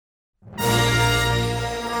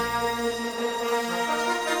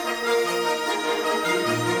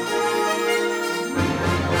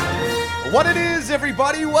What it is,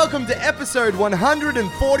 everybody? Welcome to episode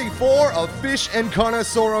 144 of Fish and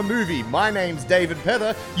Connoisseur a Movie. My name's David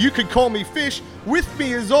Pether. You could call me Fish. With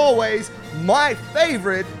me, as always, my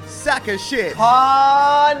favorite sack of shit.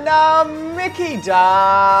 Mickey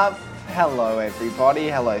Duff. Hello, everybody.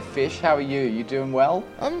 Hello, Fish. How are you? You doing well?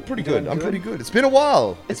 I'm pretty good. I'm pretty good. It's been a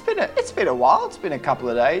while. It's been a while. It's been a couple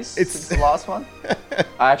of days since the last one.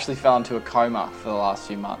 I actually fell into a coma for the last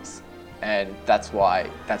few months. And that's why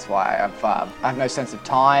I have no sense of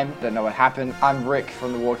time. Don't know what happened. I'm Rick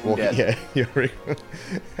from The Walking Dead. Yeah, you're Rick.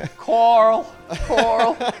 Coral.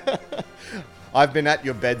 I've been at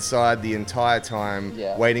your bedside the entire time,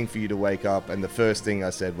 Yeah. waiting for you to wake up. And the first thing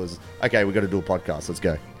I said was, "Okay, we got to do a podcast. Let's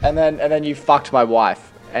go." And then you fucked my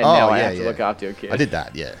wife, and now I have to look after your kid. I did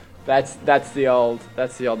that. Yeah. That's the old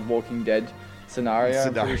Walking Dead scenario.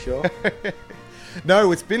 I'm pretty sure.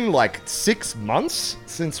 No, it's been like 6 months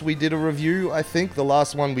since we did a review, I think. The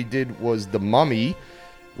last one we did was The Mummy,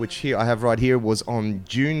 which here I have right here was on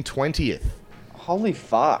June 20th. Holy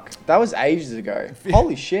fuck. That was ages ago.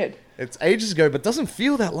 Holy shit. It's ages ago, but doesn't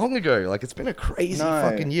feel that long ago. Like, it's been a crazy No.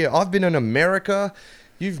 fucking year. I've been in America.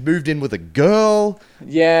 You've moved in with a girl.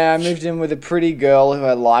 Yeah, I moved in with a pretty girl who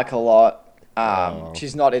I like a lot. Oh.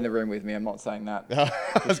 She's not in the room with me. I'm not saying that.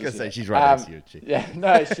 I was going to say, she's right next to you. Yeah,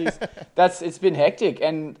 no, it's been hectic,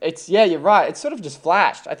 and you're right. It's sort of just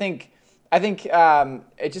flashed. I think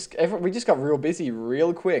we just got real busy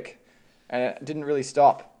real quick, and it didn't really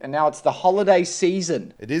stop. And now it's the holiday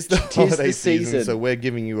season. It is the holiday season, so we're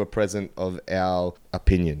giving you a present of our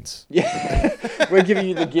opinions. Yeah, we're giving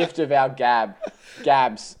you the gift of our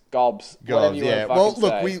gobs, whatever you want to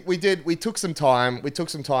fucking say. We took some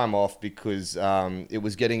time off because it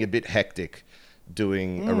was getting a bit hectic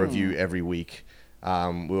doing a review every week.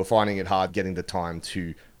 We were finding it hard getting the time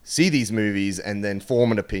to see these movies and then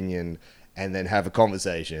form an opinion and then have a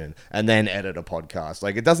conversation and then edit a podcast.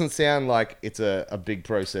 Like, it doesn't sound like it's a big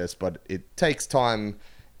process, but it takes time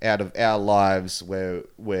out of our lives where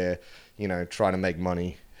we're, trying to make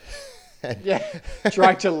money. Yeah,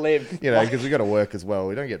 trying to live. Because we got to work as well.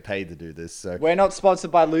 We don't get paid to do this. So we're not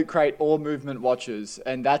sponsored by Loot Crate or Movement Watchers,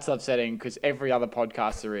 and that's upsetting because every other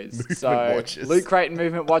podcaster is. Watchers. Loot Crate and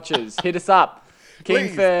Movement Watchers, hit us up. Keen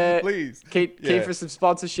for some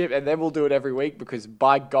sponsorship, and then we'll do it every week because,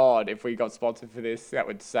 by God, if we got sponsored for this, that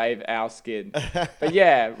would save our skin. But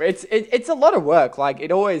yeah, it's a lot of work. Like,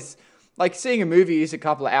 it always... Like, seeing a movie is a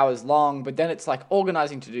couple of hours long, but then it's like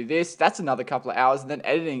organizing to do this. That's another couple of hours. And then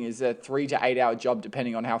editing is a 3 to 8 hour job,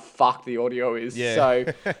 depending on how fucked the audio is. Yeah. So,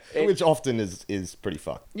 which often is pretty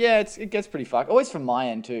fucked. Yeah, it gets pretty fucked. Always from my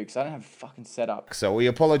end, too, because I don't have a fucking setup. So we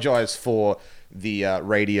apologize for the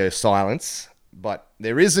radio silence, but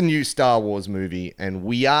there is a new Star Wars movie, and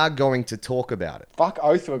we are going to talk about it. Fuck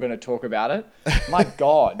oath we're going to talk about it. My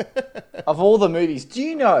God. Of all the movies, do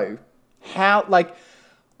you know how, like...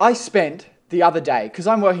 I spent the other day, because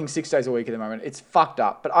I'm working 6 days a week at the moment, it's fucked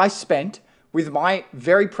up, but I spent, with my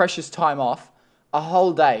very precious time off, a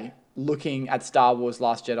whole day looking at Star Wars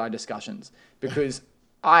Last Jedi discussions, because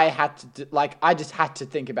I just had to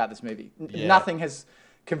think about this movie. Yeah. Nothing has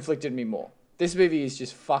conflicted me more. This movie is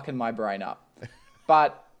just fucking my brain up.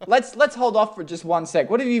 But let's hold off for just 1 sec.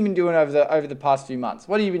 What have you been doing over the past few months?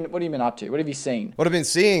 What have you been up to? What have you seen? What I've been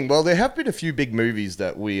seeing? Well, there have been a few big movies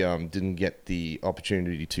that we didn't get the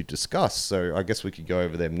opportunity to discuss, so I guess we could go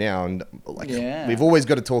over them now. And we've always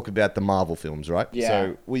got to talk about the Marvel films, right?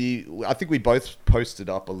 Yeah. So I think we both posted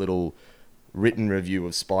up a little written review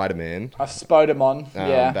of Spider-Man. I Spodemon,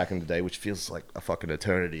 yeah. Back in the day, which feels like a fucking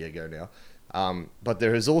eternity ago now. But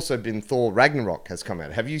there has also been Thor Ragnarok has come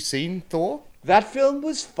out. Have you seen Thor? That film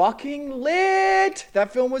was fucking lit.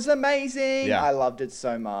 That film was amazing. Yeah. I loved it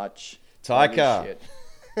so much. Taika. Holy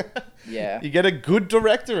shit. Yeah. You get a good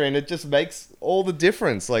director and it just makes all the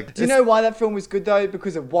difference. Like, Do you know why that film was good though?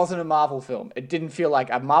 Because it wasn't a Marvel film. It didn't feel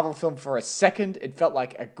like a Marvel film for a second. It felt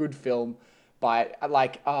like a good film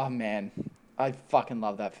oh man. I fucking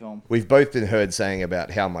love that film. We've both been heard saying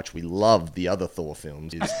about how much we love the other Thor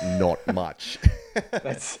films is not much.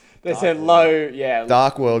 That's a low, yeah.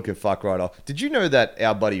 Dark World can fuck right off. Did you know that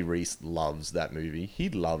our buddy Reese loves that movie? He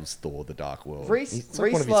loves Thor: The Dark World. It's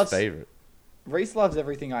like one of his favorite. Reese loves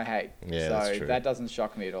everything I hate. Yeah, so that's true. That doesn't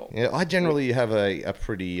shock me at all. Yeah, I generally have a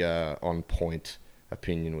pretty on point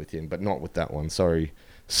opinion with him, but not with that one. Sorry,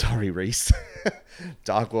 Reese.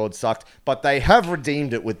 Dark World sucked, but they have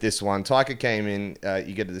redeemed it with this one. Taika came in.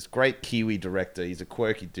 You get this great Kiwi director. He's a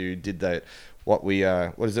quirky dude. Did that? What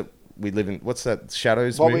is it? We Live in, what's that,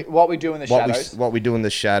 Shadows What movie? we do in the shadows. What We Do in the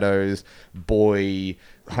Shadows, Boy,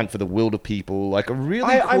 Hunt for the Wilder People, like a really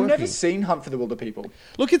I've never seen Hunt for the Wilder People.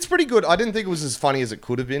 Look, it's pretty good. I didn't think it was as funny as it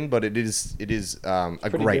could have been, but it is a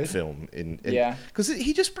great film. Yeah. Because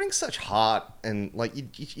he just brings such heart, and like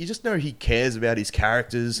you just know he cares about his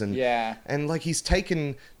characters, and and like he's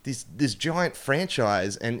taken this giant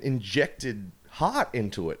franchise and injected heart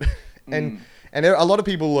into it, And a lot of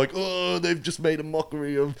people are like, oh, they've just made a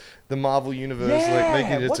mockery of the Marvel Universe, like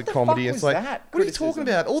making it a comedy. It's like, what are you talking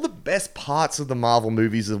about? All the best parts of the Marvel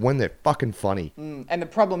movies are when they're fucking funny. And the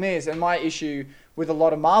problem is, and my issue with a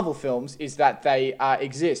lot of Marvel films is that they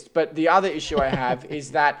exist. But the other issue I have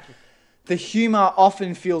is that the humor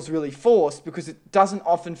often feels really forced because it doesn't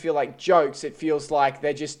often feel like jokes. It feels like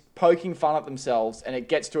they're just poking fun at themselves, and it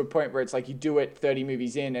gets to a point where it's like you do it 30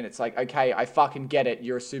 movies in and it's like, okay, I fucking get it.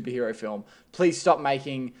 You're a superhero film. Please stop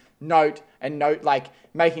making like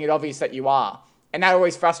making it obvious that you are. And that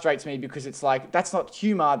always frustrates me because it's like, that's not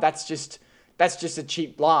humor. That's just a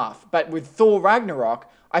cheap laugh. But with Thor Ragnarok,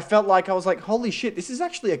 I felt like I was like, holy shit, this is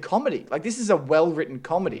actually a comedy. Like, this is a well-written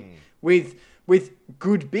comedy with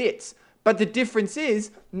good bits. But the difference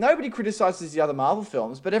is, nobody criticizes the other Marvel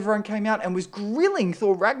films, but everyone came out and was grilling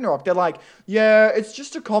Thor Ragnarok. They're like, yeah, it's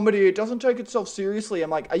just a comedy. It doesn't take itself seriously.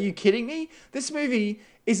 I'm like, are you kidding me? This movie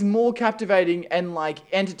is more captivating and like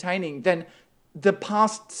entertaining than the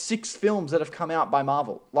past 6 films that have come out by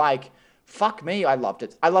Marvel. Like, fuck me, I loved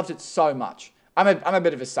it. I loved it so much. I'm a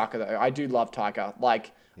bit of a sucker though. I do love Taika.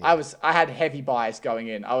 Like, I had heavy bias going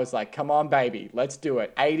in. I was like, come on, baby, let's do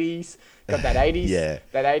it. 80s, got that 80s,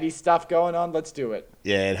 that 80s stuff going on. Let's do it.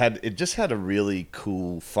 Yeah, it just had a really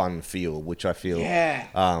cool, fun feel, which I feel,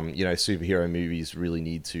 superhero movies really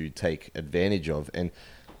need to take advantage of. And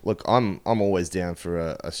look, I'm always down for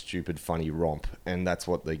a stupid, funny romp, and that's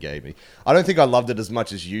what they gave me. I don't think I loved it as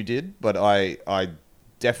much as you did, but I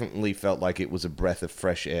definitely felt like it was a breath of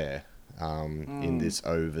fresh air in this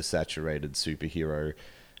oversaturated superhero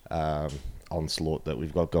onslaught that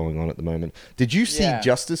we've got going on at the moment. Did you see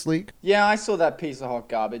Justice League? Yeah, I saw that piece of hot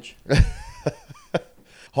garbage.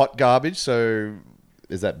 Hot garbage? So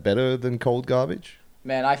is that better than cold garbage?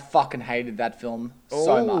 Man, I fucking hated that film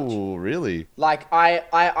so much. Oh, really? Like,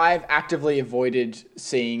 I've actively avoided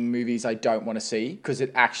seeing movies I don't want to see because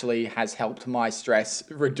it actually has helped my stress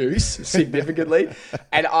reduce significantly.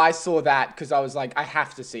 And I saw that because I was like, I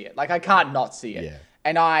have to see it. Like, I can't not see it. Yeah.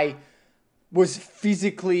 And I was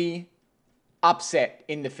physically upset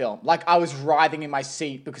in the film. Like, I was writhing in my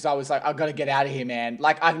seat because I was like, I've got to get out of here, man.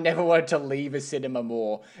 Like, I've never wanted to leave a cinema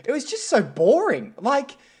more. It was just so boring.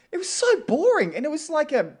 Like, it was so boring. And it was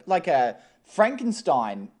like a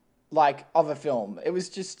Frankenstein, like, of a film. It was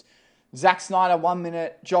just Zack Snyder 1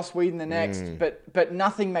 minute, Joss Whedon the next, but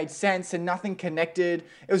nothing made sense and nothing connected.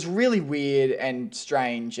 It was really weird and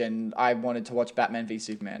strange, and I wanted to watch Batman v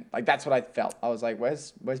Superman. Like, that's what I felt. I was like,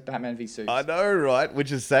 where's Batman v Superman? I know, right?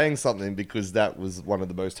 Which is saying something because that was one of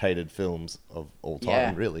the most hated films of all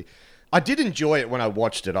time, really. I did enjoy it when I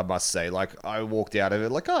watched it, I must say. Like, I walked out of it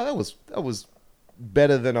like, oh, that was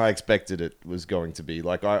better than I expected it was going to be.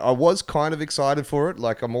 Like, I was kind of excited for it.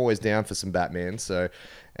 Like, I'm always down for some Batman, so...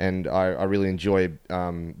 And I really enjoy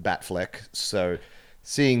Batfleck, so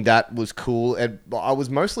seeing that was cool. And I was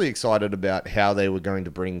mostly excited about how they were going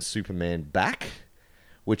to bring Superman back,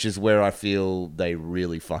 which is where I feel they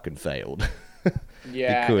really fucking failed.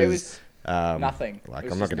 Yeah, because, it was nothing. Like,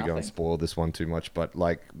 I'm not going to go and spoil this one too much, but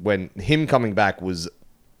like when him coming back was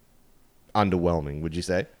underwhelming, would you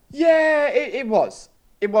say? Yeah, it was.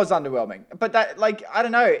 It was underwhelming, but that, like, I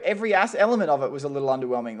don't know, every element of it was a little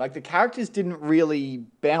underwhelming. Like, the characters didn't really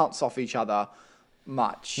bounce off each other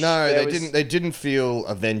much. No, they didn't feel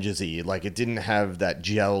Avengers-y. Like, it didn't have that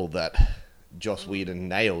gel that Joss Whedon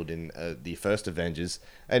nailed in the first Avengers.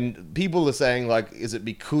 And people are saying, like, is it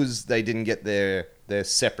because they didn't get their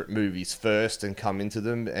separate movies first and come into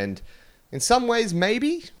them? And in some ways,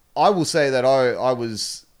 maybe. I will say that I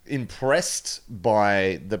was impressed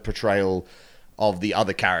by the portrayal of the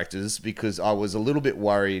other characters because I was a little bit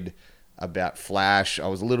worried about Flash. I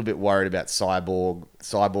was a little bit worried about Cyborg.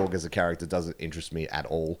 Cyborg as a character doesn't interest me at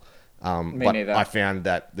all. Me neither. I found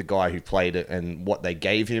that the guy who played it and what they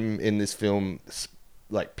gave him in this film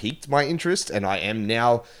like piqued my interest, and I am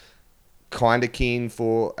now kind of keen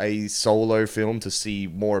for a solo film to see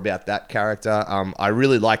more about that character. I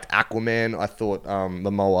really liked Aquaman. I thought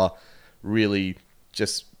Momoa really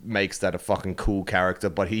just makes that a fucking cool character,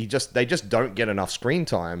 but they just don't get enough screen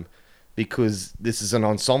time because this is an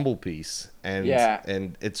ensemble piece, and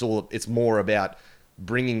it's more about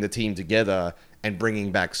bringing the team together and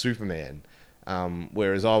bringing back Superman,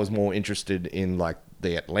 whereas I was more interested in like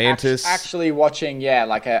the Atlantis. Actually watching,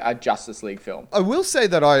 like a Justice League film. I will say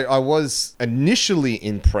that I was initially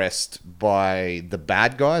impressed by the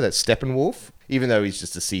bad guy, that Steppenwolf, even though he's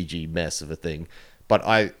just a CG mess of a thing. But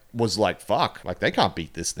I was like, fuck, like they can't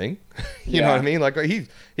beat this thing. You know what I mean? Like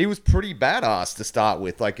he was pretty badass to start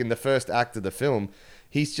with. Like in the first act of the film,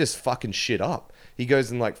 he's just fucking shit up. He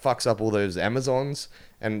goes and like fucks up all those Amazons.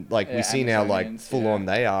 And like we see now, like full on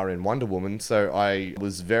they are in Wonder Woman. So I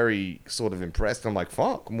was very sort of impressed. I'm like,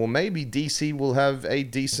 fuck, well maybe DC will have a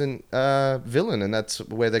decent villain, and that's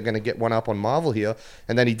where they're going to get one up on Marvel here.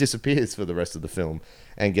 And then he disappears for the rest of the film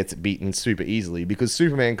and gets beaten super easily because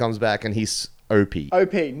Superman comes back and he's OP.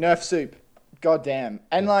 Nerf soup. God damn.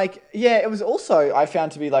 And like, it was also, I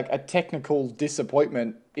found to be like a technical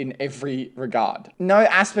disappointment in every regard. No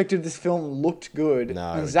aspect of this film looked good.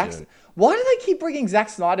 No, why do they keep bringing Zack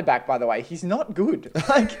Snyder back, by the way? He's not good.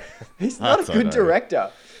 Like, he's not a good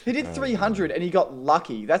director. He did 300 and he got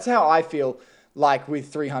lucky. That's how I feel like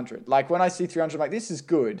with 300. Like, when I see 300, I'm like, this is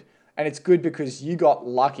good. And it's good because you got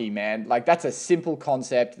lucky, man. Like, that's a simple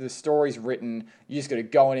concept. The story's written. You just got to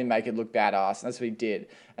go in and make it look badass. And that's what he did.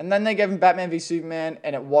 And then they gave him Batman v Superman,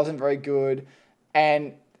 and it wasn't very good.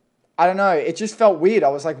 And I don't know. It just felt weird. I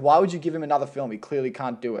was like, why would you give him another film? He clearly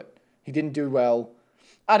can't do it. He didn't do well.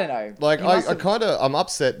 I don't know. Like, I'm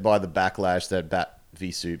upset by the backlash that Bat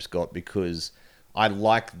v Supes got because I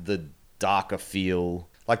like the darker feel.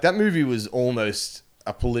 Like, that movie was almost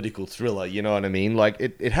a political thriller, you know what I mean? Like,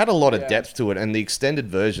 it had a lot of depth to it, and the extended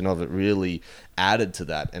version of it really added to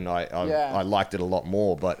that, and I liked it a lot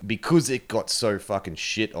more. But because it got so fucking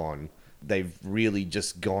shit on, they've really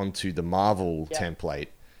just gone to the Marvel template.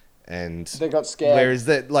 And they got scared. Whereas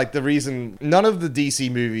that, like, the reason none of the DC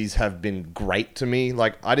movies have been great to me.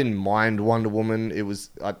 Like, I didn't mind Wonder Woman. It was,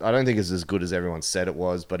 I don't think it's as good as everyone said it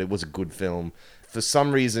was, but it was a good film. For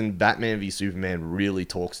some reason, Batman v Superman really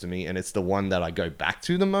talks to me, and it's the one that I go back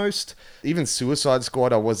to the most. Even Suicide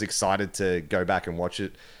Squad, I was excited to go back and watch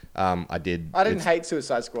it. I did. I didn't hate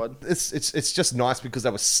Suicide Squad. It's just nice because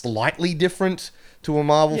that was slightly different to a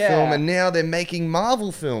Marvel film, and now they're making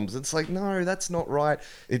Marvel films. It's like, no, that's not right.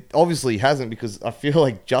 It obviously hasn't, because I feel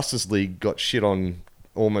like Justice League got shit on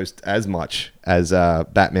almost as much as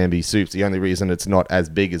Batman v Supes. The only reason it's not as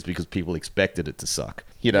big is because people expected it to suck.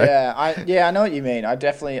 You know? I know what you mean. I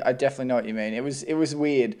definitely know what you mean. It was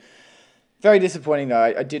weird. Very disappointing though.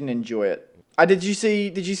 I didn't enjoy it. Did you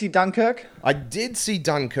see Dunkirk? I did see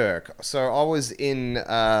Dunkirk. So I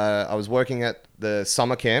was working at the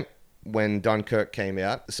summer camp when Dunkirk came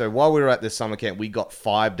out. So while we were at this summer camp, we got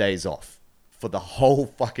 5 days off for the whole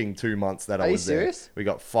fucking 2 months that I was there. Are you serious? We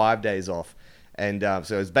got 5 days off. And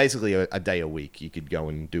so it was basically a day a week. You could go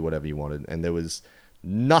and do whatever you wanted. And there was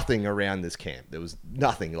nothing around this camp. There was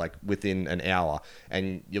nothing like within an hour.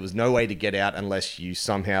 And there was no way to get out unless you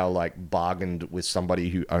somehow like bargained with somebody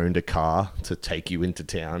who owned a car to take you into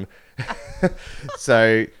town.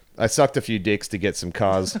 So I sucked a few dicks to get some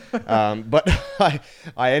cars. But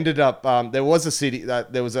I ended up, there was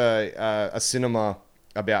a cinema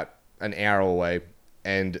about an hour away.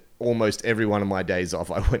 And almost every one of my days off,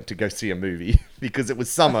 I went to go see a movie because it was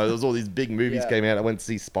summer. There was all these big movies came out. I went to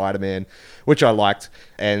see Spider-Man, which I liked.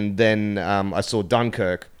 And then I saw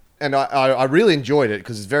Dunkirk. And I really enjoyed it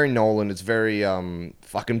because it's very Nolan. It's very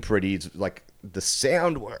fucking pretty. It's like the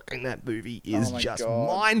sound work in that movie is just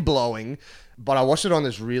mind-blowing. But I watched it on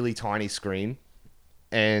this really tiny screen.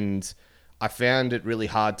 And I found it really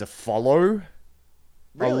hard to follow.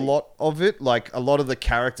 Really? A lot of it, like a lot of the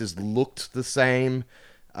characters looked the same.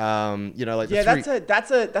 You know, like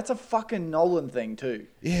that's a fucking Nolan thing too.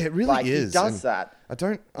 Yeah, it really is. He does that. I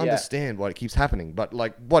don't understand why it keeps happening, but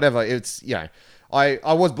like whatever. It's I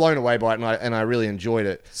was blown away by it, and I really enjoyed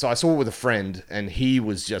it. So I saw it with a friend, and he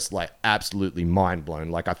was just like absolutely mind blown,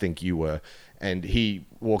 like I think you were. And he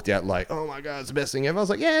walked out like, "Oh my god, it's the best thing ever." I was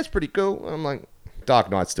like, "Yeah, it's pretty cool." I'm like,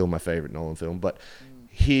 Dark Knight's still my favorite Nolan film, but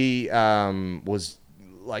he was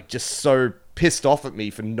like just so pissed off at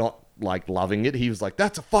me for not like loving it. He was like,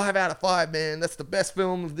 "That's a 5 out of 5, man. That's the best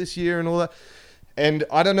film of this year," and all that. And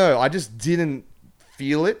I don't know, I just didn't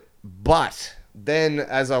feel it. But then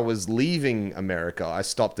as I was leaving America, I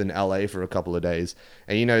stopped in LA for a couple of days.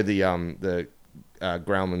 And you know the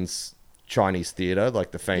Grauman's Chinese theater,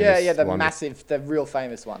 like the famous the massive, the real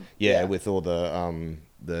famous one. Yeah, with all the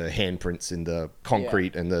handprints in the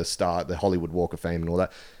concrete and the Hollywood Walk of Fame and all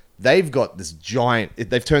that. They've got this giant...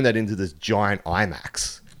 They've turned that into this giant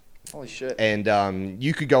IMAX. Holy shit. And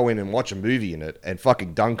you could go in and watch a movie in it, and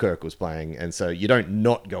fucking Dunkirk was playing, and so you don't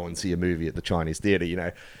not go and see a movie at the Chinese theater, you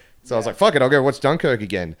know? So I was like, fuck it, I'll go watch Dunkirk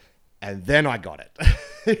again. And then I got it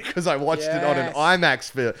because I watched it on an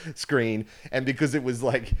IMAX screen. And because it was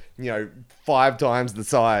like, 5 times the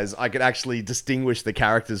size, I could actually distinguish the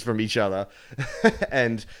characters from each other.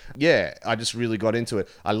 And yeah, I just really got into it.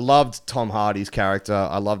 I loved Tom Hardy's character.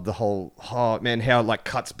 I loved the whole, how it like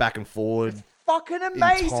cuts back and forward. Fucking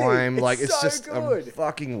amazing. In time. It's so just good. A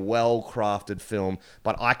fucking well-crafted film.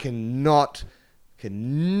 But I cannot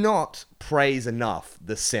praise enough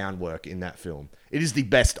the sound work in that film. It is the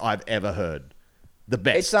best I've ever heard. The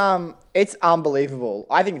best. It's unbelievable.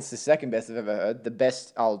 I think it's the second best I've ever heard. The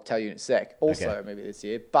best, I'll tell you in a sec. Also, maybe this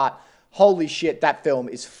year. But holy shit, that film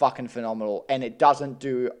is fucking phenomenal. And it doesn't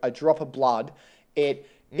do a drop of blood. It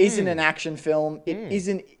isn't an action film. It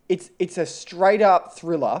isn't. It's a straight up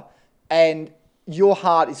thriller. And your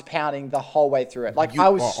heart is pounding the whole way through it. Like, I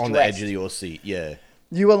was stressed. On the edge of your seat, yeah.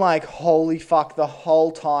 You were like, holy fuck, the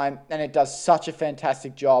whole time. And it does such a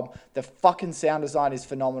fantastic job. The fucking sound design is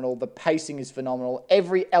phenomenal. The pacing is phenomenal.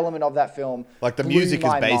 Every element of that film. Like, the music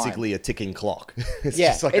is basically a ticking clock. It's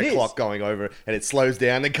just like a clock going over, and it slows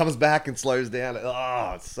down, then comes back and slows down.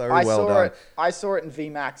 Oh, it's so well done. I saw it in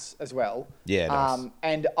VMAX as well. Yeah, nice.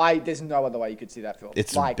 And there's no other way you could see that film.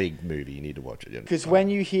 It's a big movie. You need to watch it. Because when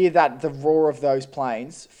you hear the roar of those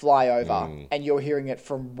planes fly over, and you're hearing it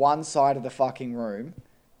from one side of the fucking room,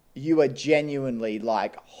 you are genuinely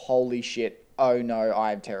like, holy shit, oh no,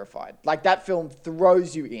 I am terrified. Like, that film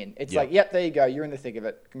throws you in. It's like, yep, there you go, you're in the thick of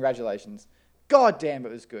it. Congratulations. God damn,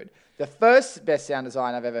 it was good. The first best sound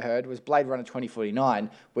design I've ever heard was Blade Runner 2049,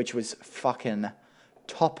 which was fucking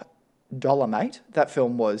top dollar, mate. That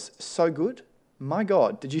film was so good. My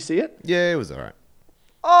God, did you see it? Yeah, it was all right.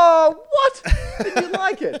 Oh, what? Did you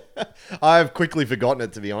like it? I've quickly forgotten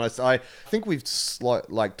it, to be honest. I think we've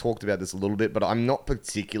talked about this a little bit, but I'm not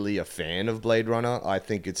particularly a fan of Blade Runner. I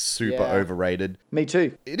think it's super overrated. Me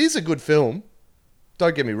too. It is a good film.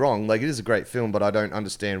 Don't get me wrong. Like, it is a great film, but I don't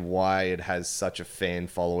understand why it has such a fan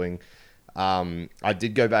following. I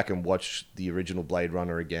did go back and watch the original Blade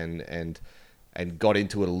Runner again and got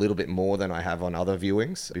into it a little bit more than I have on other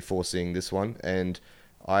viewings before seeing this one. And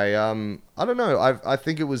I don't know. I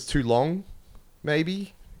think it was too long,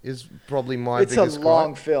 maybe, is probably my biggest gripe. It's a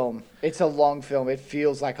long film. It's a long film. It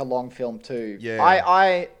feels like a long film too. Yeah.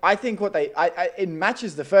 I think it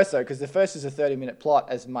matches the first, though, because the first is a 30-minute plot,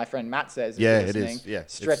 as my friend Matt says. Yeah, it is. Yeah.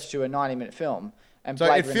 Stretched to a 90-minute film. And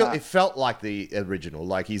so it felt like the original.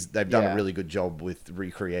 Like, they've done a really good job with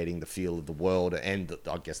recreating the feel of the world and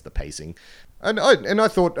I guess the pacing. And I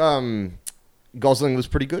thought Gosling was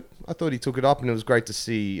pretty good. I thought he took it up, and it was great to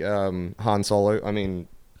see Han Solo. I mean,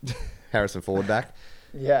 Harrison Ford back.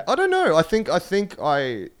 Yeah. I don't know. I think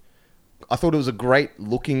I thought it was a great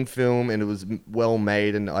looking film, and it was well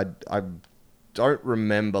made, and I don't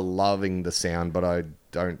remember loving the sound, but I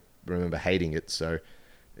don't remember hating it. So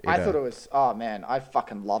I thought it was, oh man, I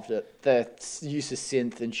fucking loved it. The use of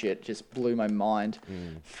synth and shit just blew my mind.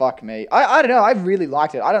 Fuck me. I don't know. I really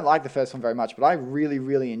liked it. I don't like the first one very much, but I really,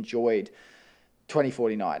 really enjoyed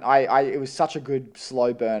 2049. It was such a good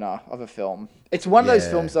slow burner of a film. It's one of those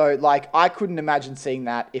films, though, like, I couldn't imagine seeing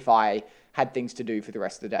that if I had things to do for the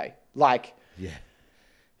rest of the day. Like,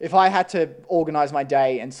 if I had to organize my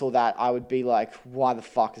day and saw that, I would be like, why the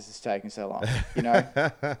fuck is this taking so long? You know?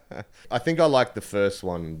 I think I liked the first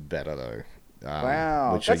one better, though.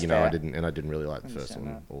 Wow. Which, that's fair. I didn't really like the first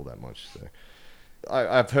one all that much. So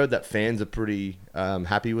I've heard that fans are pretty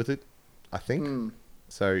happy with it, I think.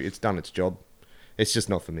 So it's done its job. It's just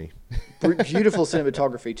not for me. Beautiful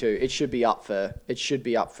cinematography too. It should be up for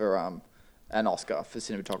an Oscar for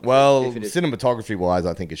cinematography. Well, cinematography wise,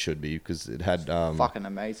 I think it should be, because it had fucking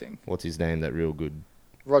amazing. What's his name? That real good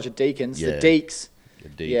Roger Deakins. The Deeks. The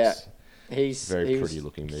Deeks. Yeah, he's very pretty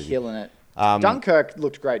looking movie. Killing it. Dunkirk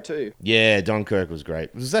looked great too. Yeah, Dunkirk was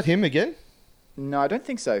great. Was that him again? No, I don't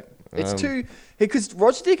think so. It's because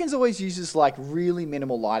Roger Deakins always uses like really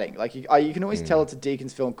minimal lighting. Like you can always tell it's a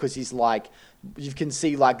Deakins film because he's like, you can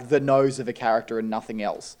see like the nose of a character and nothing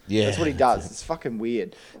else. Yeah, that's what he does. It's fucking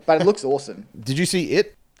weird, but it looks awesome. Did you see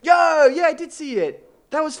it? Yeah, I did see it.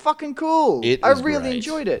 That was fucking cool. I really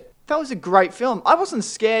enjoyed it. That was a great film. I wasn't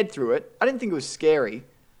scared through it. I didn't think it was scary,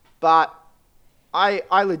 but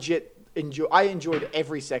I legit enjoyed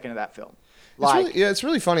every second of that film. Like, it's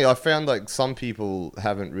really funny. I found like some people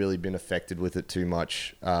haven't really been affected with it too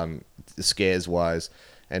much, scares wise,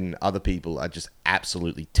 and other people are just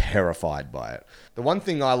absolutely terrified by it. The one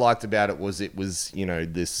thing I liked about it was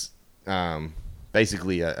this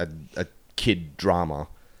basically a kid drama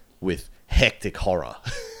with hectic horror.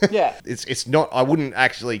 Yeah. It's not, I wouldn't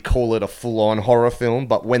actually call it a full-on horror film,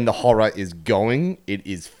 but when the horror is going, it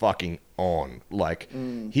is fucking on. Like,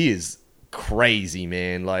 he is crazy,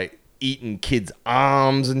 man. Like, eating kids'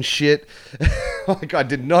 arms and shit. Like, I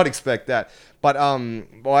did not expect that. But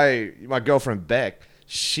my girlfriend Beck,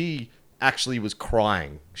 she actually was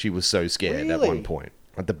crying. She was so scared at one point.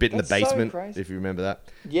 At the bit in the basement, if you remember that.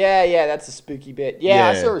 Yeah, that's a spooky bit. Yeah,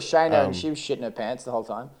 I saw Shayna and she was shitting her pants the whole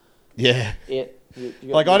time. Yeah. I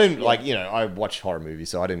didn't, I watched horror movies,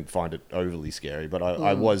 so I didn't find it overly scary, but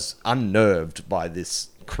I was unnerved by this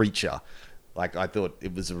creature. Like, I thought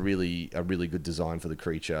it was a really good design for the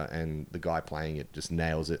creature, and the guy playing it just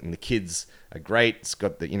nails it. And the kids are great. It's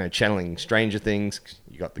got the, channeling Stranger Things.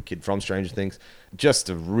 You got the kid from Stranger Things. Just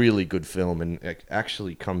a really good film, and it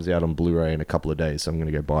actually comes out on Blu-ray in a couple of days, so I'm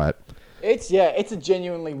going to go buy it. It's a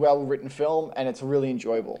genuinely well-written film, and it's really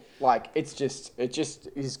enjoyable. Like, it just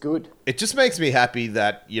is good. It just makes me happy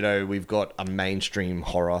that, we've got a mainstream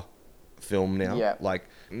horror film now. Yeah. Like,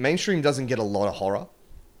 mainstream doesn't get a lot of horror.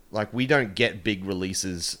 Like, we don't get big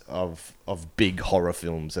releases of big horror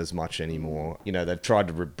films as much anymore. They've tried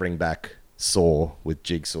to bring back Saw with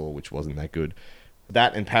Jigsaw, which wasn't that good.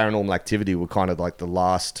 That and Paranormal Activity were kind of like the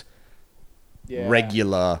last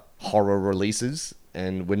regular horror releases,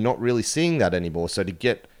 and we're not really seeing that anymore. So to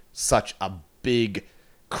get such a big,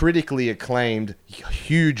 critically acclaimed,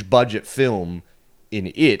 huge budget film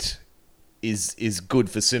in it is good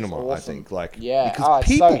for cinema, awesome. I think. Like, because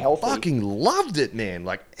people fucking loved it, man.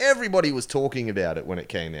 Like, everybody was talking about it when it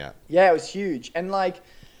came out. Yeah, it was huge. And like,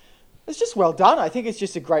 it's just well done. I think it's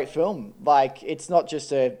just a great film. Like, it's not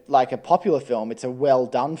just a popular film, it's a well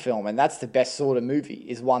done film, and that's the best sort of movie,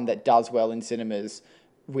 is one that does well in cinemas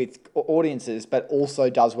with audiences, but also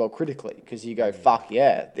does well critically, because you go, fuck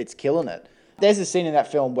yeah, it's killing it. There's a scene in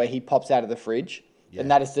that film where he pops out of the fridge. Yeah.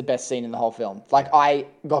 And that is the best scene in the whole film. Like, I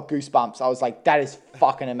got goosebumps. I was like, that is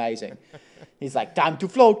fucking amazing. He's like, time to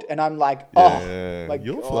float. And I'm like, oh, my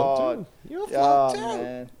You'll God. Float too. You'll float too.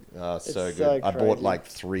 Man. Oh, so good. So I bought like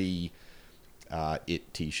 3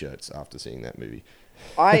 It t-shirts after seeing that movie.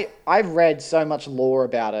 I've read so much lore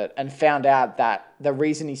about it and found out that the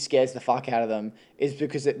reason he scares the fuck out of them is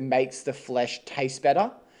because it makes the flesh taste better.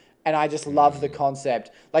 And I just love the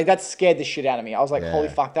concept. Like, that scared the shit out of me. I was like, holy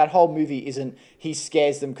fuck, that whole movie isn't he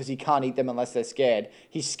scares them because he can't eat them unless they're scared.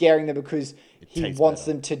 He's scaring them because he wants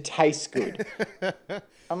them to taste good.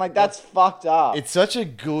 I'm like, that's fucked up. It's such a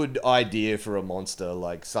good idea for a monster,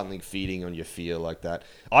 like something feeding on your fear like that.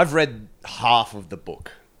 I've read half of the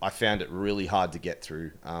book. I found it really hard to get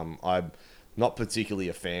through. I'm not particularly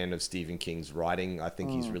a fan of Stephen King's writing. I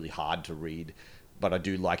think he's really hard to read. But I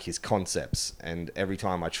do like his concepts, and every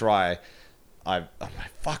time I try, I'm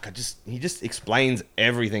like, fuck, he just explains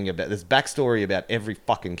everything about, there's backstory about every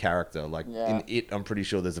fucking character. Like, in It, I'm pretty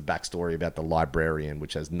sure there's a backstory about the librarian,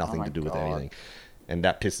 which has nothing to do with anything. And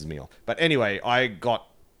that pisses me off. But anyway, I got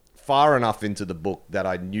far enough into the book that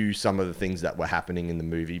I knew some of the things that were happening in the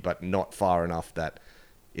movie, but not far enough that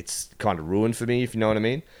it's kind of ruined for me, if you know what I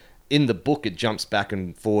mean. In the book, it jumps back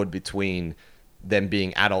and forward between them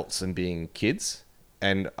being adults and being kids.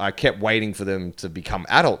 And I kept waiting for them to become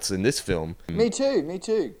adults in this film. Me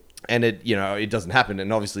too. And it doesn't happen.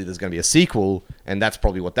 And obviously there's going to be a sequel, and that's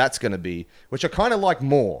probably what that's going to be, which I kind of like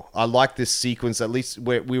more. I like this sequence, at least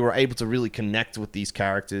where we were able to really connect with these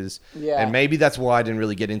characters. Yeah. And maybe that's why I didn't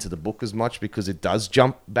really get into the book as much, because it does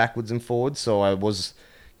jump backwards and forwards. So I was,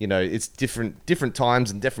 it's different times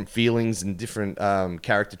and different feelings and different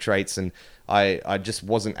character traits. And I just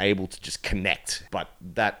wasn't able to just connect. But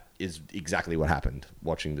that is exactly what happened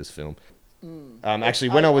watching this film. Actually,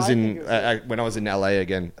 when I was in LA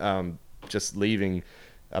again, just leaving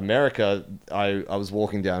America, I was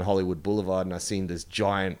walking down Hollywood Boulevard and I seen this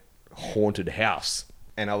giant haunted house,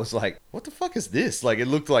 and I was like, "What the fuck is this?" Like,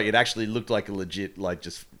 it actually looked like a legit, like,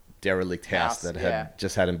 just derelict house that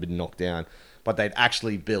hadn't been knocked down, but they'd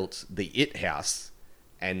actually built the It house,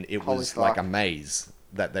 and it was like a maze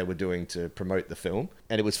that they were doing to promote the film,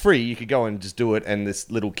 and it was free. You could go and just do it, and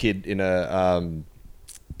this little kid in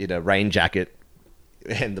a rain jacket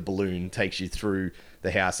and the balloon takes you through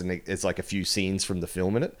the house, and it's like a few scenes from the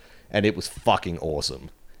film in it, and it was fucking awesome.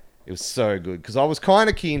 It was so good, because I was kind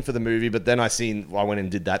of keen for the movie, but then I went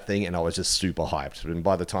and did that thing, and I was just super hyped. And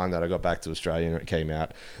by the time that I got back to Australia and it came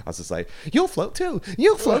out, I was just like, "You'll float too!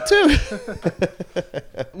 You'll float too!"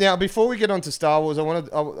 Now, before we get on to Star Wars,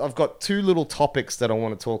 I've got 2 little topics that I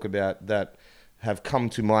want to talk about that have come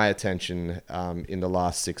to my attention in the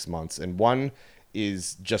last 6 months, and one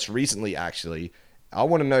is just recently, actually. I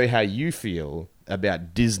want to know how you feel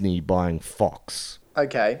about Disney buying Fox.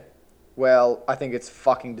 Okay. Well, I think it's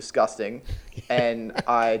fucking disgusting, and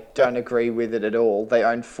I don't agree with it at all. They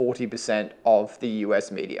own 40% of the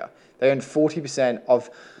US media. They own 40% of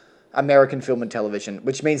American film and television,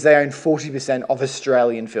 which means they own 40% of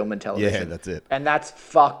Australian film and television. Yeah, that's it. And that's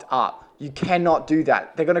fucked up. You cannot do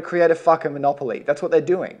that. They're going to create a fucking monopoly. That's what they're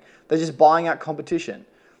doing. They're just buying out competition.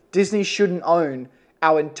 Disney shouldn't own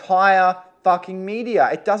our entire fucking media.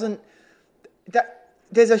 It doesn't...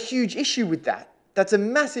 There's a huge issue with that. That's a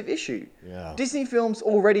massive issue. Yeah. Disney films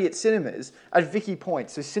already at cinemas, at Vicky Point,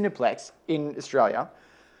 so Cineplex in Australia,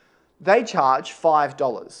 they charge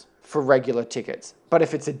 $5 for regular tickets. But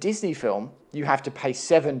if it's a Disney film, you have to pay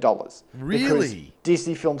 $7. Really? Because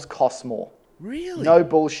Disney films cost more. Really? No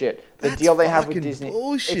bullshit. The deal they have with fucking Disney,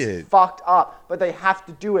 bullshit. it's fucked up. But they have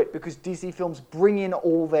to do it because Disney films bring in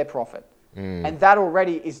all their profit. And that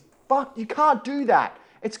already is fucked. You can't do that.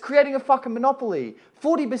 It's creating a fucking monopoly.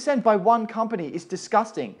 40% by one company is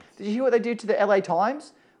disgusting. Did you hear what they did to the LA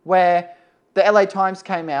Times? Where the LA Times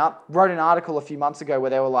came out, wrote an article a few months ago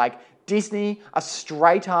where they were like, Disney are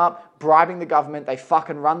straight up bribing the government. They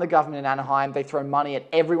fucking run the government in Anaheim. They throw money at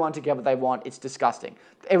everyone to get what they want. It's disgusting.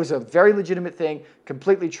 It was a very legitimate thing,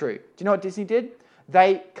 completely true. Do you know what Disney did?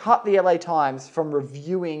 They cut the LA Times from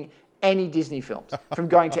reviewing any Disney films, from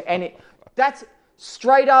going to any... That's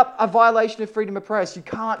straight up a violation of freedom of press. You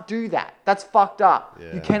can't do that. That's fucked up.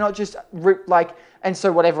 Yeah. You cannot just rip and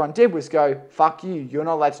so what everyone did was go, fuck you. You're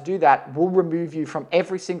not allowed to do that. We'll remove you from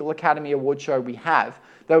every single Academy Award show we have.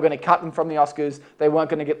 They were going to cut them from the Oscars. They weren't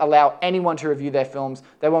going to allow anyone to review their films.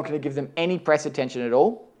 They weren't going to give them any press attention at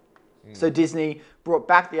all. So Disney brought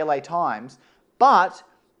back the LA Times, but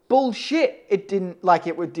bullshit. It didn't like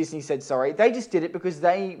it when Disney said sorry. They just did it because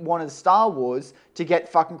they wanted Star Wars to get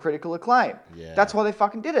fucking critical acclaim. Yeah. That's why they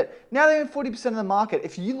fucking did it. Now they own 40% of the market.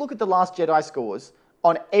 If you look at The Last Jedi scores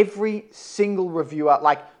on every single reviewer,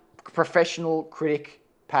 like professional critic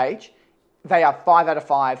page, they are 5 out of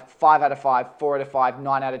 5, 5 out of 5, 4 out of 5,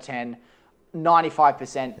 9 out of 10,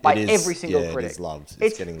 95% by every single critic. It is loved.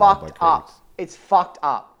 It's getting fucked loved by critics. up. It's fucked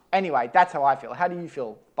up. Anyway, that's how I feel. How do you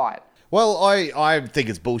feel by it? Well, I think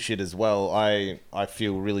it's bullshit as well. I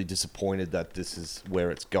feel really disappointed that this is where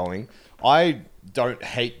it's going. I don't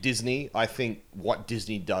hate Disney. I think what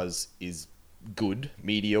Disney does is good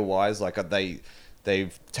media-wise. Like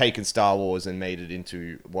they've taken Star Wars and made it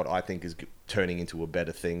into what I think is turning into a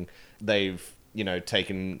better thing. They've,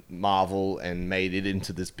 taken Marvel and made it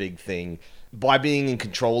into this big thing. By being in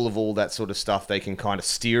control of all that sort of stuff, they can kind of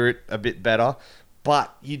steer it a bit better.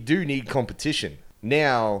 But you do need competition.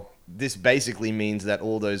 Now, this basically means that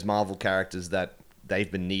all those Marvel characters that they've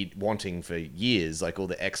been wanting for years, like all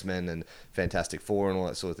the X-Men and Fantastic Four and all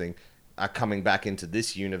that sort of thing, are coming back into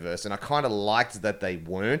this universe. And I kind of liked that they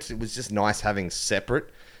weren't. It was just nice having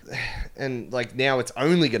separate. And now it's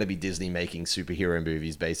only going to be Disney making superhero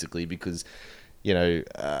movies, basically, because,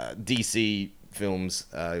 DC films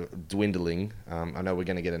dwindling. I know we're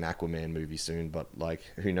going to get an Aquaman movie soon, but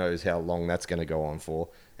who knows how long that's going to go on for.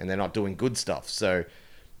 And they're not doing good stuff. So,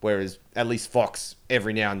 whereas at least Fox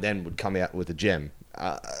every now and then would come out with a gem.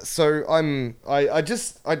 So I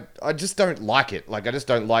just don't like it. I just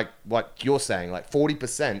don't like what you're saying.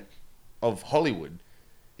 40% of Hollywood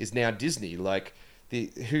is now Disney.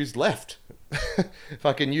 Who's left?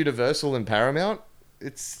 Fucking Universal and Paramount.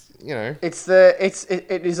 It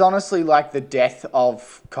is honestly like the death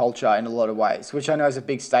of culture in a lot of ways, which I know is a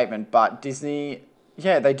big statement, but Disney,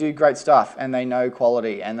 yeah, they do great stuff and they know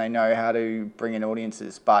quality and they know how to bring in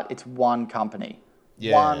audiences, but it's one company.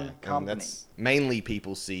 Yeah, one company. And that's mainly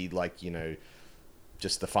people see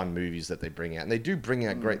just the fun movies that they bring out. And they do bring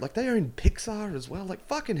out great, they own Pixar as well.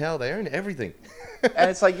 Fucking hell, they own everything. And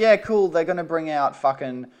it's yeah, cool, they're going to bring out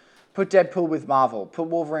put Deadpool with Marvel, put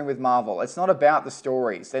Wolverine with Marvel. It's not about the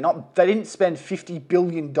stories. They didn't spend $50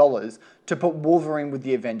 billion to put Wolverine with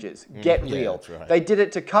the Avengers. Get real. That's right. They did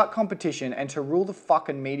it to cut competition and to rule the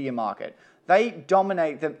fucking media market. They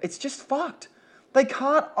dominate them. It's just fucked.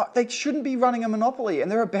 They shouldn't be running a monopoly, and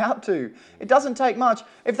they're about to. It doesn't take much.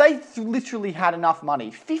 If they literally had enough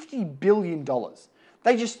money, $50 billion,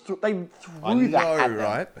 they threw that at them.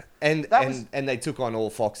 Right? And they took on all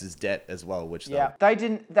Fox's debt as well, which they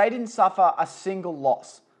didn't suffer a single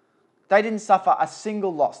loss. They didn't suffer a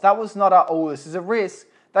single loss. That was not this is a risk.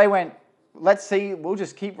 They went, let's see, we'll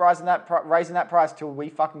just keep raising that price till we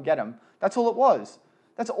fucking get them. That's all it was.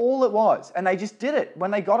 That's all it was. And they just did it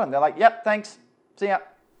when they got them. They're like, yep, thanks. See ya.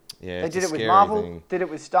 Yeah, they did it with Marvel, did it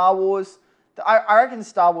with Star Wars. I reckon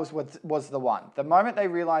Star Wars was the one. The moment they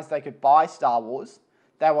realized they could buy Star Wars,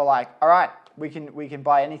 they were like, all right, we can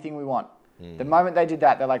buy anything we want. The moment they did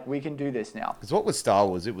that, they're like, we can do this now. Because what was Star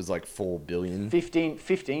Wars? It was like 4 billion.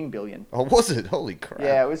 15 billion. Oh, was it? Holy crap.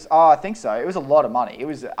 Yeah, it was. Oh, I think so. It was a lot of money. It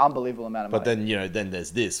was an unbelievable amount of money. But then, then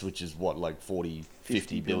there's this, which is what, like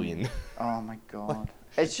 50 billion. Oh my God.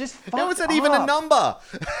 It's just fucked up. How is that even a number?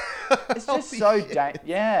 It's just so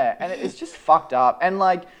yeah, and it's just fucked up. And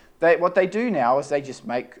like what they do now is they just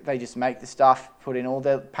make the stuff, put in all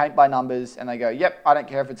the paint by numbers, and they go, yep, I don't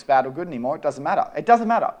care if it's bad or good anymore. It doesn't matter. It doesn't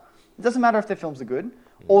matter. It doesn't matter if their films are good.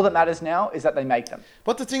 All that matters now is that they make them.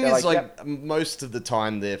 But the thing is, yep. Most of the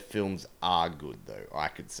time their films are good, though, I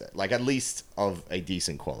could say. Like, at least of a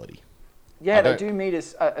decent quality. Yeah, they do meet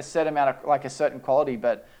a set amount of, like, a certain quality,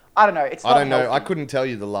 but I don't know. It's not I don't know. healthy. I couldn't tell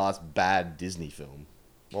you the last bad Disney film.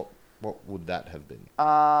 What would that have been?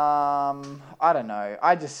 I don't know.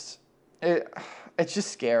 It's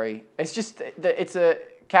just scary. It's just,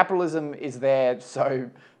 capitalism is there so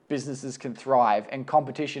businesses can thrive, and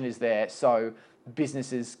competition is there so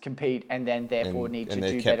businesses compete and then therefore need to do better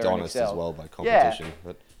and excel. And they're kept honest as well by competition.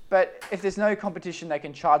 Yeah. But if there's no competition, they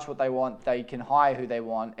can charge what they want. They can hire who they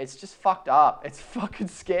want. It's just fucked up. It's fucking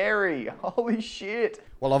scary. Holy shit.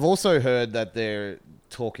 Well, I've also heard that they're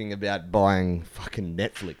talking about buying fucking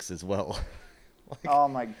Netflix as well. Oh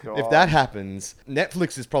my God. If that happens,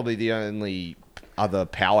 Netflix is probably the only other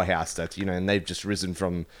powerhouse that's, and they've just risen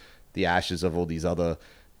from the ashes of all these other,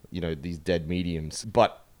 these dead mediums.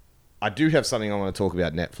 But I do have something I want to talk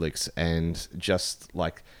about Netflix and just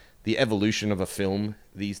like the evolution of a film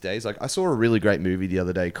these days. Like, I saw a really great movie the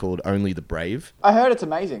other day called Only the Brave. I heard it's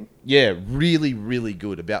amazing. Yeah, really, really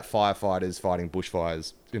good, about firefighters fighting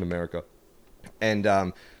bushfires in America.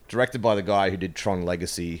 And directed by the guy who did Tron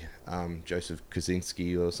Legacy, Joseph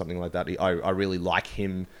Kosinski or something like that. I really like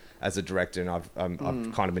him as a director, and I've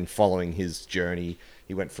kind of been following his journey.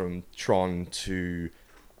 He went from Tron to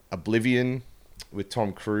Oblivion with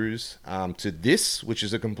Tom Cruise, to this, which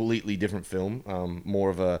is a completely different film, more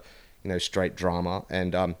of a straight drama,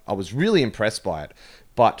 and I was really impressed by it.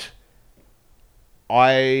 But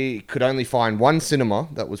I could only find one cinema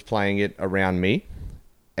that was playing it around me,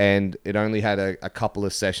 and it only had a couple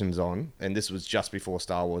of sessions on, and this was just before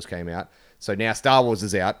Star Wars came out. So now Star Wars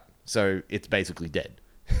is out, so it's basically dead.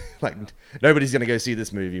 Like, nobody's going to go see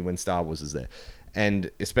this movie when Star Wars is there, and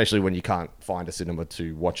especially when you can't find a cinema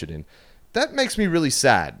to watch it in. That makes me really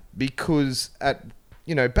sad, because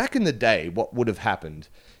back in the day, what would have happened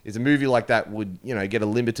is a movie like that would, get a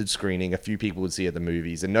limited screening, a few people would see it at the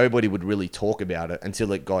movies, and nobody would really talk about it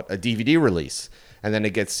until it got a DVD release. And then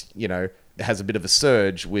it gets, it has a bit of a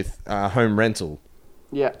surge with home rental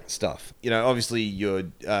stuff. Obviously your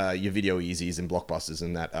Video Easies and Blockbusters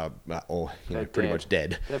and that are pretty much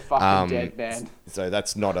dead. They're fucking dead, man. So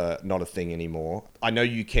that's not a thing anymore. I know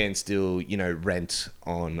you can still, rent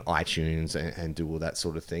on iTunes and do all that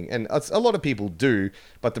sort of thing. And a lot of people do,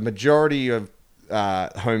 but the majority of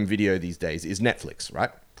home video these days is Netflix,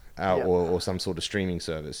 right? Or some sort of streaming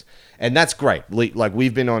service. And that's great. Like,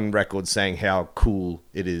 we've been on record saying how cool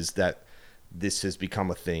it is that this has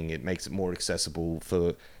become a thing. It makes it more accessible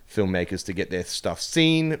for filmmakers to get their stuff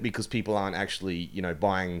seen, because people aren't actually,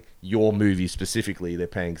 buying your movie specifically. They're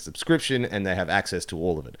paying a subscription and they have access to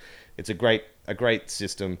all of it. It's a great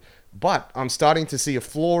system. But I'm starting to see a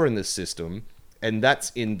flaw in this system, and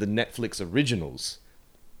that's in the Netflix originals.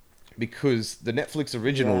 Because the Netflix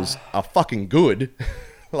originals are fucking good.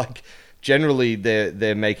 Like, generally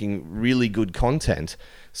they're making really good content.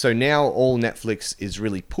 So now all Netflix is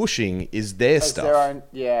really pushing is their stuff. Their own,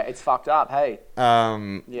 it's fucked up. Hey.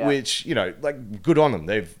 Which, like, good on them.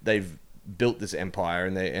 They've built this empire,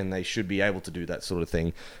 and they should be able to do that sort of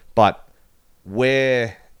thing. But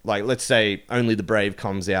where, like, let's say Only the Brave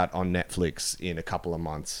comes out on Netflix in a couple of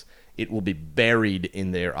months, it will be buried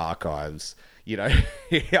in their archives. I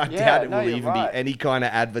doubt it will even be any kind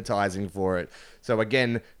of advertising for it. So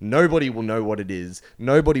again, nobody will know what it is.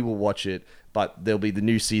 Nobody will watch it, but there'll be the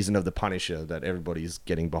new season of The Punisher that everybody's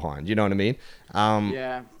getting behind. You know what I mean?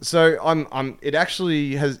 So it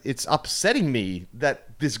actually it's upsetting me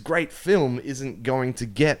that this great film isn't going to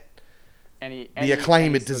get the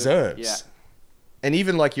acclaim it deserves. And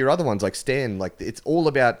even like your other ones, like Stan, like, it's all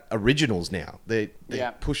about originals now. They're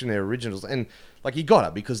pushing their originals, and like, you gotta,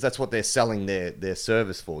 because that's what they're selling their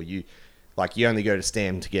service for. You only go to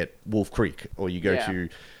Stan to get Wolf Creek, or you go to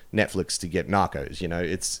Netflix to get Narcos.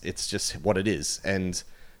 It's just what it is.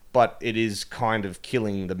 But it is kind of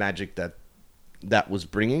killing the magic that was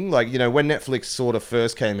bringing. Like, when Netflix sort of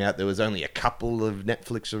first came out, there was only a couple of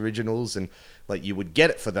Netflix originals, and like, you would get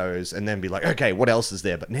it for those and then be like, okay, what else is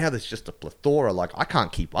there? But now there's just a plethora. Like, I can't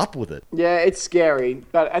keep up with it. Yeah, it's scary,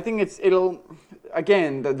 but I think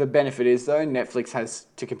again, the benefit is, though, Netflix has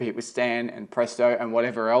to compete with Stan and Presto and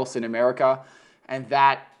whatever else in America. And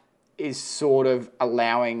that is sort of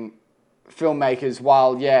allowing filmmakers,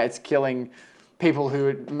 while, yeah, it's killing people who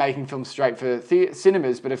are making films straight for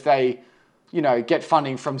cinemas, but if they, get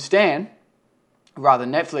funding from Stan rather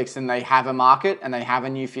than Netflix, then they have a market and they have a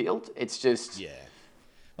new field. It's just... Yeah.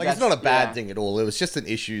 Like, it's not a bad thing at all. It was just an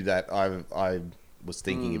issue that I was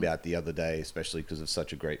thinking about the other day, especially because it's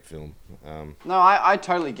such a great film. No, I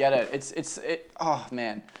totally get it. Oh,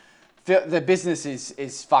 man. The business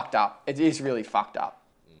is fucked up. It is really fucked up.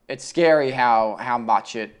 It's scary how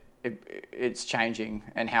much it's changing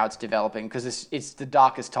and how it's developing, because it's the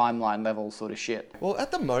darkest timeline level sort of shit. Well, at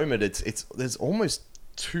the moment, it's there's almost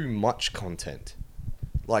too much content.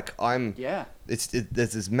 Like, there's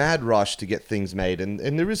this mad rush to get things made, and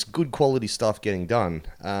there is good quality stuff getting done.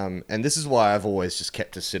 And this is why I've always just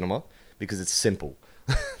kept to cinema, because it's simple.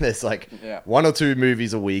 There's like 1 or 2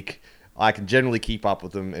 movies a week. I can generally keep up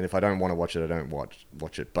with them, and if I don't want to watch it, I don't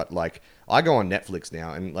watch it. But like, I go on Netflix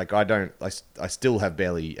now, and like, I still have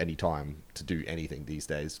barely any time to do anything these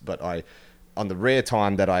days. But on the rare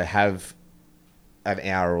time that I have an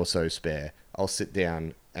hour or so spare, I'll sit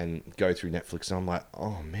down and go through Netflix, and I'm like,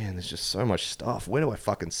 oh man, there's just so much stuff. Where do I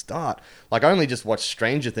fucking start? Like, I only just watched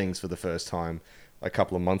Stranger Things for the first time a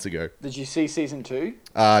couple of months ago. Did you see season 2?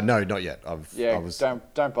 No, not yet.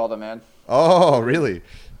 Don't bother, man. Oh, really?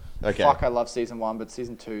 Okay. Fuck, I love season 1, but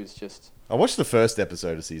season 2 is just... I watched the first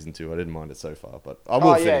episode of season 2. I didn't mind it so far, but I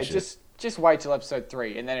will finish it. Just wait till episode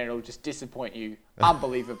 3, and then it'll just disappoint you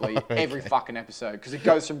unbelievably every fucking episode, because it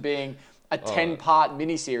goes from being a 10-part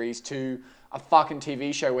miniseries to a fucking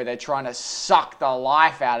TV show where they're trying to suck the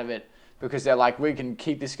life out of it, because they're like, we can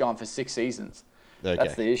keep this going for 6 seasons. Okay.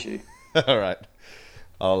 That's the issue. All right.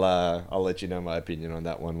 I'll let you know my opinion on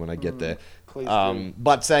that one when I get there. Please do.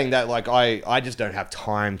 But saying that, like, I just don't have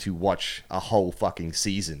time to watch a whole fucking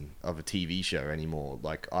season of a TV show anymore.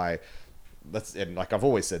 Like, and like I've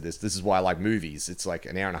always said this is why I like movies. It's like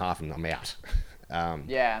an hour and a half and I'm out.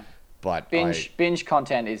 Yeah. But binge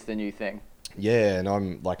content is the new thing. Yeah, and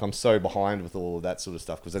I'm so behind with all of that sort of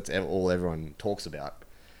stuff, because that's all everyone talks about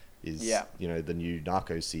is, the new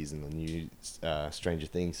Narcos season, the new Stranger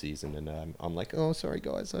Things season, and I'm like, oh, sorry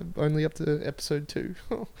guys, I'm only up to episode 2.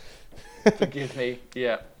 Forgive me.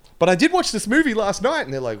 Yeah. But I did watch this movie last night,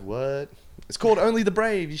 and they're like, what? It's called Only the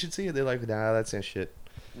Brave. You should see it. They're like, nah, that sounds shit.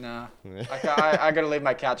 Nah. I got to leave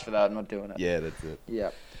my couch for that. I'm not doing it. Yeah, that's it.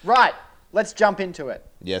 Yeah. Right. Let's jump into it.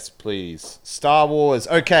 Yes, please. Star Wars.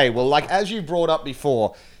 Okay, well, like, as you brought up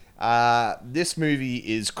before, this movie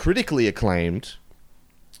is critically acclaimed,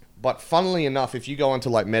 but funnily enough, if you go onto,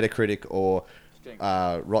 like, Metacritic or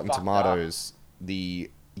Rotten Tomatoes,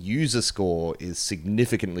 the user score is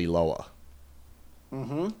significantly lower.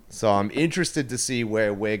 Mm-hmm. So I'm interested to see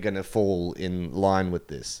where we're going to fall in line with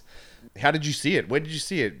this. How did you see it? Where did you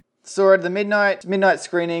see it? Saw it at the midnight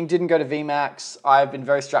screening, didn't go to VMAX. I've been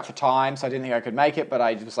very strapped for time, so I didn't think I could make it, but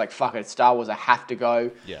I was like, fuck it, it's Star Wars, I have to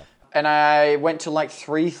go. Yeah. And I went to like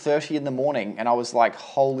 3:30 in the morning, and I was like,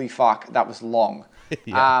 holy fuck, that was long.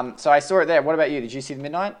 Yeah. So I saw it there. What about you? Did you see the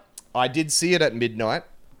midnight? I did see it at midnight,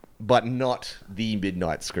 but not the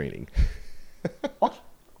midnight screening. What?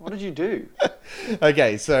 What did you do?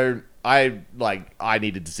 Okay, so I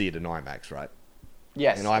needed to see it in IMAX, right?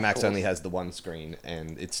 Yes. And IMAX only has the one screen,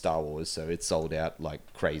 and it's Star Wars, so it's sold out like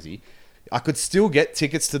crazy. I could still get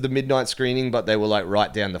tickets to the midnight screening, but they were like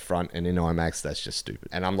right down the front, and in IMAX, that's just stupid.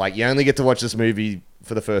 And I'm like, you only get to watch this movie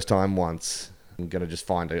for the first time once. I'm going to just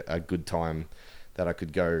find a good time that I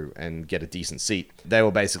could go and get a decent seat. They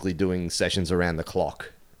were basically doing sessions around the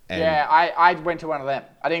clock. And yeah, I went to one of them.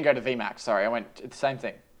 I didn't go to VMAX, sorry. I went to the same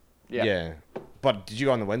thing. Yeah. Yeah. But did you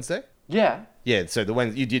go on the Wednesday? Yeah. Yeah, so the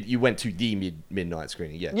Wednesday you went to the midnight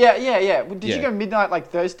screening, yeah. Yeah. Did you go midnight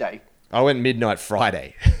like Thursday? I went midnight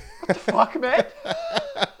Friday. What the fuck, man?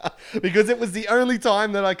 Because it was the only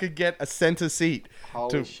time that I could get a center seat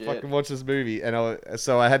Holy shit. Fucking watch this movie, and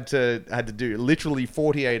so I had to do literally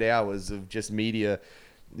 48 hours of just media,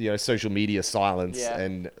 social media silence,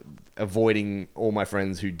 and avoiding all my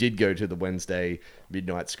friends who did go to the Wednesday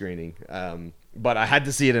midnight screening. But I had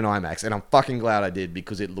to see it in IMAX, and I'm fucking glad I did,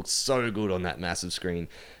 because it looked so good on that massive screen,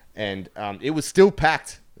 and it was still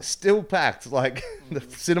packed. Like, the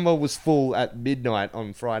cinema was full at midnight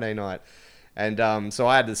on Friday night. And so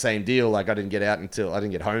I had the same deal. Like, I didn't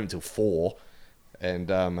get home until 4, and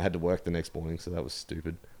I had to work the next morning, so that was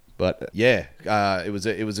stupid. But yeah, it was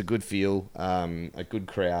a good feel, a good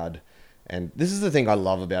crowd, and this is the thing I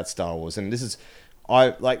love about Star Wars. And this is,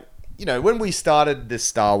 when we started this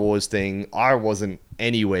Star Wars thing, I wasn't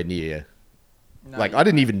anywhere near No, like, I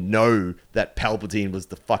didn't even know that Palpatine was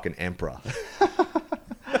the fucking Emperor.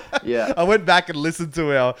 Yeah. I went back and listened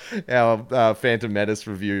to our Phantom Menace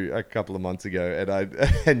review a couple of months ago,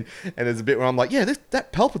 and there's a bit where I'm like, yeah,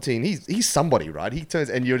 that Palpatine, he's somebody, right? He turns,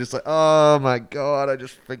 and you're just like, oh my god, I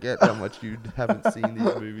just forget how much you haven't seen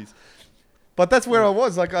these movies. But that's where I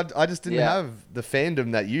was. Like, I just didn't have the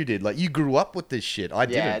fandom that you did. Like, you grew up with this shit. I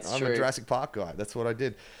didn't. I'm a Jurassic Park guy. That's what I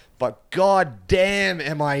did. But god damn,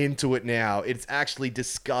 am I into it now? It's actually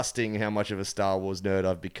disgusting how much of a Star Wars nerd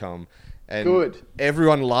I've become. And good.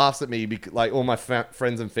 Everyone laughs at me, like all my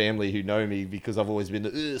friends and family who know me, because I've always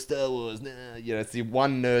been Star Wars. Nah. You know, it's the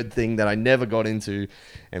one nerd thing that I never got into,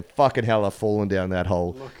 and fucking hell, I've fallen down that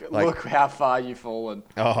hole. Look how far you've fallen.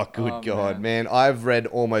 Oh, good God, man. I've read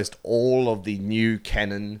almost all of the new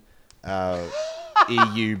canon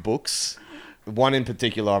EU books. One in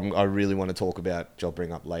particular I really want to talk about, which I'll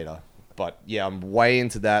bring up later. But yeah, I'm way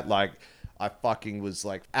into that. Like, I fucking was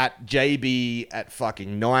like at JB at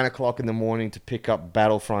fucking 9 o'clock in the morning to pick up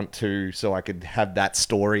Battlefront 2 so I could have that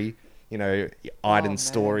story, you know, Iden's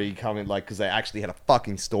story coming, like, because they actually had a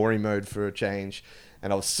fucking story mode for a change.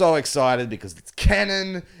 And I was so excited because it's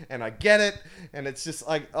canon and I get it. And it's just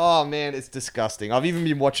like, oh man, it's disgusting. I've even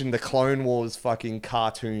been watching the Clone Wars fucking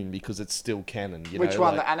cartoon because it's still canon. Which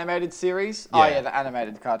one? Like, the animated series? Yeah. Oh yeah, the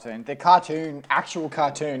animated cartoon. The actual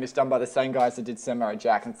cartoon is done by the same guys that did Samurai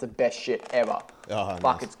Jack, and it's the best shit ever. Oh, fuck,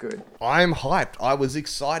 nice. It's good. I'm hyped. I was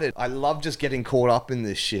excited. I love just getting caught up in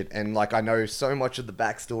this shit. And like, I know so much of the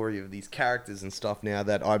backstory of these characters and stuff now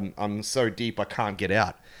that I'm so deep I can't get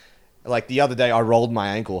out. Like, the other day, I rolled my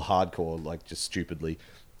ankle hardcore, like, just stupidly,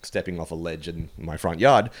 stepping off a ledge in my front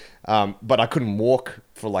yard. But I couldn't walk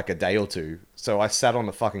for, like, a day or two. So I sat on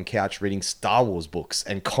the fucking couch reading Star Wars books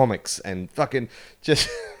and comics and fucking just...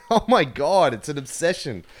 oh, my God, it's an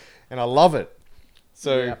obsession. And I love it.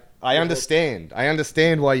 So... Yeah. I understand. I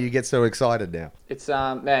understand why you get so excited now. It's,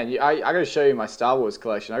 man, I got to show you my Star Wars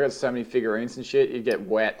collection. I got so many figurines and shit, you get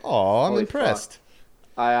wet. Oh, I'm impressed. Fuck.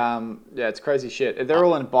 Yeah, it's crazy shit. They're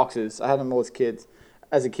all in boxes. I had them all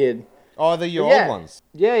as a kid. Oh, they're your old ones?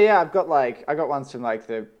 Yeah. I got ones from like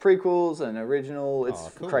the prequels and original. It's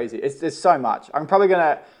cool. Crazy. There's so much. I want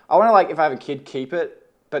to, like, if I have a kid, keep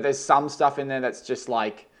it. But there's some stuff in there that's just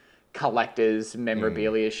like collectors,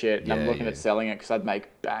 memorabilia shit. And I'm looking at selling it because I'd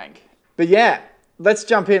make bank. But yeah, let's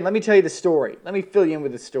jump in. Let me tell you the story. Let me fill you in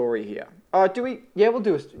with the story here. Do we? Yeah, we'll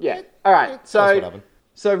do it. Yeah. All right.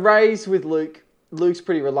 So Rey's with Luke. Luke's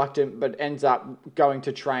pretty reluctant, but ends up going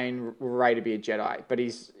to train Rey to be a Jedi. But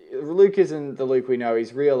Luke isn't the Luke we know.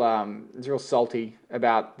 He's real salty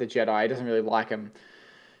about the Jedi. He doesn't really like him.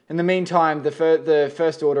 In the meantime, the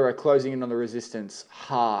First Order are closing in on the Resistance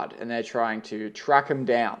hard, and they're trying to track him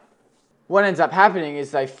down. What ends up happening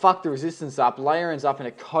is they fuck the Resistance up. Leia ends up in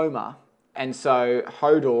a coma, and so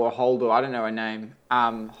Holdo, I don't know her name.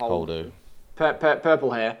 Holdo.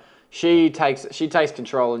 Purple hair. She takes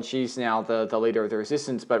control, and she's now the leader of the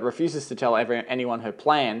Resistance, but refuses to tell anyone her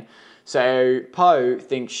plan. So Poe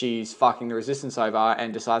thinks she's fucking the Resistance over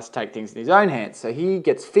and decides to take things in his own hands. So he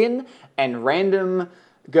gets Finn and random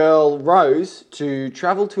girl Rose to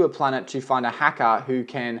travel to a planet to find a hacker who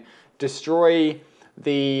can destroy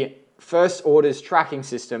the First Order's tracking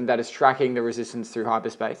system that is tracking the Resistance through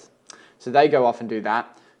hyperspace. So they go off and do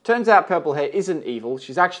that. Turns out Purple Hair isn't evil.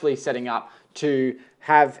 She's actually setting up to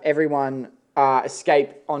have everyone escape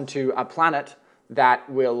onto a planet that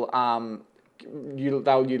will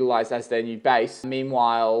they'll utilize as their new base.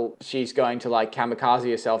 Meanwhile, she's going to like kamikaze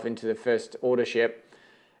herself into the First Order ship.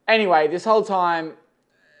 Anyway, this whole time,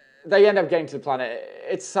 they end up getting to the planet.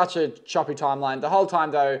 It's such a choppy timeline. The whole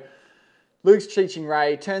time, though, Luke's teaching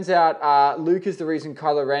Rey. Turns out Luke is the reason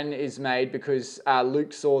Kylo Ren is made, because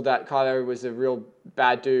Luke saw that Kylo was a real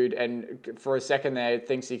bad dude, and for a second there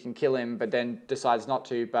thinks he can kill him, but then decides not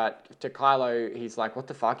to. But to Kylo, he's like, what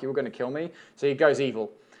the fuck, you were going to kill me? So he goes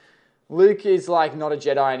evil. Luke is like not a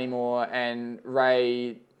Jedi anymore, and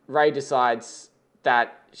Rey decides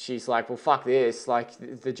that she's like, well, fuck this. Like,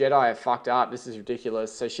 the Jedi are fucked up. This is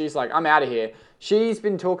ridiculous. So she's like, I'm out of here. She's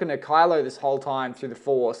been talking to Kylo this whole time through the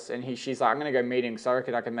Force, and she's like, I'm going to go meet him because I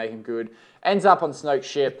reckon I can make him good. Ends up on Snoke's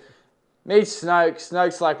ship. Meets Snoke.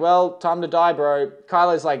 Snoke's like, well, time to die, bro.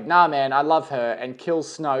 Kylo's like, nah, man, I love her, and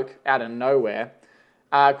kills Snoke out of nowhere.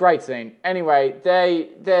 Great scene. Anyway, they're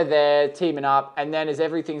there teaming up, and then as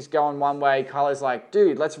everything's going one way, Kylo's like,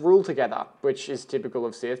 dude, let's rule together, which is typical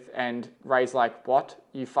of Sith. And Rey's like, what?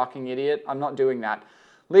 You fucking idiot. I'm not doing that.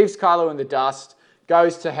 Leaves Kylo in the dust,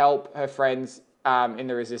 goes to help her friends in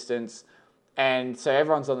the Resistance, and so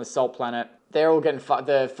everyone's on the Salt Planet. They're all getting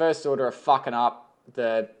the First Order are fucking up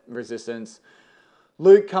the Resistance.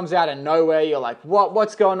 Luke comes out of nowhere. You're like,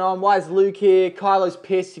 what's going on? Why is Luke here? Kylo's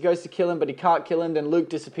pissed. He goes to kill him, but he can't kill him. Then Luke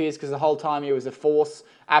disappears because the whole time he was a Force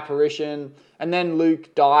apparition. And then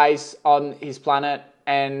Luke dies on his planet,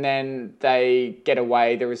 and then they get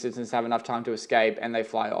away. The Resistance have enough time to escape, and they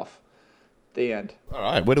fly off. The end. All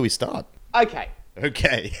right, where do we start? Okay. Let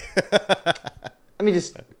me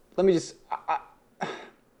just. I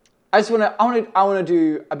want to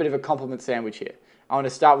do a bit of a compliment sandwich here. I want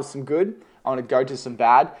to start with some good. I want to go to some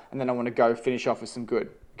bad, and then I want to go finish off with some good.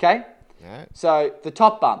 Okay? All right. So the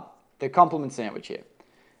top bun, the compliment sandwich here.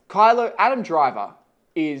 Adam Driver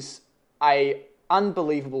is a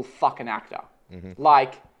unbelievable fucking actor. Mm-hmm.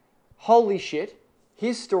 Like, holy shit,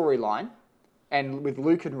 his storyline, and with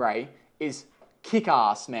Luke and Rey, is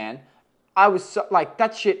kick-ass, man. I was so, like,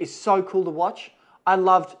 that shit is so cool to watch. I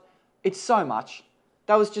loved it so much.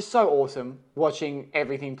 That was just so awesome watching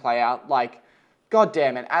everything play out. Like, God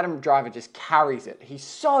damn it, Adam Driver just carries it. He's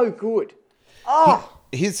so good. Oh!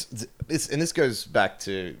 This goes back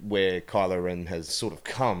to where Kylo Ren has sort of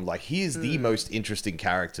come. Like, he is the most interesting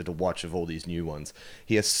character to watch of all these new ones.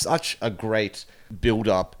 He has such a great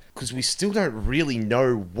build-up, because we still don't really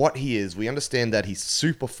know what he is. We understand that he's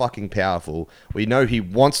super fucking powerful. We know he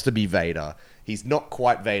wants to be Vader. He's not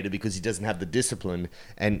quite Vader because he doesn't have the discipline,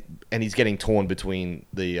 and he's getting torn between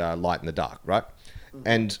the light and the dark, right? Mm-hmm.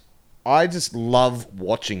 And I just love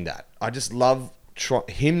watching that. I just love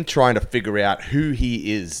him trying to figure out who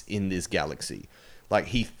he is in this galaxy. Like,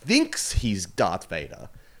 he thinks he's Darth Vader,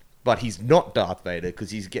 but he's not Darth Vader because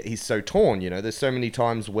he's so torn, you know? There's so many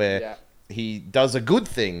times where he does a good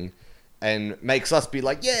thing and makes us be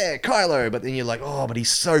like, yeah, Kylo, but then you're like, oh, but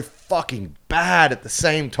he's so fucking bad at the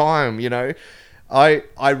same time, you know?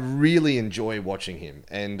 I really enjoy watching him,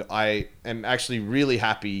 and I am actually really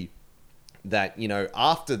happy that, you know,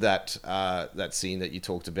 after that that scene that you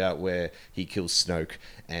talked about where he kills Snoke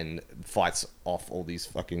and fights off all these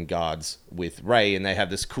fucking guards with Rey, and they have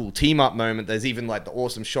this cool team-up moment. There's even, like, the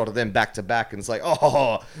awesome shot of them back-to-back, and it's like,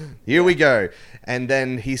 oh, here we go. And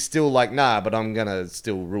then he's still like, nah, but I'm gonna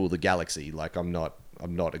still rule the galaxy. Like, I'm not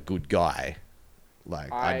a good guy.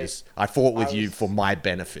 Like, I fought with you for my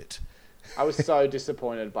benefit. I was so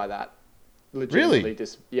disappointed by that. Really?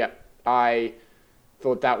 Yeah. I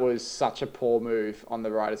thought that was such a poor move on the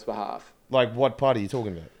writer's behalf. Like, what part are you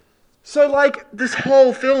talking about? So, like, this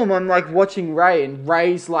whole film, I'm, like, watching Rey, and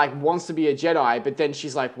Rey's, like, wants to be a Jedi, but then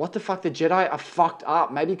she's like, what the fuck, the Jedi are fucked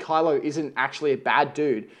up. Maybe Kylo isn't actually a bad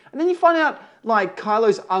dude. And then you find out, like,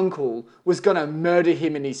 Kylo's uncle was gonna murder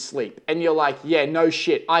him in his sleep. And you're like, yeah, no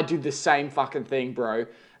shit, I do the same fucking thing, bro.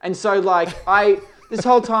 And so, like, this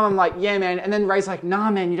whole time I'm like, yeah, man. And then Rey's like, nah,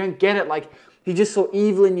 man, you don't get it. Like, he just saw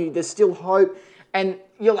evil in you. There's still hope. And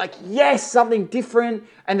you're like, yes, something different.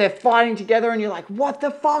 And they're fighting together, and you're like, what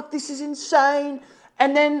the fuck? This is insane.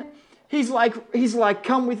 And then he's like,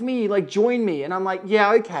 come with me, like, join me. And I'm like,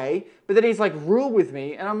 yeah, okay. But then he's like, rule with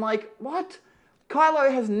me. And I'm like, what?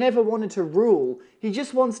 Kylo has never wanted to rule. He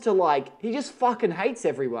just wants to, like, he just fucking hates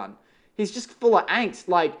everyone. He's just full of angst.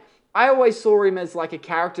 Like, I always saw him as, like, a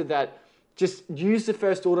character that just used the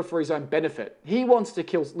First Order for his own benefit. He wants to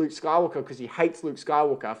kill Luke Skywalker because he hates Luke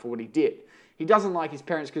Skywalker for what he did. He doesn't like his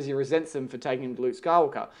parents because he resents them for taking him to Luke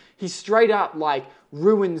Skywalker. He straight up, like,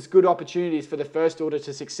 ruins good opportunities for the First Order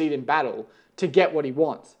to succeed in battle to get what he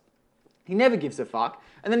wants. He never gives a fuck.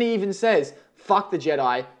 And then he even says, fuck the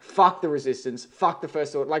Jedi, fuck the Resistance, fuck the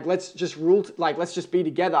First Order. Like, let's just rule, let's just be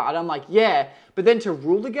together. And I'm like, yeah. But then to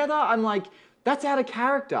rule together, I'm like, that's out of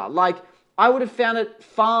character. Like, I would have found it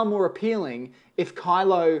far more appealing if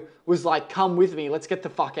Kylo was like, come with me, let's get the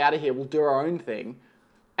fuck out of here, we'll do our own thing.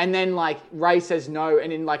 And then, like, Rey says no,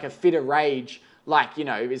 and in, like, a fit of rage, like, you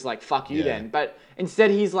know, is like, fuck you then. But instead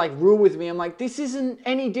he's like, rule with me. I'm like, this isn't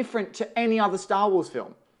any different to any other Star Wars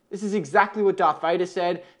film. This is exactly what Darth Vader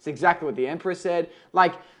said. It's exactly what the Emperor said.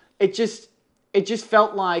 Like, it just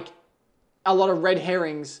felt like a lot of red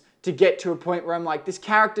herrings to get to a point where I'm like, this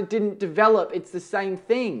character didn't develop. It's the same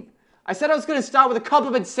thing. I said I was going to start with a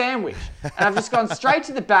compliment sandwich, and I've just gone straight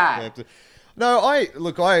to the bad. No,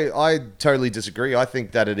 I totally disagree. I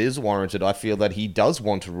think that it is warranted. I feel that he does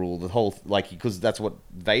want to rule the whole, like, because that's what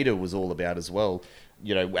Vader was all about as well.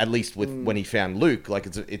 You know, at least with when he found Luke, like,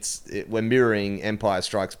 we're mirroring Empire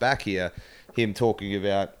Strikes Back here. Him talking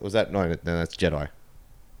about, no, that's Jedi.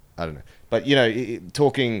 I don't know, but you know,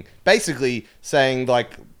 talking basically saying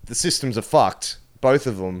like the systems are fucked, both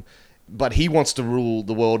of them. But he wants to rule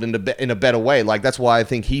the world in a better way. Like, that's why I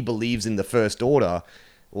think he believes in the First Order,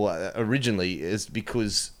 or originally, is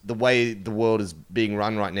because the way the world is being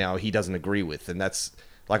run right now, he doesn't agree with. And that's,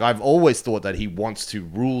 Like, I've always thought that he wants to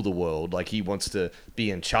rule the world. Like, he wants to be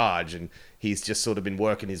in charge, and he's just sort of been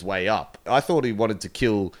working his way up. I thought he wanted to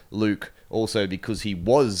kill Luke also because he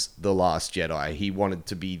was the last Jedi. He wanted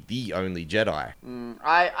to be the only Jedi.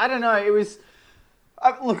 I don't know. It was...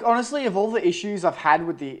 look, honestly, of all the issues I've had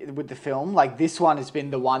with the film, like, this one has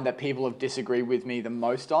been the one that people have disagreed with me the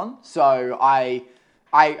most on. So I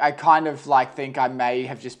kind of, like, think I may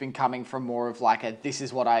have just been coming from more of, like, a this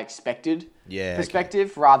is what I expected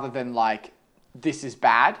perspective, rather than, like, this is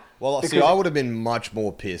bad. Well, see, I would have been much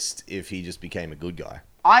more pissed if he just became a good guy.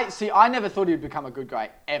 I never thought he would become a good guy,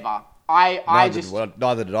 ever.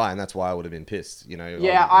 Neither did I, and that's why I would have been pissed, you know.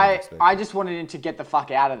 Yeah, I just wanted him to get the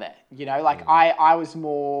fuck out of there, you know. Like, I was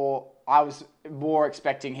more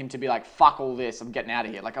expecting him to be like, fuck all this, I'm getting out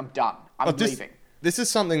of here. Like, I'm done. I'm leaving. This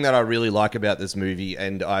is something that I really like about this movie,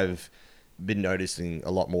 and I've been noticing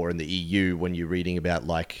a lot more in the EU when you're reading about,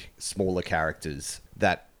 like, smaller characters,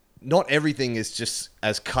 that not everything is just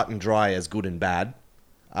as cut and dry as good and bad.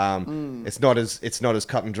 It's not as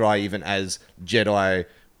cut and dry even as Jedi,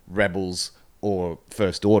 Rebels, or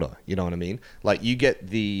First Order. You know what I mean? Like, you get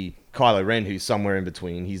the Kylo Ren, who's somewhere in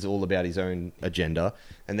between. He's all about his own agenda,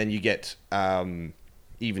 and then you get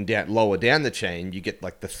even lower down the chain, you get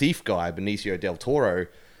like the thief guy, Benicio del Toro,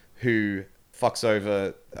 who fucks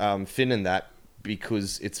over Finn and that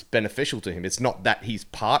because it's beneficial to him. It's not that he's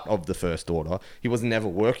part of the First Order. He was never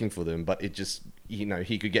working for them, but it just, you know,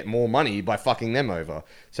 he could get more money by fucking them over.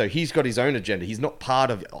 So he's got his own agenda. He's not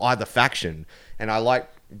part of either faction. And I like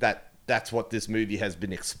that that's what this movie has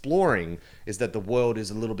been exploring, is that the world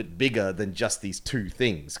is a little bit bigger than just these two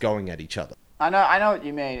things going at each other. I know what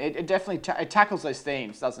you mean. It definitely it tackles those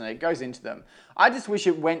themes, doesn't it? It goes into them. I just wish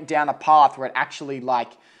it went down a path where it actually,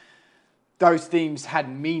 like, those themes had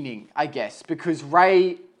meaning, I guess. Because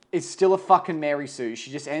Rey is still a fucking Mary Sue.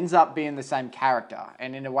 She just ends up being the same character.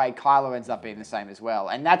 And in a way, Kylo ends up being the same as well.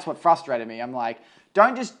 And that's what frustrated me. I'm like,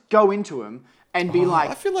 don't just go into him and be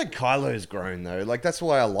like... I feel like Kylo's grown, though. Like, that's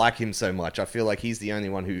why I like him so much. I feel like he's the only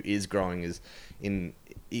one who is growing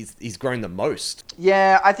He's grown the most.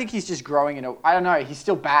 Yeah, I think he's just growing I don't know, he's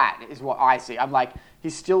still bad, is what I see. I'm like,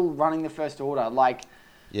 he's still running the First Order, like...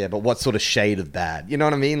 Yeah, but what sort of shade of bad? You know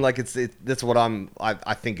what I mean? Like, that's what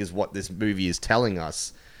I think is what this movie is telling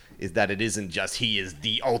us, is that it isn't just he is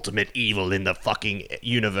the ultimate evil in the fucking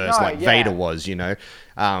universe Vader was, you know?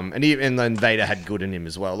 And then Vader had good in him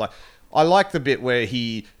as well. Like, I like the bit where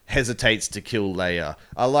he hesitates to kill Leia.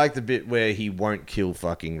 I like the bit where he won't kill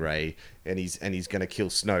fucking Rey, and he's going to kill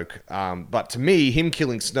Snoke. But to me, him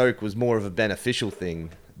killing Snoke was more of a beneficial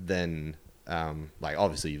thing than, like,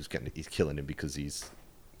 obviously he's killing him because he's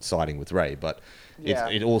siding with Rey, but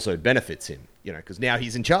it also benefits him, you know, because now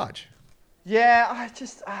he's in charge. Yeah,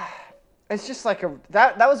 it's just like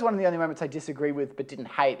that was one of the only moments I disagree with but didn't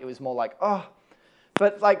hate. It was more like,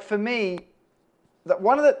 but like for me,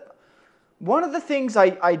 one of the things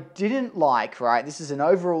I didn't like, right, this is an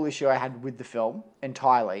overall issue I had with the film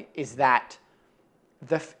entirely, is that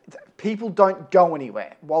the people don't go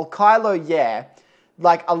anywhere. While Kylo,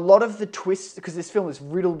 like a lot of the twists, because this film is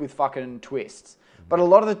riddled with fucking twists, but a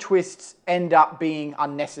lot of the twists end up being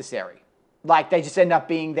unnecessary. Like, they just end up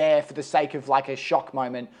being there for the sake of, like, a shock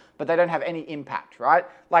moment, but they don't have any impact, right?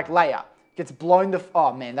 Like, Leia gets blown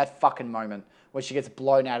oh, man, that fucking moment where she gets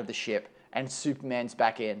blown out of the ship and Superman's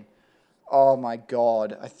back in. Oh, my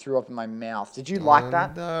God. I threw up in my mouth. Did you like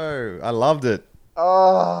that? No. I loved it.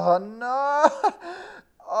 Oh, no.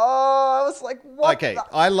 Oh, I was like, what?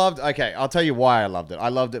 Okay, I'll tell you why I loved it. I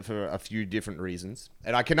loved it for a few different reasons.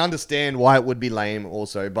 And I can understand why it would be lame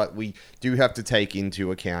also, but we do have to take into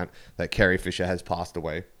account that Carrie Fisher has passed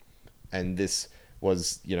away. And this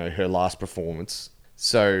was, you know, her last performance.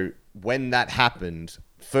 So when that happened,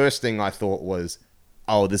 first thing I thought was,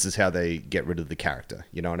 oh, this is how they get rid of the character.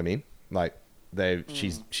 You know what I mean? Like,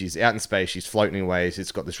 she's out in space, she's floating away.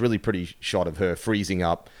 It's got this really pretty shot of her freezing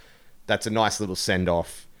up. That's a nice little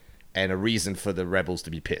send-off and a reason for the rebels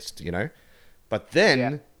to be pissed, you know? But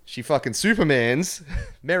then she fucking Supermans,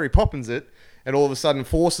 Mary Poppins it, and all of a sudden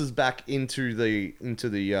forces back into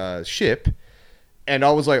the ship. And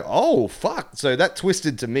I was like, oh, fuck. So that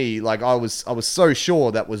twisted to me. Like, I was so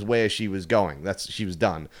sure that was where she was going. She was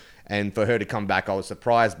done. And for her to come back, I was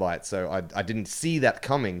surprised by it. So I didn't see that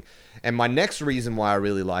coming. And my next reason why I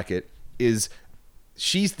really like it is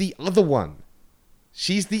she's the other one.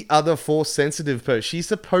 She's the other Force-sensitive person. She's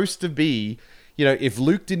supposed to be, you know, if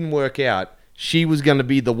Luke didn't work out, she was going to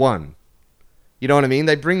be the one. You know what I mean?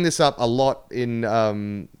 They bring this up a lot in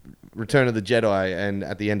Return of the Jedi and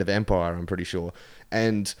at the end of Empire, I'm pretty sure.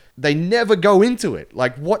 And they never go into it.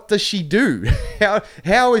 Like, what does she do?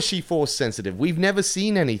 How is she force sensitive? We've never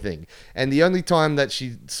seen anything. And the only time that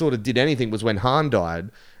she sort of did anything was when Han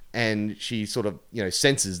died, and she sort of,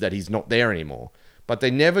 senses that he's not there anymore. But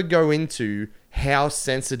they never go into how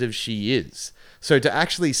sensitive she is. So to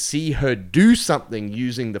actually see her do something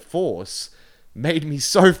using the Force made me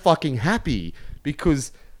so fucking happy,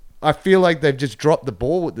 because I feel like they've just dropped the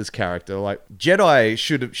ball with this character. Like, Jedi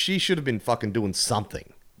should have been fucking doing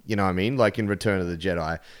something. You know what I mean? Like in Return of the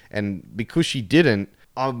Jedi. And because she didn't,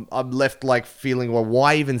 I'm left like feeling, well,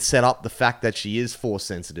 why even set up the fact that she is Force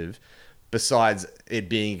sensitive, besides it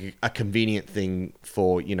being a convenient thing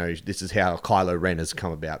for, this is how Kylo Ren has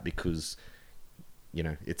come about, because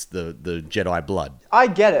it's the Jedi blood. I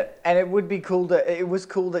get it, and it would be cool it was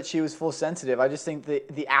cool that she was Force sensitive. I just think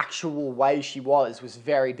the actual way she was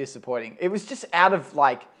very disappointing. It was just out of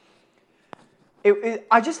like,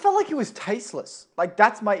 I just felt like it was tasteless. Like,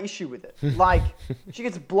 that's my issue with it. Like, she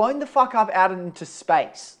gets blown the fuck up out into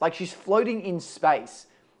space. Like, she's floating in space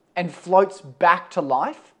and floats back to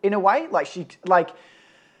life in a way. Like,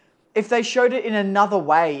 if they showed it in another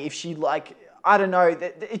way, if she I don't know,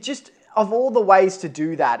 it just, of all the ways to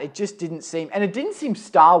do that, it just didn't seem, and it didn't seem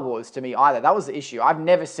Star Wars to me either. That was the issue. I've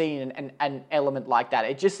never seen an element like that.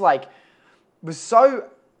 It just was so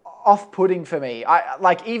off-putting for me.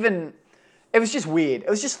 It was just weird. It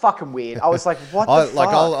was just fucking weird. I was like, what the fuck?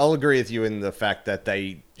 I'll agree with you in the fact that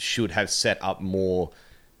they should have set up more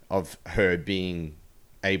of her being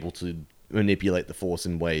able to manipulate the Force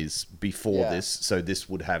in ways before this, so this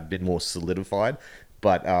would have been more solidified.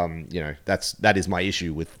 But, that is my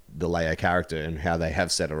issue with the Leia character and how they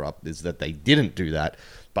have set her up, is that they didn't do that.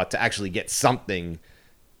 But to actually get something,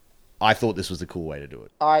 I thought this was a cool way to do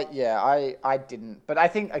it. I didn't. But I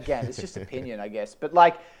think, again, it's just opinion, I guess. But,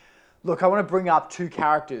 look, I want to bring up two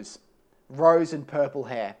characters, Rose and Purple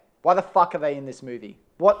Hair. Why the fuck are they in this movie?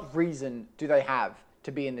 What reason do they have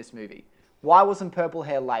to be in this movie? Why wasn't Purple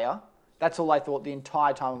Hair Leia? That's all I thought the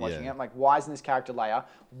entire time I'm watching it. I'm like, why isn't this character Leia?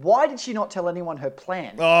 Why did she not tell anyone her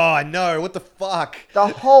plan? Oh, I know. What the fuck? The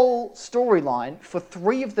whole storyline for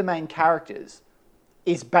 3 of the main characters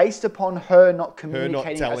is based upon her not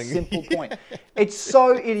communicating a simple point. It's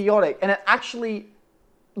so idiotic. And it actually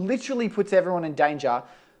literally puts everyone in danger.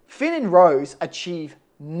 Finn and Rose achieve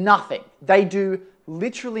nothing. They do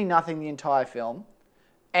literally nothing the entire film.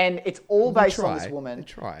 And it's all based on this woman.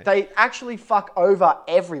 They actually fuck over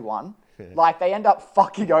everyone. Like, they end up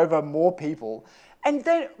fucking over more people. And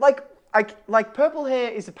then, like Purple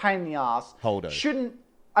Hair is a pain in the ass.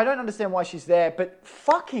 I don't understand why she's there, but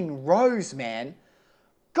fucking Rose, man.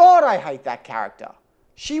 God, I hate that character.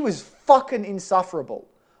 She was fucking insufferable.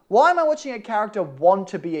 Why am I watching a character want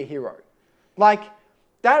to be a hero? Like,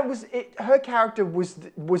 that was it. Her character was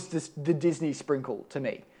the Disney sprinkle to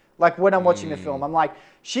me. Like, when I'm watching the film, I'm like,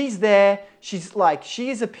 she's there. She's like,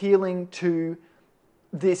 she is appealing to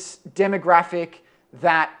this demographic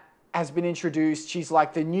that has been introduced. She's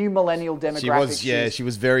like the new millennial demographic. She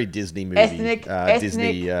was very Disney movie.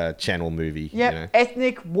 Disney Channel movie. Yeah,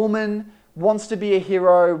 ethnic woman, wants to be a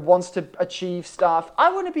hero, wants to achieve stuff.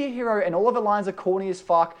 I want to be a hero, and all of her lines are corny as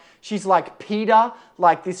fuck. She's like Peter,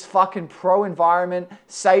 like this fucking pro-environment,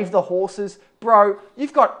 save the horses. Bro,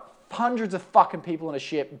 you've got hundreds of fucking people on a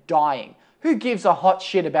ship dying. Who gives a hot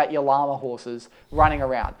shit about your llama horses running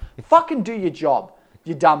around? Fucking do your job,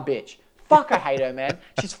 you dumb bitch. Fuck, I hate her, man.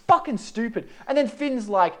 She's fucking stupid. And then Finn's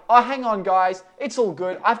like, oh, hang on, guys. It's all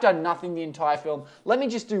good. I've done nothing the entire film. Let me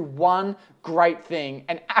just do one great thing.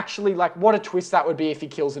 And actually, like, what a twist that would be if he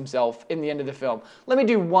kills himself in the end of the film. Let me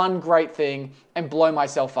do one great thing and blow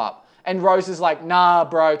myself up. And Rose is like, nah,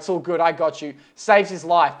 bro, it's all good. I got you. Saves his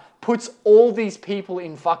life. Puts all these people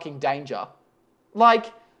in fucking danger. Like,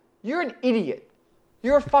 you're an idiot.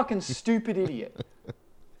 You're a fucking stupid idiot.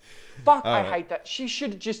 Fuck, I hate that. She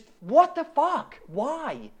should just... What the fuck?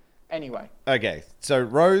 Why? Anyway. Okay, so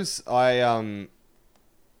Rose, yeah.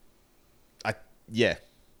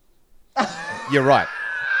 You're right.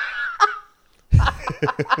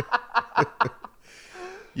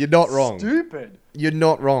 You're not wrong. Stupid. You're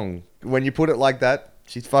not wrong. When you put it like that,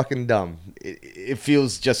 she's fucking dumb. It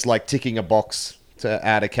feels just like ticking a box to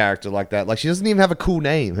add a character like that. Like, she doesn't even have a cool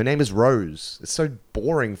name. Her name is Rose. It's so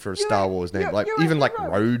boring for a Star Wars name. Like, even like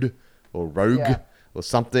Road or Rogue or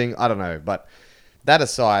something. I don't know. But that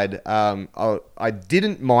aside, I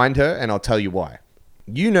didn't mind her, and I'll tell you why.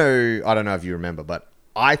 You know, I don't know if you remember, but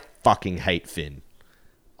I fucking hate Finn.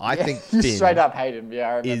 I think Finn straight up hate him. Yeah,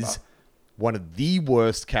 I remember. Is one of the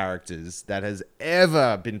worst characters that has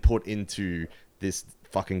ever been put into this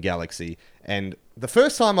fucking galaxy. And the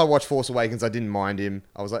first time I watched Force Awakens, I didn't mind him.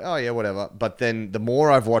 I was like, oh yeah, whatever. But then the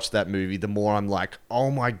more I've watched that movie, the more I'm like,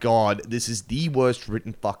 oh my God, this is the worst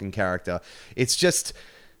written fucking character.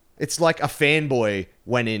 It's like a fanboy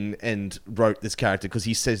went in and wrote this character because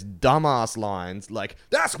he says dumbass lines like,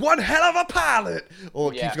 that's one hell of a pilot!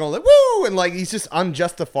 Or keeps going like, woo! And like, he's just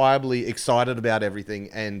unjustifiably excited about everything.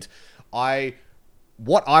 And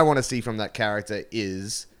what I want to see from that character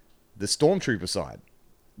is the stormtrooper side.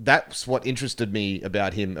 That's what interested me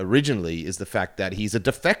about him originally, is the fact that he's a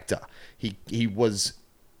defector. He was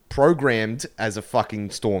programmed as a fucking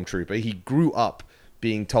stormtrooper. He grew up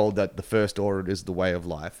being told that the First Order is the way of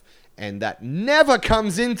life, and that never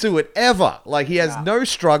comes into it ever. Like, he has no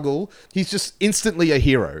struggle. He's just instantly a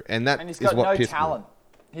hero, and that he's got no talent.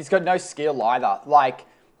 He's got no skill either. Like,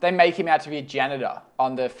 they make him out to be a janitor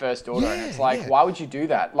on the First Order, and it's like, why would you do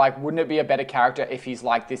that? Like, wouldn't it be a better character if he's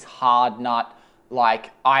like this hard nut, like,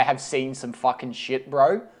 I have seen some fucking shit,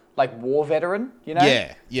 bro? Like, war veteran, you know?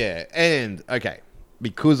 Yeah. And, okay,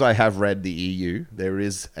 because I have read the EU, there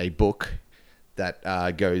is a book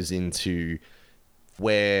that goes into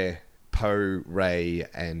where Poe, Rey,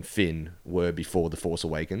 and Finn were before The Force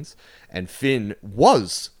Awakens. And Finn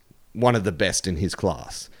was one of the best in his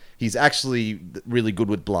class. He's actually really good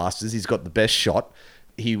with blasters. He's got the best shot.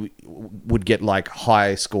 He would get like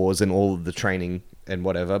high scores in all of the training and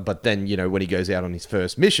whatever. But then, you know, when he goes out on his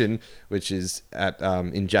first mission, which is at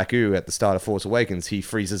in Jakku at the start of Force Awakens, he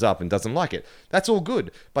freezes up and doesn't like it. That's all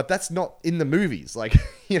good, but that's not in the movies. Like,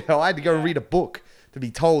 you know, I had to go read a book to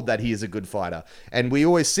be told that he is a good fighter. And we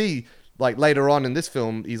always see, like, later on in this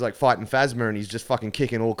film, he's like fighting Phasma and he's just fucking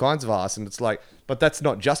kicking all kinds of ass. And it's like, but that's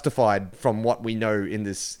not justified from what we know in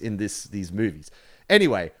these movies.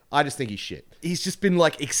 Anyway, I just think he's shit. He's just been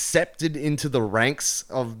like accepted into the ranks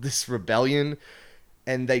of this rebellion,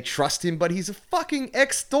 and they trust him, but he's a fucking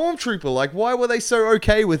ex-stormtrooper. Like, why were they so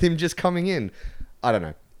okay with him just coming in? I don't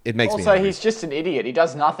know. It makes me angry. He's just an idiot. He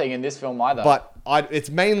does nothing in this film either. But it's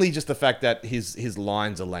mainly just the fact that his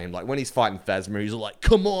lines are lame. Like, when he's fighting Phasma, he's like,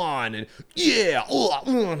 come on, and yeah,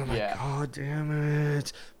 and I'm like, God damn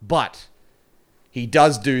it. But he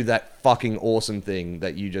does do that fucking awesome thing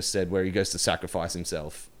that you just said, where he goes to sacrifice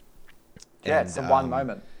himself. Yeah, it's the one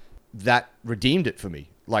moment. That redeemed it for me.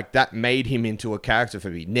 Like, that made him into a character for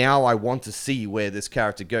me. Now I want to see where this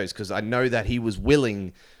character goes, because I know that he was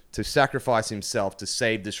willing to sacrifice himself to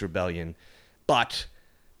save this rebellion. But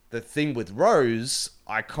the thing with Rose,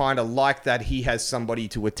 I kind of like that he has somebody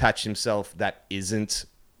to attach himself that isn't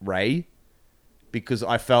Rey, because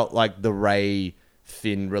I felt like the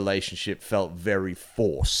Rey-Finn relationship felt very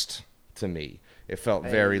forced to me. It felt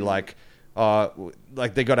very like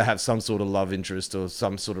they got to have some sort of love interest or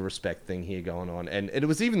some sort of respect thing here going on. And it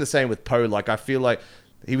was even the same with Poe. Like, I feel like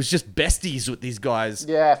he was just besties with these guys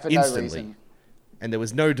for instantly. No reason. And there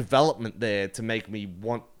was no development there to make me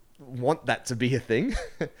want that to be a thing.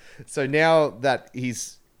 So now that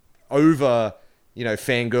he's over, you know,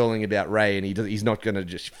 fangirling about Rey, and he's not going to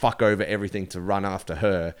just fuck over everything to run after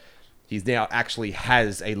her, he's now actually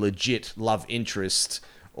has a legit love interest,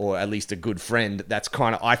 or at least a good friend that's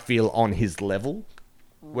kind of, I feel, on his level.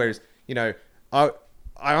 Whereas, you know, I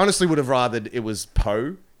honestly would have rathered it was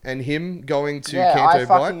Poe and him going to Canto Bight. I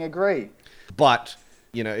fucking agree. But,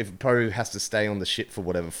 you know, if Poe has to stay on the shit for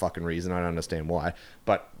whatever fucking reason, I don't understand why.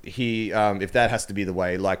 But if that has to be the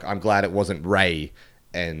way, like, I'm glad it wasn't Rey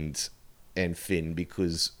and Finn,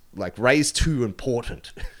 because, like, Rey's too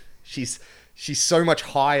important. She's so much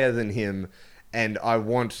higher than him, and I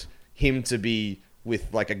want him to be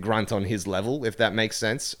with like a grunt on his level, if that makes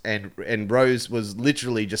sense. And Rose was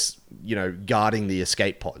literally just, you know, guarding the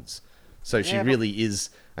escape pods. So she really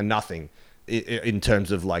is a nothing in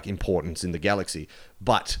terms of like importance in the galaxy.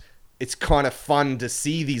 But it's kind of fun to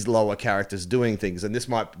see these lower characters doing things. And this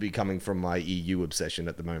might be coming from my EU obsession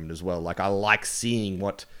at the moment as well. Like, I like seeing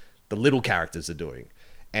what the little characters are doing.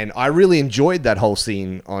 And I really enjoyed that whole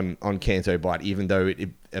scene on Canto Bight, even though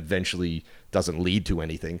it eventually doesn't lead to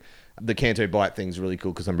anything. The Canto Bight thing's really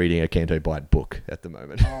cool because I'm reading a Canto Bight book at the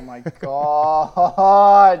moment. Oh my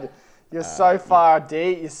God. You're so far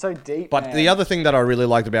deep. You're so deep, But man. the other thing that I really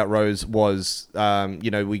liked about Rose was, you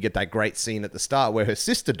know, we get that great scene at the start where her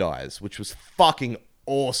sister dies, which was fucking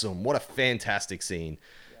awesome. What a fantastic scene.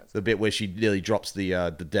 The bit where she nearly drops the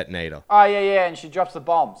detonator. Oh, yeah, and she drops the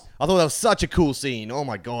bombs. I thought that was such a cool scene. Oh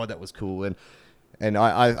my God, that was cool. And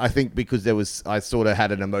I think because I sort of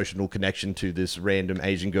had an emotional connection to this random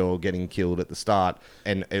Asian girl getting killed at the start,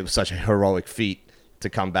 and it was such a heroic feat to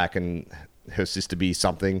come back and her sister be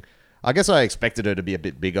something. I guess I expected her to be a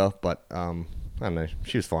bit bigger, but I don't know.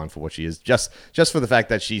 She was fine for what she is. Just for the fact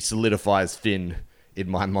that she solidifies Finn in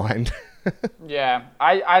my mind. Yeah,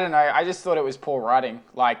 I don't know. I just thought it was poor writing.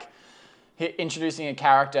 Like, introducing a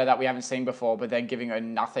character that we haven't seen before, but then giving her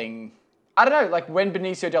nothing. I don't know, like when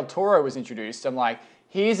Benicio del Toro was introduced, I'm like,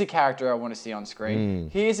 here's a character I want to see on screen.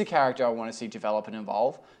 Here's a character I want to see develop and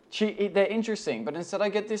evolve. They're interesting, but instead I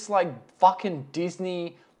get this like fucking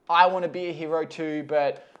Disney, I want to be a hero too,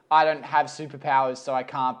 but I don't have superpowers, so I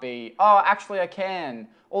can't be. Oh, actually I can.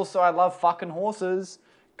 Also, I love fucking horses.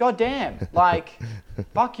 God damn. Like,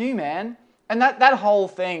 fuck you, man. And that whole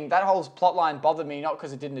thing, that whole plotline bothered me, not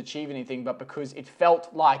because it didn't achieve anything, but because it felt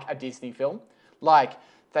like a Disney film. Like,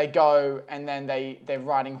 they go and then they're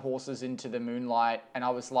riding horses into the moonlight, and I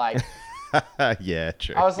was like... Yeah,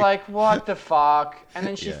 true. I was like, what the fuck? And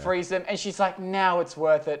then she frees them, and she's like, now it's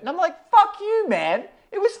worth it. And I'm like, fuck you, man.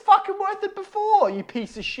 It was fucking worth it before, you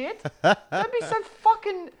piece of shit. Don't be so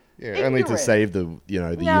fucking ignorant. Only to save the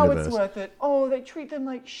universe. Now it's worth it. Oh, they treat them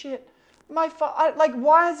like shit. Like,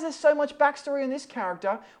 why is there so much backstory on this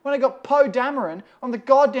character when I got Poe Dameron on the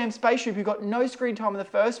goddamn spaceship who got no screen time in the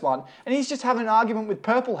first one, and he's just having an argument with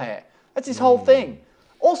purple hair? That's his whole thing.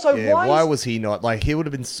 Also, why was he not, like, he would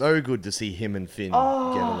have been so good to see him and Finn get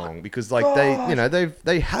along, because like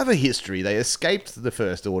they have a history. They escaped the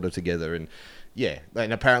First Order together, and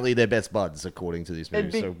and apparently they're best buds according to this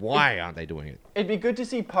movie. So why aren't they doing it? It'd be good to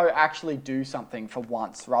see Poe actually do something for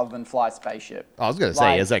once rather than fly a spaceship. I was going to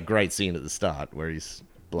say, he has that great scene at the start where he's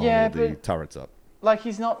blowing all the turrets up. Like,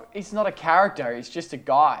 he's not a character. He's just a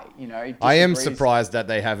guy, you know. I am surprised that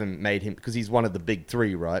they haven't made him, because he's one of the big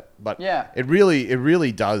three, right? But it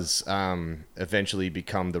really does eventually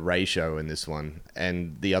become the Rey show in this one,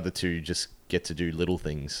 and the other two just get to do little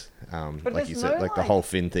things. Like you said, like the whole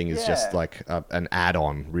Finn thing is just like an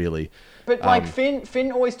add-on, really. But like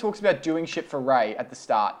Finn always talks about doing shit for Rey at the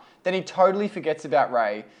start. Then he totally forgets about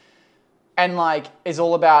Rey. And like is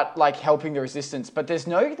all about like helping the Resistance, but there's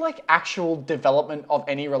no like actual development of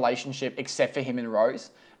any relationship except for him and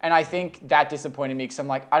Rose. And I think that disappointed me because I'm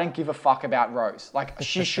like, I don't give a fuck about Rose. Like,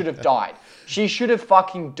 she should have died. She should have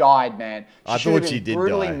fucking died, man. I thought she did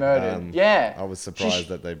brutally die. Murdered. Yeah. I was surprised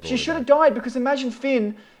that they brought She should have died, because imagine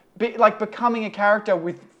Finn becoming a character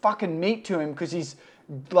with fucking meat to him because he's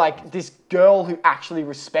like this girl who actually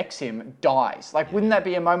respects him dies. Like, wouldn't that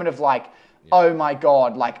be a moment of like, oh my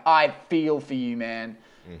God, like, I feel for you, man.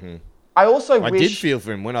 Mm-hmm. I did feel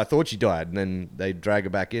for him when I thought she died, and then they drag her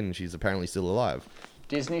back in and she's apparently still alive.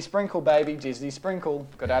 Disney sprinkle, baby. Disney sprinkle.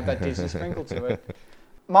 Got to add that Disney sprinkle to it.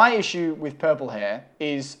 My issue with purple hair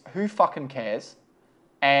is who fucking cares?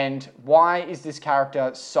 And why is this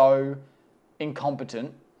character so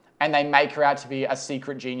incompetent? And they make her out to be a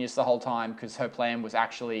secret genius the whole time because her plan was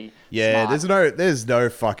actually smart. There's no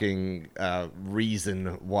fucking reason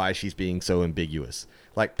why she's being so ambiguous.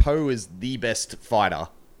 Like, Poe is the best fighter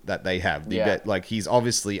that they have. Like, he's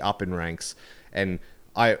obviously up in ranks, and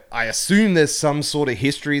I assume there's some sort of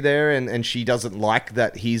history there, and she doesn't like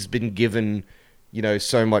that he's been given, you know,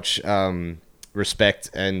 so much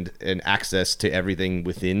respect and access to everything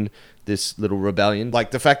within this little rebellion.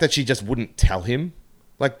 Like, the fact that she just wouldn't tell him.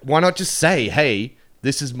 Like, why not just say, hey,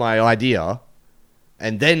 this is my idea,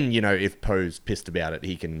 and then, you know, if Poe's pissed about it,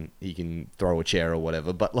 he can throw a chair or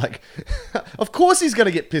whatever. But, like, of course he's going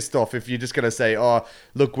to get pissed off if you're just going to say, oh,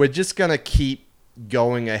 look, we're just going to keep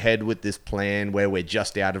going ahead with this plan where we're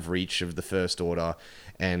just out of reach of the First Order,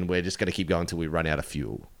 and we're just going to keep going until we run out of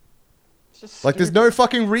fuel. Like, there's no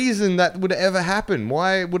fucking reason that would ever happen.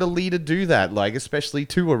 Why would a leader do that? Like, especially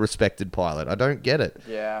to a respected pilot. I don't get it.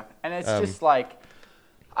 Yeah, and it's just like,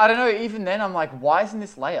 I don't know, even then I'm like, why isn't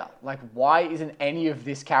this Leia? Like, why isn't any of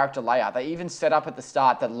this character Leia? They even set up at the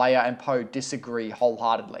start that Leia and Poe disagree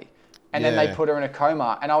wholeheartedly. And then they put her in a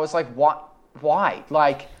coma, and I was like, what? Why?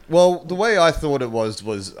 Like... Well, the way I thought it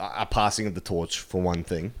was a passing of the torch, for one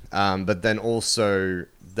thing. But then also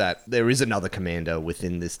that there is another commander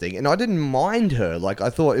within this thing. And I didn't mind her. Like, I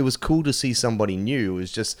thought it was cool to see somebody new. It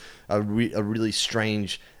was just a really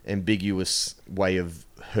strange, ambiguous way of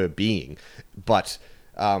her being. But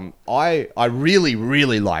I really,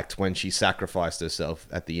 really liked when she sacrificed herself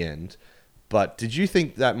at the end. But did you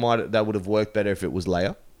think that would have worked better if it was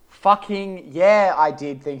Leia? Fucking, yeah, I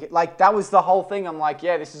did think it. Like, that was the whole thing. I'm like,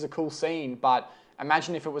 yeah, this is a cool scene, but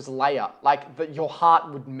imagine if it was Leia. Like, your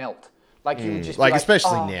heart would melt. Like, you would just be like,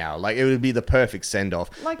 especially now. Like, it would be the perfect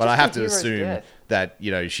send-off. Like, but I have to assume that,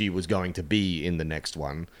 you know, she was going to be in the next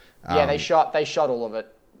one. Yeah, they shot all of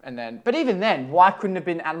it. And then, but even then, why couldn't it have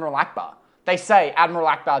been Admiral Akbar? They say Admiral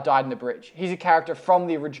Akbar died in the bridge. He's a character from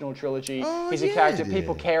the original trilogy. He's a character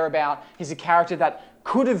people care about. He's a character that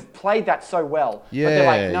could have played that so well. Yeah, but they're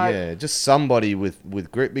like, no. Yeah, just somebody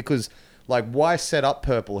with grit, because Like, why set up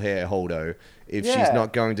purple hair Holdo if she's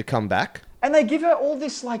not going to come back? And they give her all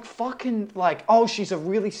this, like, fucking, like, oh, she's a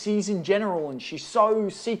really seasoned general and she's so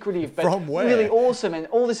secretive, but really awesome and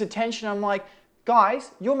all this attention. I'm like,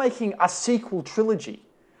 guys, you're making a sequel trilogy.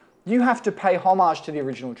 You have to pay homage to the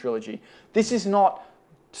original trilogy. This is not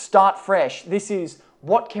start fresh. This is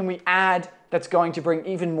what can we add that's going to bring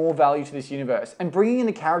even more value to this universe. And bringing in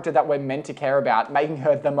the character that we're meant to care about, making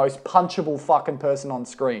her the most punchable fucking person on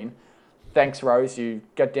screen. Thanks, Rose, you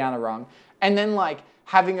got down the rung. And then, like,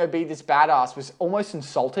 having her be this badass was almost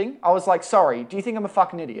insulting. I was like, sorry, do you think I'm a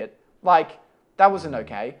fucking idiot? Like, that wasn't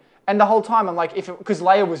okay. And the whole time I'm like, because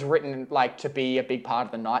Leia was written like to be a big part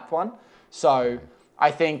of the ninth one. So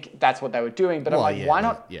I think that's what they were doing. But I'm like, why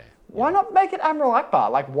not? Why not make it Admiral Akbar?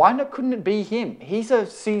 Like, couldn't it be him? He's a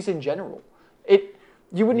seasoned general.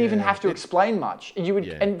 You wouldn't even have to explain much.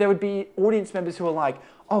 And there would be audience members who are like,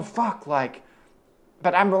 oh fuck, like,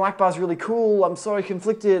 but Admiral Akbar's really cool. I'm so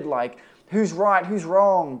conflicted. Like, who's right, who's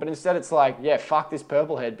wrong? But instead it's like, yeah, fuck this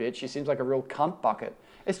purple head bitch. She seems like a real cunt bucket.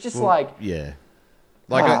 It's just I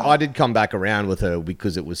did come back around with her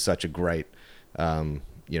because it was such a great,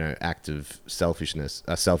 act of selfishness,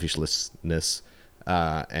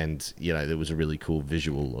 and there was a really cool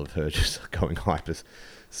visual of her just going hyper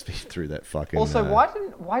speed through that fucking. Also,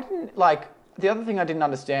 why didn't like the other thing I didn't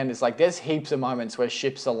understand is like there's heaps of moments where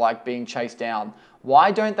ships are like being chased down.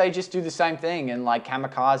 Why don't they just do the same thing and like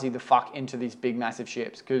kamikaze the fuck into these big massive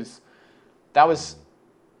ships? Because that was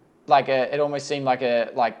like it almost seemed like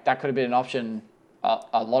that could have been an option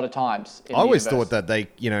a lot of times. I always thought that they,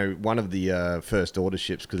 one of the First Order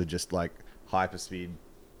ships could have just like hyperspeed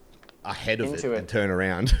ahead of it and turn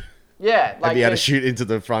around. Yeah, like and be able to shoot into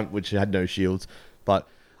the front, which had no shields. But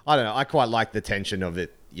I don't know. I quite like the tension of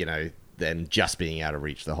it. Them just being out of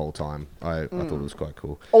reach the whole time. I thought it was quite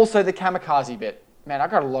cool. Also, the kamikaze bit. Man, I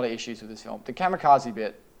got a lot of issues with this film. The kamikaze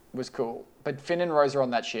bit was cool, but Finn and Rose are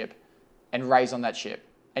on that ship, and Rey's on that ship.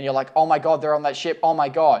 And you're like, oh my god, they're on that ship, oh my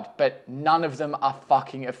god. But none of them are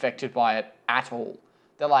fucking affected by it at all.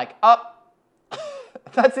 They're like, up.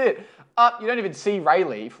 That's it. Up. You don't even see Rey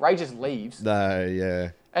leave. Rey just leaves.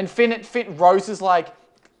 Yeah. And Rose is like,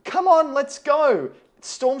 come on, let's go.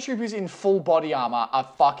 Stormtroopers in full body armor are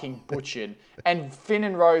fucking butchered. And Finn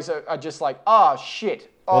and Rose are just like, oh shit.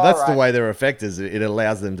 Well, that's the way they're affected. It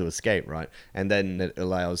allows them to escape, right? And then it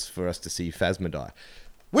allows for us to see Phasma die.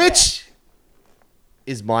 Which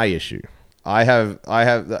is my issue. I've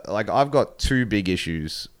got two big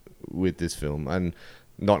issues with this film, and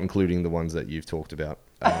not including the ones that you've talked about.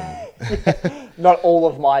 Not all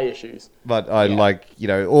of my issues. But I like,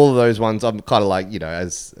 all of those ones, I'm kind of like,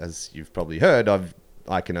 as you've probably heard,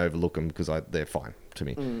 I can overlook them because they're fine to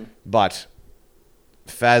me. But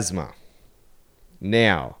Phasma.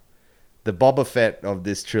 Now, the Boba Fett of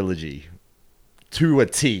this trilogy, to a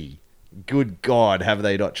T, good God, have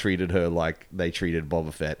they not treated her like they treated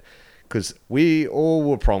Boba Fett? Because we all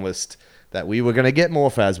were promised that we were going to get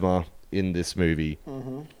more Phasma in this movie.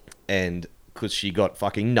 And because she got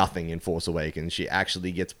fucking nothing in Force Awakens, she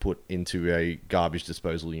actually gets put into a garbage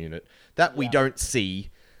disposal unit that we don't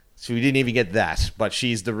see. So we didn't even get that, but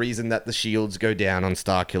she's the reason that the shields go down on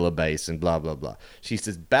Starkiller Base and blah, blah, blah. She's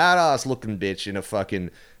this badass looking bitch in a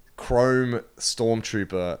fucking chrome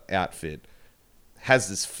stormtrooper outfit. Has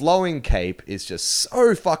this flowing cape, is just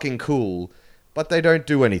so fucking cool, but they don't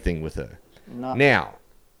do anything with her. No. Now,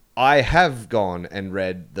 I have gone and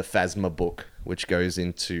read the Phasma book, which goes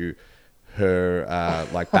into her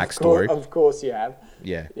backstory. Of course you have.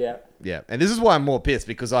 Yeah. Yeah. Yeah, and this is why I'm more pissed,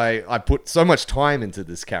 because I put so much time into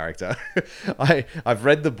this character. I've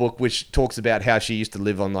read the book, which talks about how she used to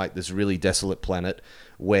live on like this really desolate planet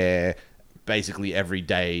where basically every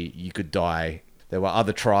day you could die. There were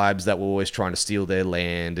other tribes that were always trying to steal their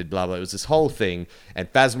land and blah, blah. It was this whole thing,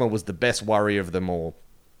 and Phasma was the best warrior of them all.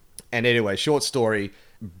 And anyway, short story,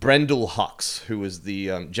 Brendel Hux, who was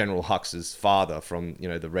the General Hux's father from,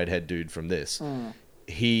 the redhead dude from this,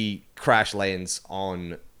 he crash lands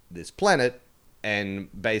on this planet and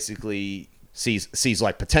basically sees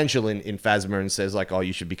like potential in Phasma and says like, oh,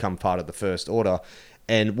 you should become part of the First Order.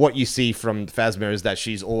 And what you see from Phasma is that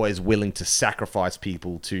she's always willing to sacrifice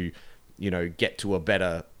people to, get to a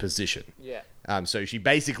better position. Yeah. So she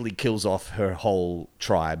basically kills off her whole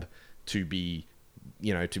tribe to be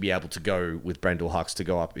able to go with Brendel Hux to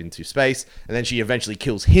go up into space. And then she eventually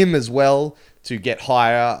kills him as well to get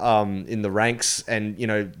higher in the ranks and,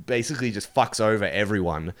 basically just fucks over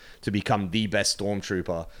everyone to become the best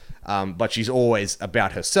stormtrooper. But she's always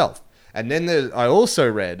about herself. And then I also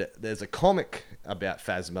read there's a comic about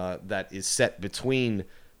Phasma that is set between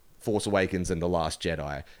Force Awakens and The Last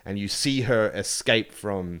Jedi. And you see her escape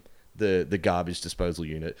from the garbage disposal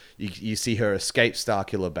unit. You see her escape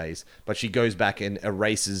Starkiller Base, but she goes back and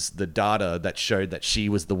erases the data that showed that she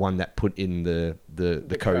was the one that put in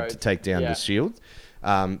the code to take down the shield.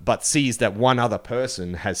 But sees that one other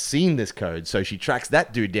person has seen this code, so she tracks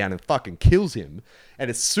that dude down and fucking kills him. And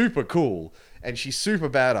it's super cool, and she's super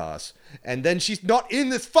badass. And then she's not in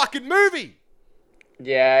this fucking movie.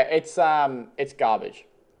 Yeah, it's garbage,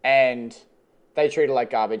 and they treat her like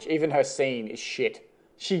garbage. Even her scene is shit.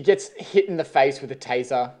 She gets hit in the face with a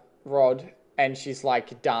taser rod, and she's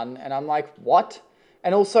like done. And I'm like, what?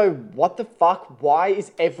 And also, what the fuck? Why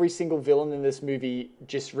is every single villain in this movie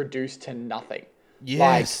just reduced to nothing?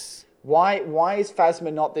 Yes. Like, why is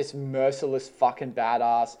Phasma not this merciless fucking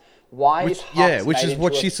badass? Why is Hux which is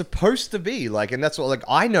what she's supposed to be. Like, and that's what, like,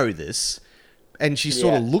 I know this, and she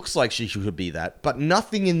sort of looks like she should be that, but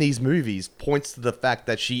nothing in these movies points to the fact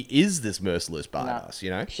that she is this merciless badass, you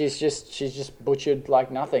know? She's just butchered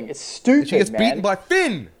like nothing. It's stupid, she gets beaten by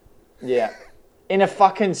Finn! Yeah. In a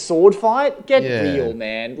fucking sword fight? Get real,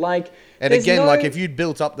 man. Like, and again, like, if you'd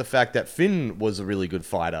built up the fact that Finn was a really good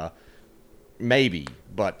fighter, maybe,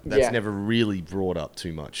 but that's never really brought up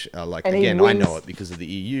too much. Like, and again, I know it because of the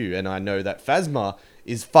EU, and I know that Phasma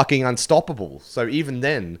is fucking unstoppable. So even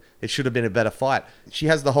then, it should have been a better fight. She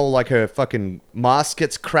has the whole, like, her fucking mask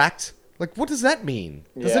gets cracked. Like, what does that mean?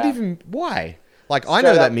 Does it even... Why? Like, I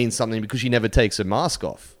know that means something because she never takes her mask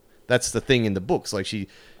off. That's the thing in the books. Like,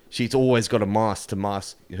 she's always got a mask to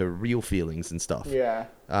mask her real feelings and stuff. Yeah.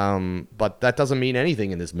 But that doesn't mean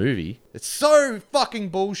anything in this movie. It's so fucking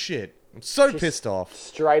bullshit. I'm so pissed off.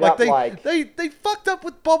 Straight up, they fucked up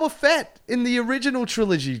with Boba Fett in the original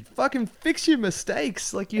trilogy. Fucking fix your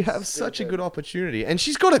mistakes. Like, you have such a good opportunity, and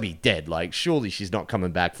she's got to be dead. Like, surely she's not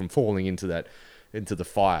coming back from falling into the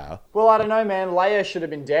fire. Well, I don't know, man. Leia should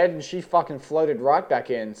have been dead, and she fucking floated right back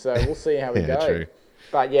in. So we'll see how we go. True.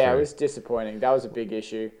 But yeah, it was disappointing. That was a big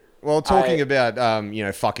issue. Well, talking about,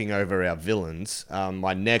 fucking over our villains,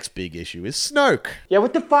 my next big issue is Snoke. Yeah,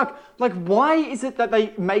 what the fuck? Like, why is it that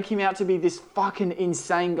they make him out to be this fucking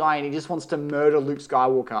insane guy and he just wants to murder Luke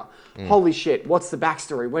Skywalker? Holy shit, what's the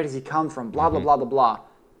backstory? Where does he come from? Blah, blah, blah, blah, blah.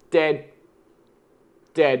 Dead.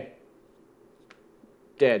 Dead.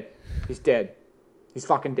 Dead. He's dead. He's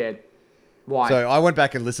fucking dead. Why? So I went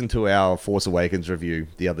back and listened to our Force Awakens review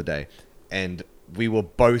the other day, and we were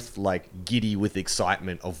both, like, giddy with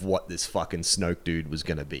excitement of what this fucking Snoke dude was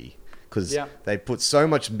going to be. Because they put so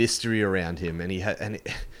much mystery around him, and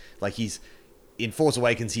he's... In Force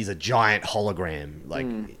Awakens, he's a giant hologram. Like,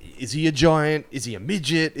 is he a giant? Is he a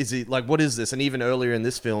midget? Is he... Like, what is this? And even earlier in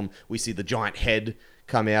this film, we see the giant head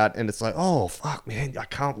come out, and it's like, oh, fuck, man, I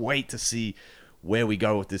can't wait to see where we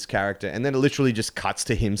go with this character. And then it literally just cuts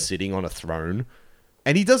to him sitting on a throne.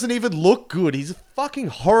 And he doesn't even look good. He's a fucking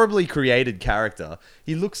horribly created character.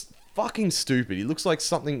 He looks fucking stupid. He looks like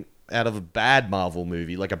something out of a bad Marvel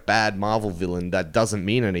movie, like a bad Marvel villain that doesn't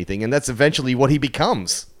mean anything. And that's eventually what he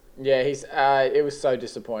becomes. Yeah, it was so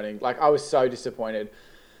disappointing. Like, I was so disappointed.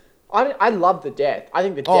 I love the death. I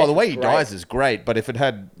think the death the way he dies is great. But if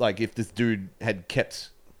this dude had kept,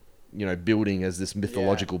 building as this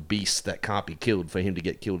mythological beast that can't be killed, for him to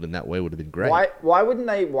get killed in that way would have been great. Why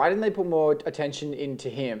didn't they put more attention into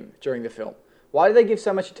him during the film? Why did they give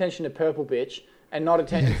so much attention to Purple Bitch and not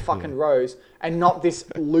attention to fucking Rose and not this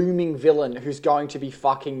looming villain who's going to be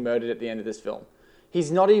fucking murdered at the end of this film? He's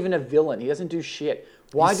not even a villain. He doesn't do shit.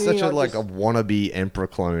 He's such a wannabe Emperor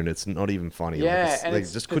clone. It's not even funny. Yeah, and they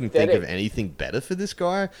just couldn't think of anything better for this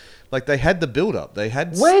guy. Like, they had the build up. They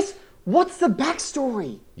had... What's the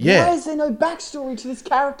backstory? Yeah. Why is there no backstory to this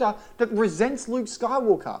character that resents Luke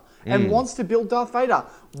Skywalker and wants to build Darth Vader?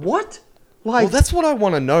 What? Well, that's what I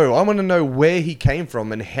want to know. I want to know where he came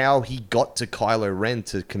from and how he got to Kylo Ren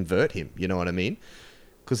to convert him. You know what I mean?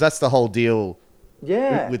 Because that's the whole deal.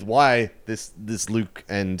 Yeah. With why this Luke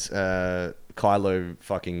and Kylo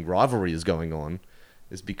fucking rivalry is going on,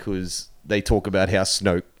 is because they talk about how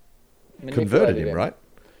Snoke converted him, right?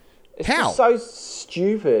 It's just so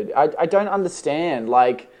stupid. I don't understand.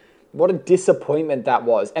 Like, what a disappointment that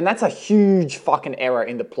was. And that's a huge fucking error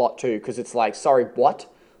in the plot too, because it's like, sorry,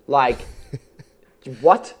 what? Like,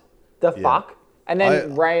 what the fuck? And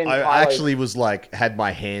then Rey and Kylo... I actually was like, had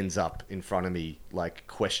my hands up in front of me, like,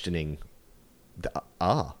 questioning,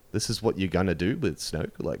 this is what you're gonna do with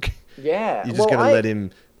Snoke? Like, yeah, you're just gonna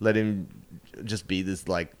let him just be this,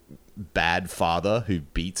 like, bad father who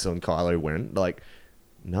beats on Kylo Ren? Like,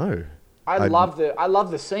 no. I love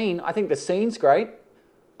the scene. I think the scene's great.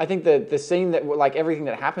 I think the scene that, like, everything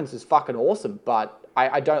that happens is fucking awesome, but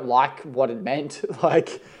I don't like what it meant.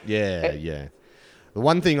 Like, yeah. The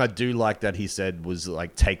one thing I do like that he said was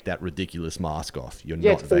like, take that ridiculous mask off. You're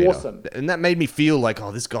not Vader. Awesome. And that made me feel like,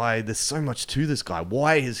 oh, this guy, there's so much to this guy.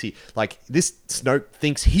 Why is he like this? Snoke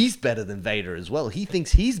thinks he's better than Vader as well. He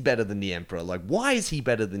thinks he's better than the Emperor. Like, why is he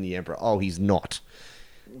better than the Emperor? Oh, he's not.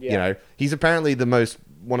 Yeah. You know, he's apparently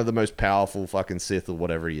one of the most powerful fucking Sith or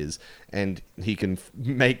whatever he is. And he can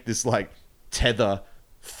make this like tether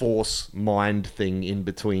force mind thing in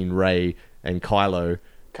between Rey and Kylo.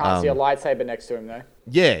 Can't see a lightsaber next to him though.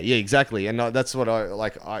 Yeah, exactly. And that's what I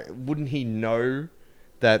like. Wouldn't he know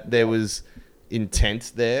that there was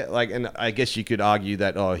intent there? Like, and I guess you could argue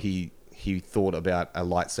that he thought about a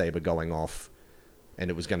lightsaber going off, and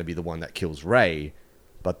it was going to be the one that kills Rey.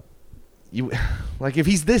 But you, like, if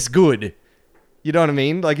he's this good, you know what I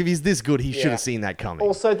mean? Like, if he's this good, he should have seen that coming.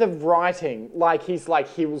 Also, the writing, like, he's like,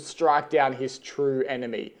 he will strike down his true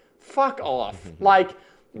enemy. Fuck off. Like.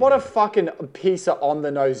 What a fucking piece of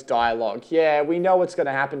on-the-nose dialogue. Yeah, we know what's going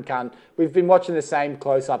to happen, cunt. We've been watching the same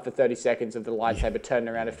close-up for 30 seconds of the lightsaber turning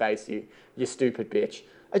around to face you, you stupid bitch.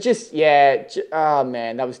 Oh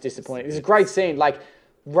man, that was disappointing. It was a great scene. Like,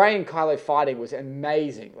 Rey and Kylo fighting was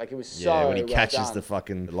amazing. Like, it was so when he catches done. the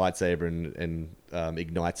fucking lightsaber and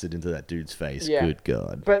ignites it into that dude's face. Yeah. Good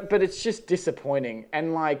God. But it's just disappointing.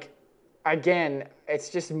 And, like, again, it's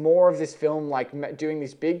just more of this film, like, doing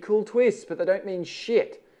these big, cool twists, but they don't mean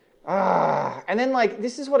shit. And then, like,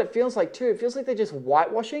 this is what it feels like, too. It feels like they're just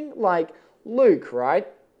whitewashing. Like, Luke, right?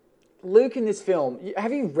 Luke in this film,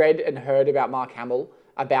 have you read and heard about Mark Hamill,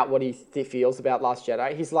 about what he feels about Last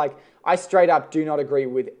Jedi? He's like, I straight up do not agree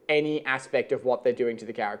with any aspect of what they're doing to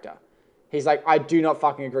the character. He's like, I do not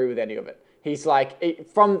fucking agree with any of it. He's like,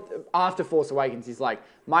 from after Force Awakens, he's like,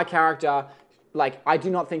 my character, like, I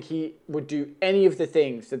do not think he would do any of the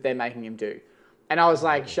things that they're making him do. And I was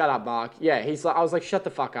like, shut up, Mark. Yeah, I was like, shut the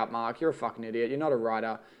fuck up, Mark. You're a fucking idiot. You're not a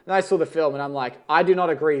writer. And I saw the film and I'm like, I do not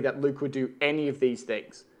agree that Luke would do any of these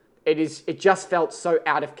things. It just felt so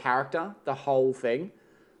out of character, the whole thing.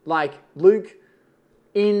 Like, Luke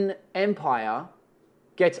in Empire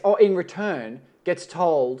in return, gets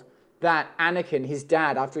told that Anakin, his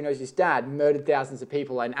dad, after he knows his dad, murdered thousands of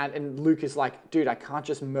people. And Luke is like, dude, I can't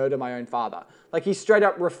just murder my own father. Like, he straight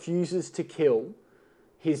up refuses to kill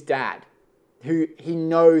his dad, who he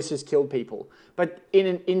knows has killed people. But in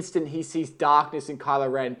an instant, he sees darkness in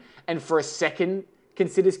Kylo Ren, and for a second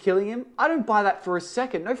considers killing him. I don't buy that for a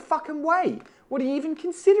second. No fucking way would he even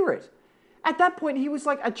consider it. At that point, he was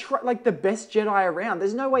like like the best Jedi around.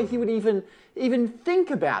 There's no way he would even think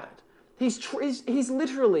about it. He's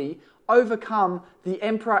literally overcome the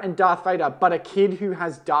Emperor and Darth Vader, but a kid who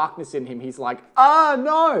has darkness in him. He's like,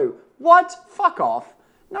 no, what? Fuck off.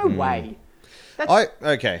 No way.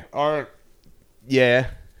 Yeah,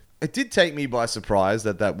 it did take me by surprise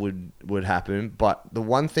that would happen. But the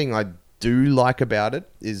one thing I do like about it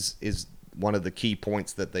is one of the key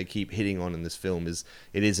points that they keep hitting on in this film is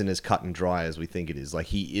it isn't as cut and dry as we think it is. Like,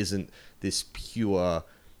 he isn't this pure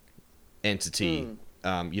entity.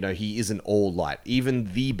 He isn't all light.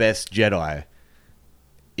 Even the best Jedi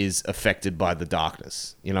is affected by the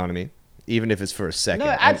darkness. You know what I mean? Even if it's for a second.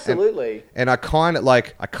 No, absolutely. And I kind of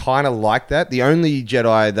like that. The only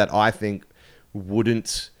Jedi that I think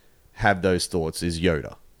wouldn't have those thoughts is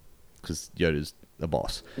Yoda, because Yoda's the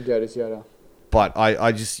boss. Yoda's Yoda. But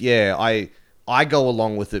I go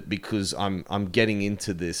along with it because I'm getting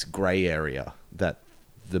into this gray area that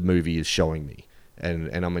the movie is showing me,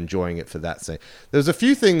 and I'm enjoying it for that sake. There's a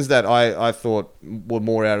few things that I thought were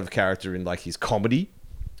more out of character in, like, his comedy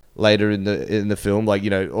later in the film, like,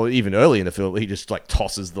 or even early in the film, he just like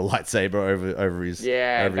tosses the lightsaber over his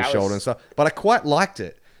shoulder and stuff. But I quite liked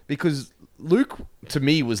it because Luke, to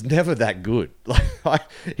me, was never that good. Like,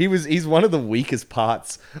 he's one of the weakest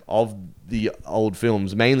parts of the old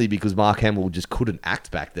films, mainly because Mark Hamill just couldn't act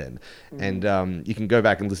back then. And you can go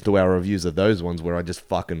back and listen to our reviews of those ones where I just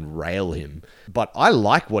fucking rail him. But I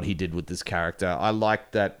like what he did with this character. I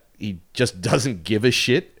like that he just doesn't give a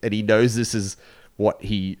shit, and he knows this is what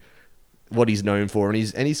he's known for. And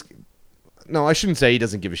he's no, I shouldn't say he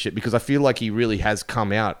doesn't give a shit, because I feel like he really has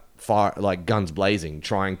come out far, like guns blazing,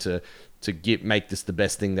 trying to make this the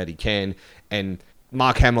best thing that he can. And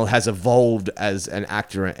Mark Hamill has evolved as an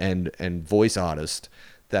actor and voice artist,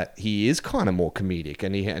 that he is kind of more comedic,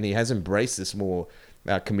 and he has embraced this more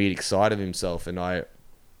comedic side of himself. And I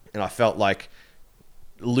felt like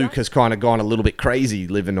Luke has kind of gone a little bit crazy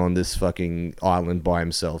living on this fucking island by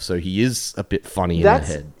himself. So he is a bit funny in the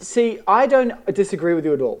head. See, I don't disagree with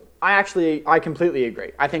you at all. I completely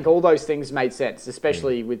agree. I think all those things made sense,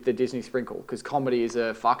 especially with the Disney sprinkle, because comedy is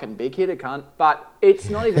a fucking big hitter, cunt. But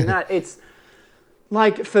it's not even that. It's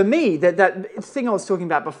like, for me, that thing I was talking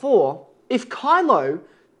about before, if Kylo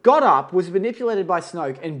got up, was manipulated by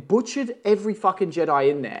Snoke, and butchered every fucking Jedi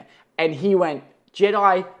in there, and he went,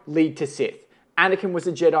 Jedi lead to Sith. Anakin was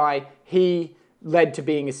a Jedi, he led to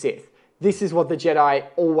being a Sith. This is what the Jedi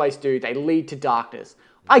always do. They lead to darkness.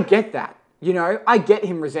 I get that. You know, I get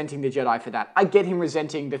him resenting the Jedi for that. I get him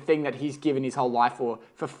resenting the thing that he's given his whole life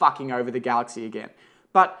for fucking over the galaxy again.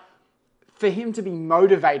 But for him to be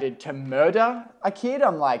motivated to murder a kid,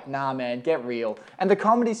 I'm like, nah, man, get real. And the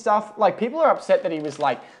comedy stuff, like, people are upset that he was,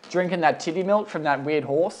 like, drinking that titty milk from that weird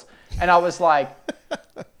horse. And I was like,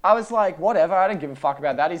 whatever, I don't give a fuck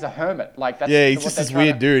about that. He's a hermit. Like, that's he's just this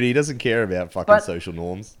weird dude. He doesn't care about fucking social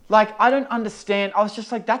norms. Like, I don't understand. I was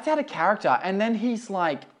just like, that's out of character. And then he's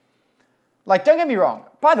like, don't get me wrong.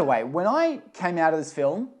 By the way, when I came out of this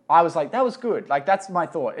film, I was like, that was good. Like, that's my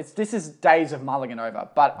thought. This is days of mulling over.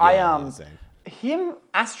 But him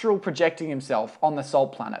astral projecting himself on the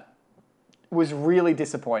Salt Planet was really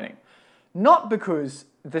disappointing. Not because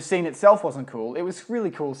the scene itself wasn't cool. It was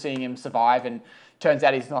really cool seeing him survive, and turns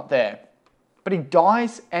out he's not there. But he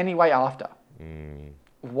dies anyway after.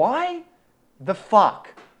 Why the fuck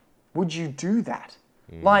would you do that?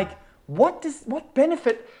 Like, what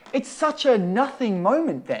benefit? It's such a nothing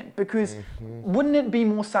moment then, because wouldn't it be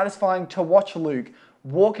more satisfying to watch Luke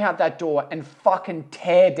walk out that door and fucking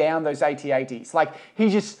tear down those AT-ATs? Like, he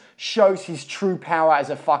just shows his true power as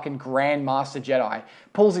a fucking Grandmaster Jedi,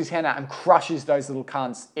 pulls his hand out and crushes those little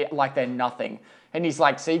cunts like they're nothing. And he's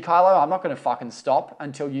like, see, Kylo, I'm not going to fucking stop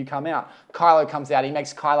until you come out. Kylo comes out. He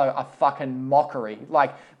makes Kylo a fucking mockery.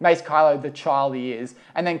 Like, makes Kylo the child he is.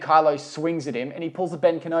 And then Kylo swings at him and he pulls a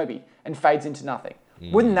Ben Kenobi and fades into nothing.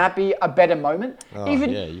 Wouldn't that be a better moment? You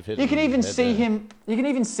can even see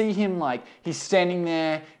him like, he's standing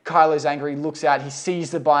there, Kylo's angry, he looks out, he sees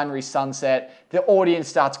the binary sunset, the audience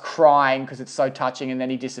starts crying because it's so touching, and then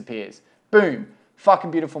he disappears. Boom. Fucking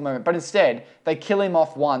beautiful moment. But instead, they kill him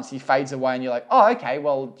off once, he fades away, and you're like, oh, okay,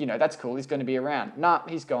 well, you know, that's cool, he's going to be around. Nah,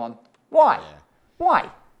 he's gone. Why? Yeah. Why?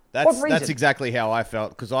 That's exactly how I felt,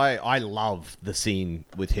 because I love the scene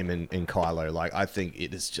with him and Kylo. Like, I think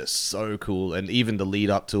it is just so cool, and even the lead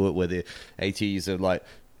up to it where the ATs are like,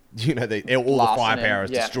 you know, all the firepower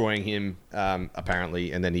is destroying him,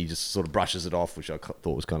 apparently, and then he just sort of brushes it off, which I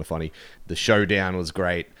thought was kind of funny. The showdown was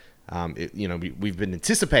great. We've been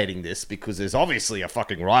anticipating this because there's obviously a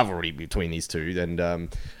fucking rivalry between these two,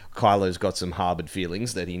 and Kylo's got some harbored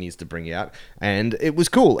feelings that he needs to bring out, and it was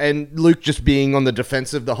cool. And Luke just being on the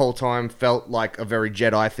defensive the whole time felt like a very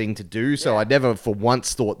Jedi thing to do, so I never for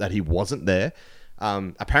once thought that he wasn't there.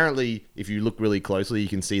 Apparently, if you look really closely, you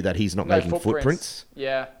can see that he's not making footprints.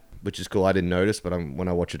 Yeah. Which is cool. I didn't notice, but when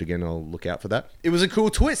I watch it again, I'll look out for that. It was a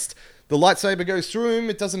cool twist. The lightsaber goes through him.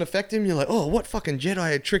 It doesn't affect him. You're like, oh, what fucking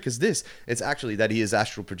Jedi trick is this? It's actually that he is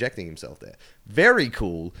astral projecting himself there. Very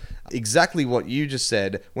cool. Exactly what you just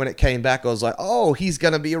said. When it came back, I was like, oh, he's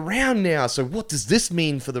going to be around now. So what does this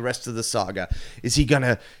mean for the rest of the saga? Is he going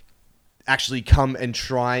to actually come and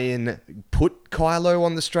try and put Kylo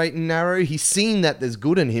on the straight and narrow? He's seen that there's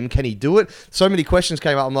good in him. Can he do it? So many questions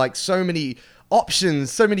came up. I'm like, so many options,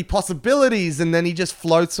 so many possibilities, and then he just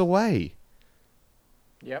floats away.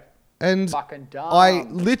 Yep. And fucking dumb.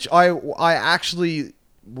 I actually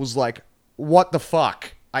was like, what the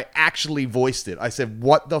fuck? I actually voiced it. I said,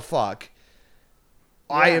 what the fuck?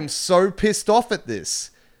 Yeah. I am so pissed off at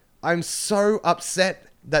this. I'm so upset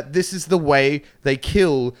that this is the way they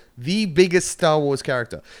kill the biggest Star Wars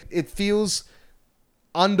character. It feels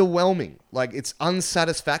underwhelming. Like, it's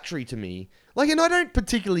unsatisfactory to me. Like, and I don't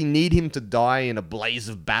particularly need him to die in a blaze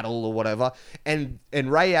of battle or whatever. And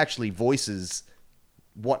Rey actually voices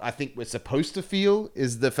what I think we're supposed to feel,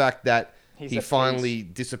 is the fact that he finally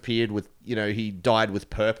disappeared with, you know, he died with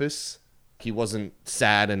purpose. He wasn't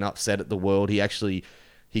sad and upset at the world. He actually,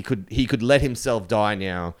 he could let himself die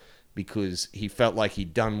now because he felt like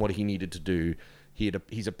he'd done what he needed to do.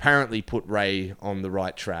 He's apparently put Rey on the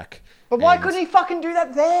right track. But why couldn't he fucking do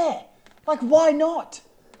that there? Like, why not?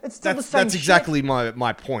 It's still the same That's exactly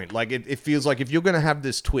my point. Like, it feels like if you're going to have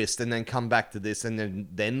this twist and then come back to this and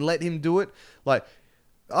then let him do it, like,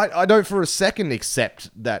 I don't for a second accept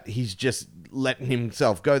that he's just letting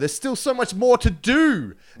himself go. There's still so much more to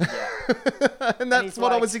do. Yeah. and that's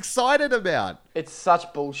what I was excited about. It's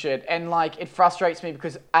such bullshit. And, like, it frustrates me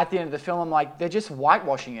because at the end of the film, I'm like, they're just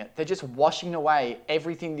whitewashing it. They're just washing away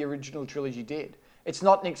everything the original trilogy did. It's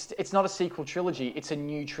not a sequel trilogy. It's a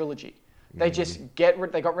new trilogy. They just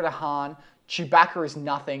they got rid of Han. Chewbacca is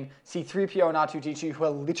nothing. C-3PO and R2-D2, who are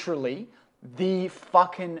literally the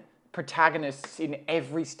fucking protagonists in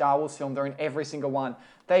every Star Wars film. They're in every single one.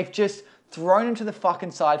 They've just thrown him to the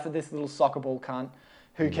fucking side for this little soccer ball cunt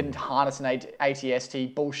who can harness an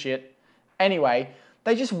ATST bullshit. Anyway,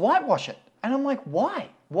 they just whitewash it. And I'm like, why?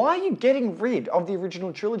 Why are you getting rid of the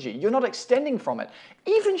original trilogy? You're not extending from it.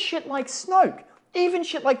 Even shit like Snoke. Even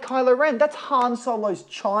shit like Kylo Ren. That's Han Solo's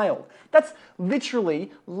child. That's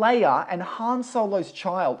literally Leia and Han Solo's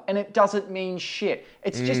child. And it doesn't mean shit.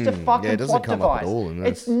 It's just a fucking plot device.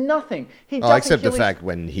 It's nothing. Except the fact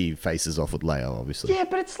when he faces off with Leia, obviously. Yeah,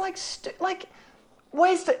 but it's like...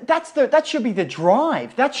 that should be the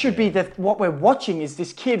drive. That should be what we're watching is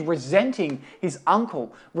this kid resenting his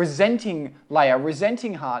uncle, resenting Leia,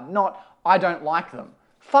 resenting Han, not, I don't like them.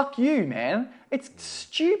 Fuck you, man. It's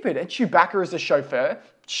stupid. And Chewbacca as a chauffeur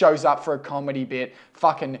shows up for a comedy bit,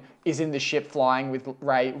 fucking is in the ship flying with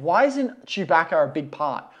Rey. Why isn't Chewbacca a big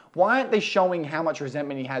part? Why aren't they showing how much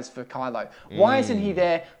resentment he has for Kylo? Why isn't he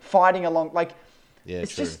there fighting along? Like,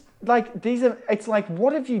 it's true. Just... Like, it's like,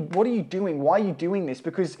 what are you doing? Why are you doing this?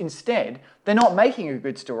 Because instead, they're not making a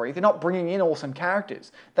good story. They're not bringing in awesome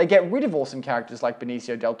characters. They get rid of awesome characters like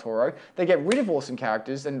Benicio del Toro. They get rid of awesome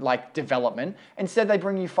characters and, like, development. Instead, they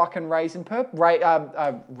bring you fucking Rose and purple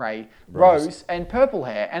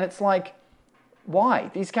hair. And it's like,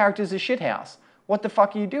 why? These characters are shithouse. What the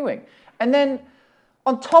fuck are you doing? And then,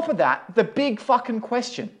 on top of that, the big fucking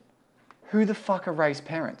question. Who the fuck are Rey's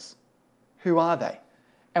parents? Who are they?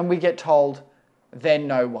 And we get told, they're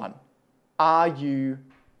no one. Are you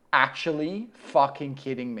actually fucking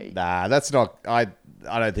kidding me? Nah, that's not... I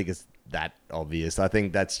don't think it's that obvious. I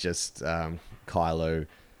think that's just Kylo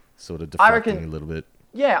sort of deflecting a little bit.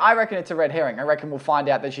 Yeah, I reckon it's a red herring. I reckon we'll find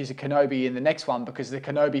out that she's a Kenobi in the next one because the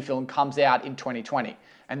Kenobi film comes out in 2020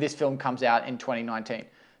 and this film comes out in 2019.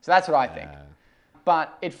 So that's what I think.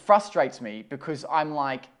 But it frustrates me because I'm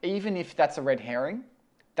like, even if that's a red herring,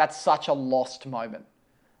 that's such a lost moment.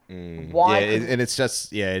 Why? And it's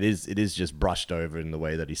just it is just brushed over in the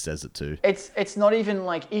way that he says it too. It's not even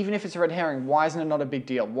like, even if it's a red herring, why isn't it not a big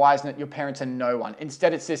deal? Why isn't it your parents are no one?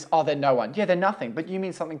 Instead it's this, they're no one. Yeah, they're nothing, but you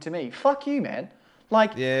mean something to me. Fuck you, man.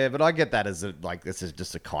 Like, yeah, but I get that as this is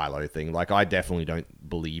just a Kylo thing. Like, I definitely don't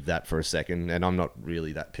believe that for a second, and I'm not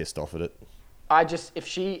really that pissed off at it.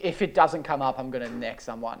 If it doesn't come up, I'm gonna neck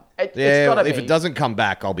someone. If it doesn't come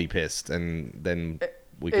back, I'll be pissed, and then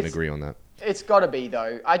we can agree on that. It's got to be,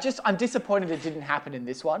 though. I'm disappointed it didn't happen in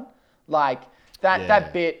this one. Like,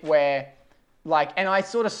 that bit where, like, and I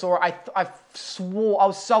sort of saw it. I swore, I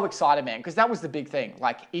was so excited, man, because that was the big thing.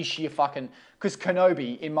 Like, is she a fucking... Because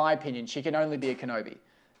Kenobi, in my opinion, she can only be a Kenobi.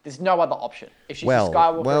 There's no other option. If she's a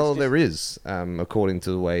Skywalker... Well, there is, according to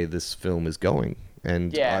the way this film is going.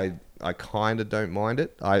 And I kind of don't mind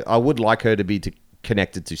it. I would like her to be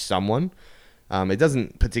connected to someone. It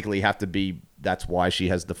doesn't particularly have to be... That's why she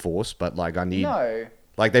has the Force, but like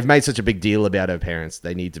like they've made such a big deal about her parents.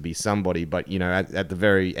 They need to be somebody, but you know, at the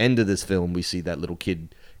very end of this film, we see that little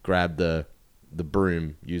kid grab the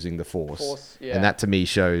broom using the Force. And that to me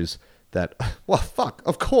shows that, well, fuck,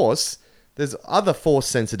 of course, there's other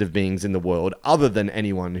Force-sensitive beings in the world other than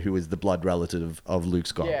anyone who is the blood relative of Luke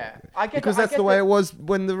Skywalker. Yeah, because that's the way it was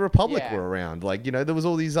when the Republic were around. Like, you know, there was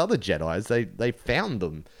all these other Jedis. They found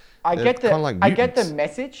them. I get the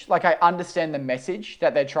message. Like, I understand the message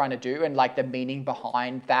that they're trying to do and like the meaning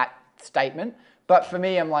behind that statement. But for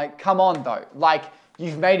me, I'm like, come on though. Like,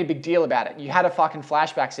 you've made a big deal about it. You had a fucking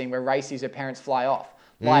flashback scene where Rey sees her parents fly off.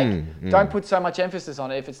 Like, don't put so much emphasis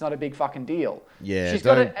on it if it's not a big fucking deal. Yeah,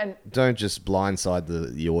 don't just blindside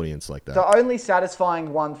the audience like that. The only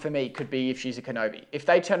satisfying one for me could be if she's a Kenobi. If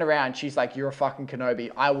they turn around, she's like, you're a fucking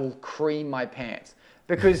Kenobi, I will cream my pants.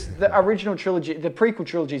 Because the original trilogy, the prequel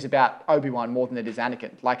trilogy is about Obi-Wan more than it is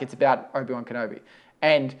Anakin. Like, it's about Obi-Wan Kenobi.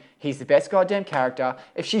 And he's the best goddamn character.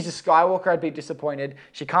 If she's a Skywalker, I'd be disappointed.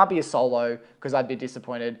 She can't be a Solo, because I'd be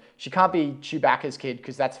disappointed. She can't be Chewbacca's kid,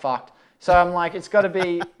 because that's fucked. So I'm like, it's got to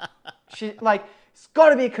be... it's got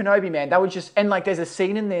to be a Kenobi, man. That would just... And, like, there's a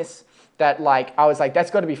scene in this that, like, I was like,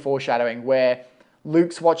 that's got to be foreshadowing, where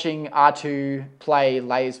Luke's watching R2 play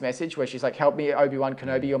Leia's message where she's like, help me, Obi-Wan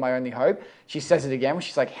Kenobi, you're my only hope. She says it again where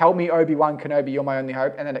she's like, help me, Obi-Wan Kenobi, you're my only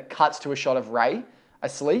hope. And then it cuts to a shot of Rey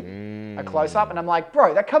asleep, a close-up. And I'm like,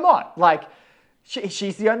 bro, come on. Like,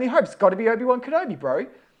 she's the only hope. It's got to be Obi-Wan Kenobi, bro.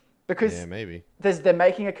 Because maybe they're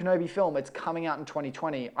making a Kenobi film. It's coming out in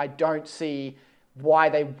 2020. I don't see why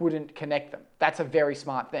they wouldn't connect them. That's a very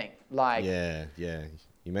smart thing. Like, yeah.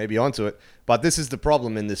 You may be onto it, but this is the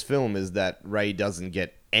problem in this film is that Rey doesn't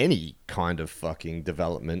get any kind of fucking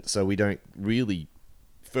development, so we don't really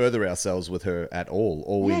further ourselves with her at all.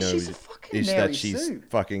 All we know is that she's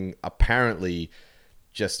fucking apparently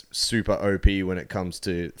just super OP when it comes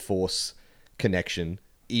to Force connection,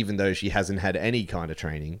 even though she hasn't had any kind of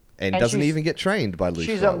training and doesn't even get trained by Luke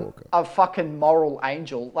Skywalker. She's a fucking moral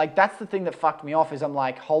angel. Like, that's the thing that fucked me off is I'm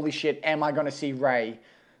like, holy shit, am I going to see Rey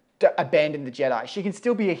abandon the Jedi? She can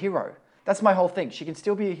still be a hero. That's my whole thing. She can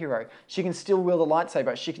still be a hero. She can still wield a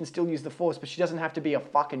lightsaber. She can still use the Force, but she doesn't have to be a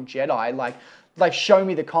fucking Jedi. Like show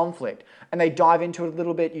me the conflict. And they dive into it a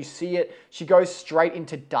little bit. You see it. She goes straight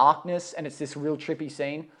into darkness, and it's this real trippy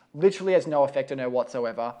scene. Literally has no effect on her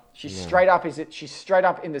whatsoever. She's straight up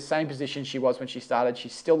in the same position she was when she started. She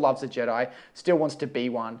still loves the Jedi, still wants to be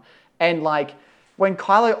one. And like, when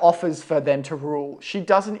Kylo offers for them to rule, she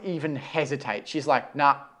doesn't even hesitate. She's like,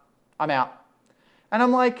 nah, I'm out. And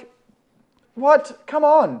I'm like, what? Come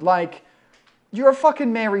on. Like, you're a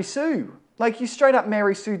fucking Mary Sue. Like, you straight up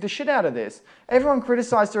Mary Sue'd the shit out of this. Everyone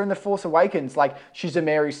criticized her in The Force Awakens. Like, she's a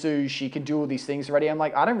Mary Sue. She can do all these things already. I'm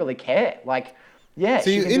like, I don't really care. Like, yeah.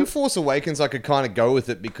 See, in Force Awakens, I could kind of go with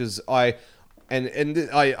it because I'm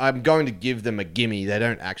going to give them a gimme. They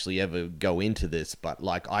don't actually ever go into this, but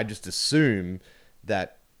like, I just assume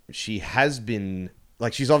that she has been,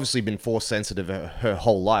 like, she's obviously been Force sensitive her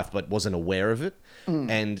whole life, but wasn't aware of it.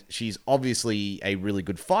 And she's obviously a really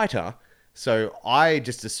good fighter. So I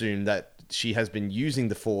just assume that she has been using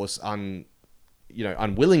the Force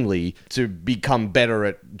unwillingly to become better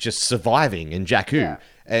at just surviving in Jakku. Yeah.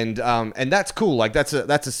 And that's cool. Like, that's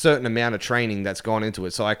a certain amount of training that's gone into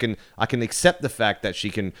it. So I can accept the fact that she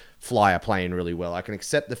can fly a plane really well. I can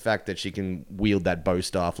accept the fact that she can wield that bow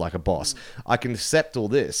staff like a boss. I can accept all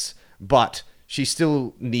this, but she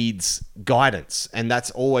still needs guidance. And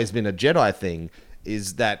that's always been a Jedi thing,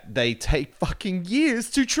 is that they take fucking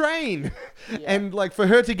years to train. Yeah. And like, for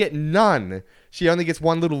her to get none, she only gets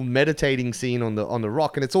one little meditating scene on the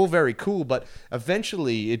rock, and it's all very cool, but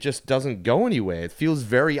eventually it just doesn't go anywhere. It feels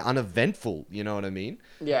very uneventful, you know what I mean?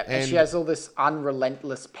 Yeah, and she has all this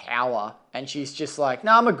unrelentless power, and she's just like,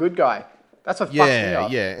 no, I'm a good guy. That's what fucks me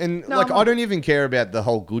up. Yeah, and no, like, I don't even care about the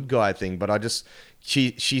whole good guy thing, but I just,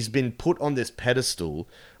 she's been put on this pedestal.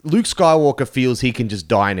 Luke Skywalker feels he can just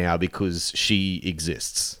die now because she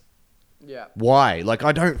exists. Yeah. Why? Like,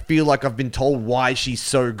 I don't feel like I've been told why she's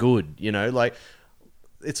so good, you know? Like,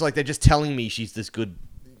 it's like they're just telling me she's this good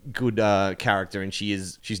character, and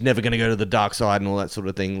she's never going to go to the dark side and all that sort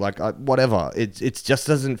of thing. Like, whatever. It just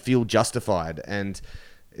doesn't feel justified, and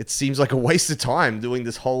it seems like a waste of time doing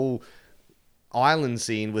this whole island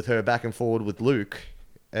scene with her back and forward with Luke,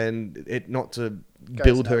 and it not to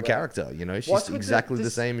build her character, you know? She's exactly the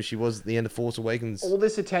same as she was at the end of Force Awakens. All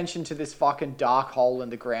this attention to this fucking dark hole in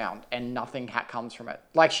the ground, and nothing comes from it.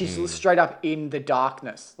 Like, she's straight up in the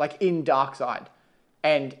darkness, like in dark side,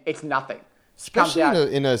 and it's nothing.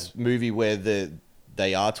 Especially in a movie where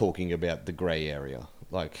they are talking about the grey area.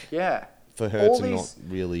 Like, yeah, for her not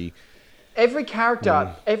really... Every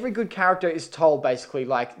character, every good character is told basically,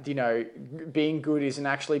 like, you know, being good isn't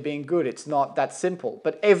actually being good. It's not that simple.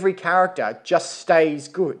 But every character just stays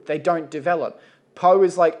good. They don't develop. Poe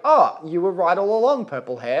is like, oh, you were right all along,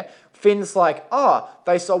 purple hair. Finn's like, oh,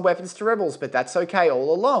 they sold weapons to rebels, but that's okay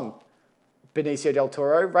all along. Benicio del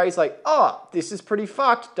Toro. Rey's like, oh, this is pretty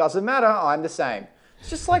fucked. Doesn't matter. I'm the same. It's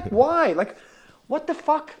just like, why? Like, what the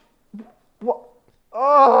fuck? What?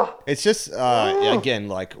 Oh, it's just again,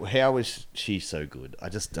 like, how is she so good? I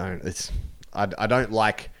just don't. I don't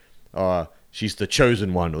like. She's the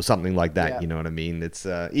chosen one or something like that. Yeah. You know what I mean? It's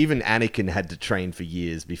even Anakin had to train for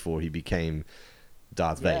years before he became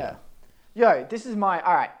Darth Vader. Yo, this is my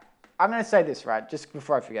all right. I'm gonna say this right just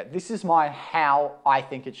before I forget. This is my how I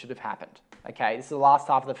think it should have happened. Okay, this is the last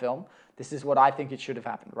half of the film. This is what I think it should have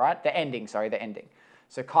happened. Right, the ending. Sorry, the ending.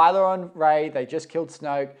 So Kylo and Rey, they just killed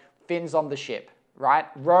Snoke. Finn's on the ship. Right?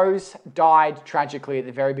 Rose died tragically at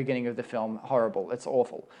the very beginning of the film. Horrible. It's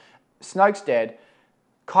awful. Snoke's dead.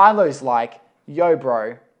 Kylo's like, yo,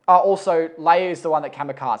 bro. Also, Leia is the one that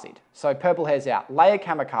kamikazed. So purple hair's out. Leia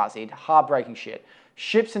kamikazed. Heartbreaking shit.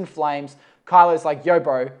 Ship's in flames. Kylo's like, yo,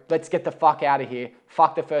 bro, let's get the fuck out of here.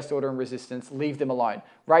 Fuck the First Order and Resistance. Leave them alone.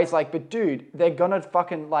 Rey's like, but dude, they're gonna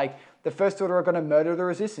fucking, like, the First Order are gonna murder the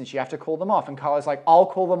Resistance. You have to call them off. And Kylo's like, I'll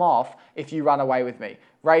call them off if you run away with me.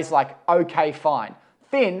 Rey's like, okay, fine.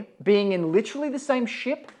 Finn, being in literally the same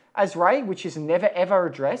ship as Rey, which is never ever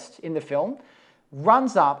addressed in the film,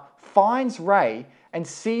 runs up, finds Rey, and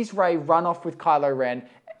sees Rey run off with Kylo Ren.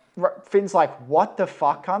 Finn's like, what the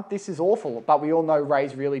fuck, cunt? This is awful. But we all know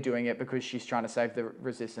Rey's really doing it because she's trying to save the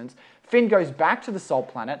Resistance. Finn goes back to the Salt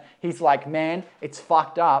Planet. He's like, man, it's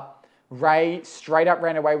fucked up. Rey straight up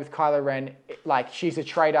ran away with Kylo Ren. Like, she's a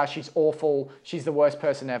traitor. She's awful. She's the worst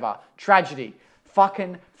person ever. Tragedy.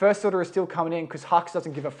 Fucking First Order is still coming in because Hux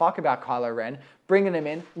doesn't give a fuck about Kylo Ren. Bringing them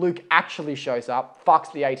in. Luke actually shows up.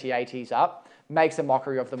 Fucks the AT-ATs up. makes a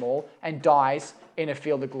mockery of them all, and dies in a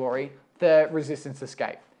field of glory. The Resistance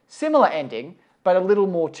escape. Similar ending, but a little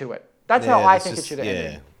more to it. That's how I think it should have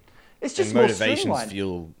ended. It's just and more motivations streamlined.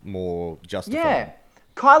 feel more justified. Yeah.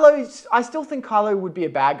 I still think Kylo would be a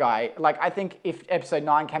bad guy. Like, I think if episode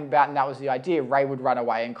 9 came about and that was the idea, Rey would run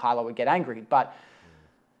away and Kylo would get angry. But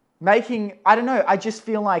I don't know, I just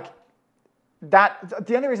feel like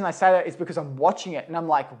the only reason I say that is because I'm watching it and I'm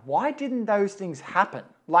like, why didn't those things happen?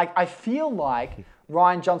 Like, I feel like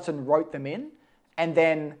Rian Johnson wrote them in and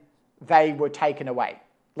then they were taken away.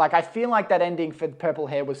 Like, I feel like that ending for the purple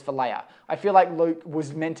hair was for Leia. I feel like Luke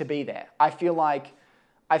was meant to be there. I feel like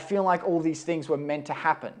all these things were meant to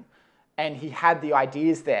happen, and he had the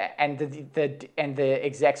ideas there, and the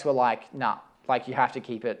execs were like, nah, like, you have to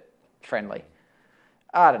keep it friendly.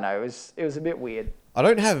 I don't know. It was a bit weird. I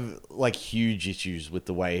don't have like huge issues with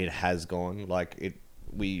the way it has gone. Like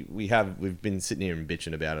we've been sitting here and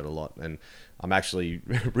bitching about it a lot, and I'm actually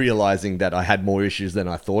realizing that I had more issues than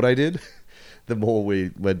I thought I did. The more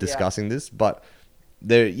we were discussing this, but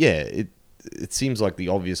it seems like the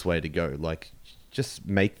obvious way to go. Like, just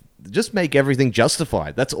make everything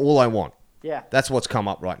justified. That's all I want. Yeah. That's what's come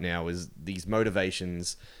up right now, is these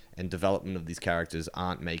motivations and development of these characters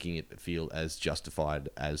aren't making it feel as justified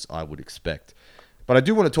as I would expect. But I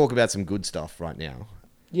do want to talk about some good stuff right now.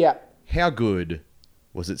 Yeah. How good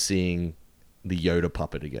was it seeing the Yoda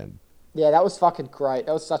puppet again? Yeah, that was fucking great.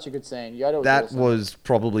 That was such a good scene. Yoda was That awesome. was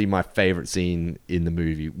probably my favorite scene in the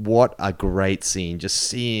movie. What a great scene. Just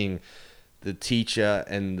seeing the teacher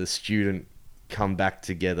and the student come back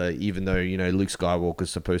together, even though, you know, Luke Skywalker's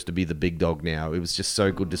supposed to be the big dog now. It was just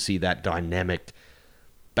so good to see that dynamic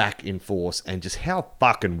back in force, and just how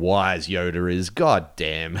fucking wise Yoda is. God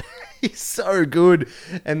damn. He's so good.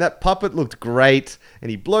 And that puppet looked great, and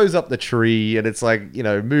he blows up the tree, and it's like, you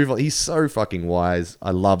know, move on. He's so fucking wise.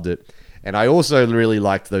 I loved it. And I also really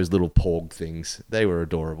liked those little porg things. They were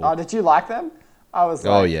adorable. Oh, did you like them? I was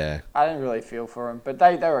like, oh, yeah. I didn't really feel for them, but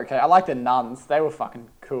they were okay. I like the nuns. They were fucking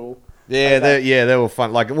cool. Yeah, they were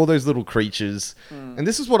fun. Like all those little creatures. And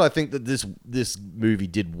this is what I think that this movie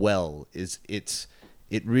did well, is it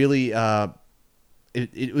really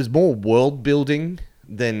it was more world building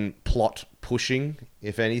than plot pushing,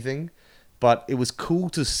 if anything. But it was cool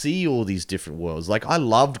to see all these different worlds. Like, I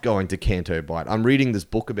loved going to Canto Bight. I'm reading this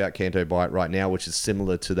book about Canto Bight right now, which is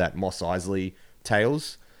similar to that Mos Eisley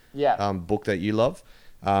Tales book that you love.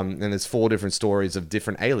 And there's 4 different stories of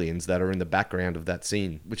different aliens that are in the background of that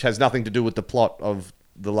scene, which has nothing to do with the plot of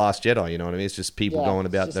The Last Jedi, you know what I mean? It's just people going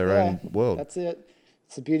about their own world. That's it.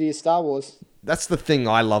 It's the beauty of Star Wars. That's the thing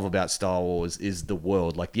I love about Star Wars, is the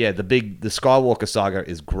world. Like, yeah, the Skywalker saga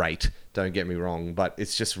is great, don't get me wrong, but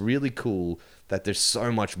it's just really cool that there's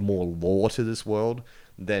so much more lore to this world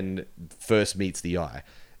than first meets the eye.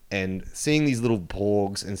 And seeing these little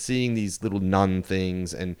porgs and seeing these little nun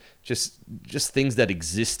things and just things that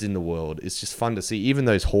exist in the world, it's just fun to see. Even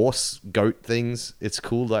those horse goat things, it's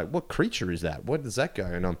cool. Like, what creature is that? Where does that go?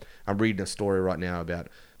 And I'm reading a story right now about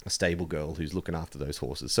a stable girl who's looking after those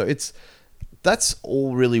horses. So that's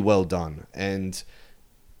all really well done, and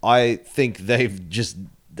I think they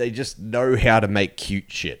just know how to make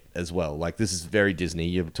cute shit as well. Like, this is very Disney.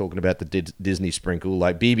 You're talking about the Disney sprinkle.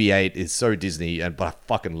 Like, BB-8 is so Disney, but I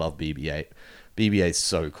fucking love BB-8. BB-8 is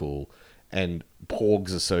so cool, and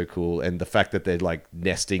porgs are so cool, and the fact that they're like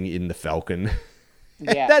nesting in the Falcon.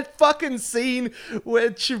 Yeah. That fucking scene where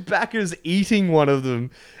Chewbacca's eating one of them,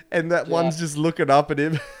 and that one's just looking up at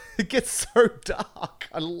him. It gets so dark.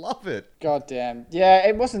 I love it. God damn. Yeah,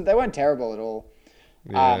 it wasn't. They weren't terrible at all.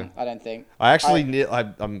 Yeah. I don't think. I actually,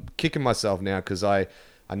 I'm kicking myself now because I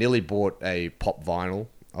nearly bought a pop vinyl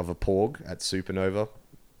of a porg at Supernova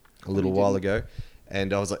a little while ago.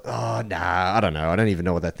 And I was like, oh, nah, I don't know. I don't even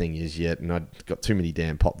know what that thing is yet. And I'd got too many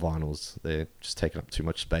damn pop vinyls. They're just taking up too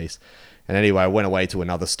much space. And anyway, I went away to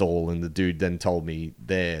another stall, and the dude then told me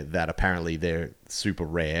that apparently they're super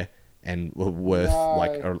rare and were worth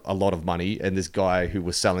like a lot of money. And this guy who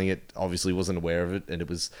was selling it obviously wasn't aware of it, and it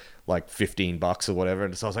was like $15 or whatever.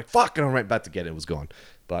 And so I was like, fuck, and I went back to get it. It was gone.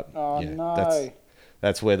 But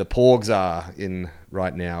that's where the porgs are in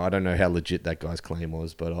right now. I don't know how legit that guy's claim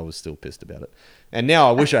was, but I was still pissed about it. And now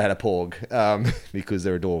I wish I had a porg, because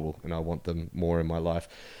they're adorable and I want them more in my life.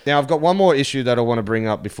 Now, I've got one more issue that I want to bring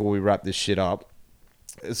up before we wrap this shit up.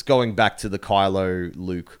 It's going back to the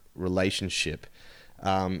Kylo-Luke relationship.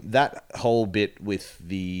 That whole bit with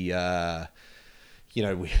the, the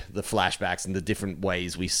flashbacks and the different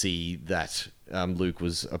ways we see that Luke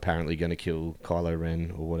was apparently going to kill Kylo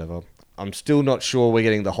Ren or whatever. I'm still not sure we're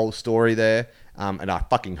getting the whole story there, and I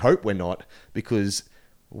fucking hope we're not, because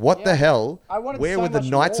what the hell? Where were the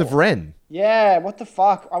Knights of Ren? Yeah, what the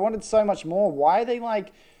fuck? I wanted so much more. Why are they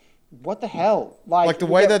like, what the hell? Like the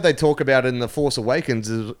way that they talk about it in The Force Awakens,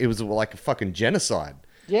 it was like a fucking genocide.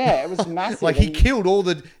 Yeah, it was massive. Like he killed all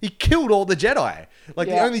the Jedi. Like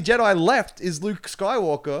the Yeah. only Jedi left is Luke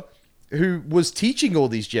Skywalker, who was teaching all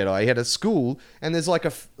these Jedi. He had a school, and there's like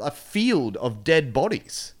a field of dead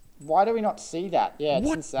bodies. Why do we not see that? Yeah, it's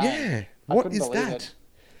insane. Yeah, I what couldn't is believe that? it.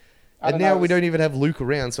 And now we don't even have Luke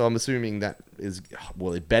around, so I'm assuming that is,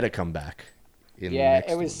 well, it better come back. Yeah,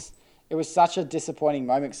 it was such a disappointing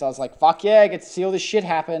moment because I was like, fuck yeah, I get to see all this shit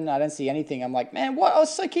happen. I don't see anything. I'm like, man, what? I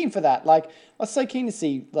was so keen for that. Like, I was so keen to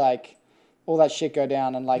see, like, all that shit go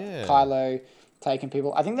down and, like, Kylo taking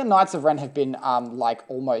people. I think the Knights of Ren have been, like,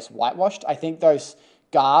 almost whitewashed. I think those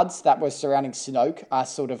guards that were surrounding Snoke are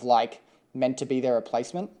sort of, like, meant to be their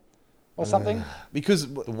replacement or something.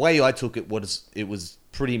 Because the way I took it was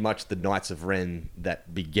pretty much the Knights of Ren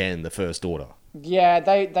that began the First Order. Yeah,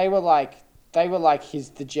 they were like the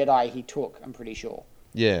Jedi he took, I'm pretty sure.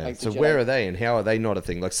 Yeah, Like so the where Jedi. are they and how are they not a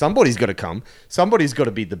thing? Like, somebody's got to come. Somebody's got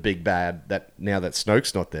to be the big bad that now that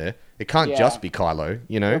Snoke's not there. It can't Yeah. just be Kylo,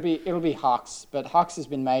 you know? It'll be Hux, but Hux has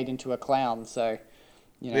been made into a clown, so,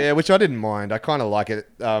 you know. Yeah, which I didn't mind. I kind of like it.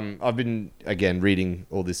 I've been, again, reading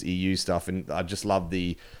all this EU stuff, and I just love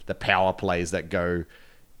the power plays that go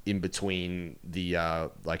in between the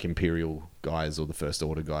like Imperial guys or the First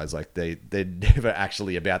Order guys. Like they're never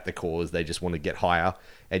actually about the cause. They just want to get higher.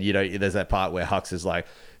 And you know, there's that part where Hux is like,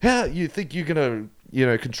 "How you think you're gonna,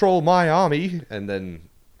 control my army?" And then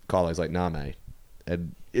Kylo's like, "Nah, mate."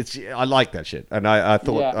 And I like that shit. And I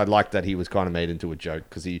thought I liked that he was kind of made into a joke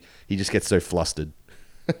because he just gets so flustered.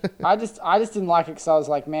 I just didn't like it because I was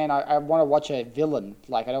like, man, I want to watch a villain.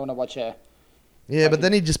 Like, I don't want to watch a... Yeah, but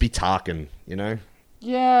then he'd just be Tarkin, you know?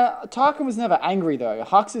 Yeah, Tarkin was never angry, though.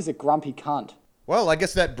 Hux is a grumpy cunt. Well, I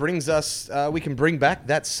guess that brings us... we can bring back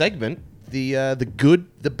that segment. The good,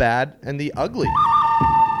 the bad, and the ugly.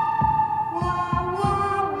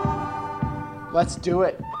 Let's do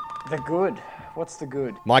it. The good. What's the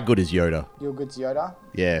good? My good is Yoda. Your good's Yoda?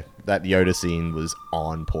 Yeah, that Yoda scene was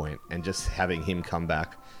on point, and just having him come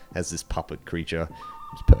back as this puppet creature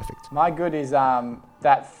was perfect. My good is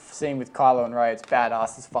that scene with Kylo and Rey. It's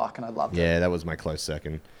badass as fuck, and I loved it. Yeah, that was my close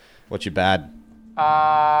second. What's your bad? I'm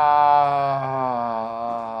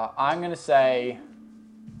going to say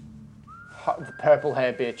the purple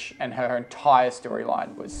hair bitch and her entire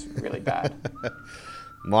storyline was really bad.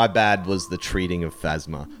 My bad was the treating of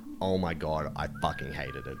Phasma. Oh my god, I fucking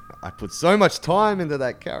hated it. I put so much time into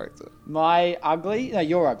that character. My ugly? No,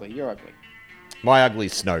 you're ugly. You're ugly. My ugly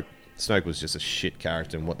is Snoke. Snoke was just a shit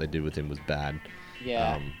character, and what they did with him was bad.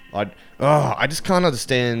 Yeah. I just can't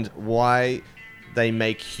understand why they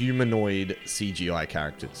make humanoid CGI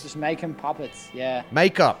characters. Just make them puppets, yeah.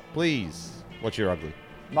 Makeup, please. What's your ugly?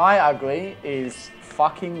 My ugly is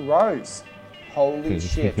fucking Rose. Holy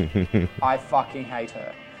shit. I fucking hate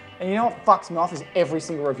her. And you know what fucks me off is every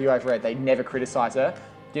single review I've read, they never criticize her.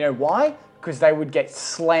 Do you know why? Because they would get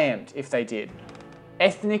slammed if they did.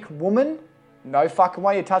 Ethnic woman? No fucking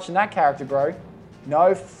way you're touching that character, bro.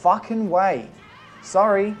 No fucking way.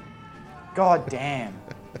 Sorry. God damn.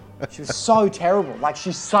 She was so terrible. Like,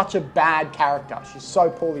 she's such a bad character. She's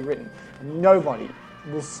so poorly written. Nobody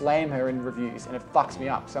will slam her in reviews, and it fucks me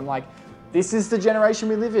up. So I'm like, this is the generation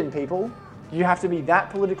we live in, people. You have to be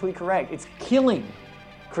that politically correct. It's killing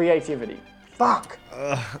creativity. Fuck.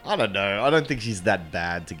 I don't know. I don't think she's that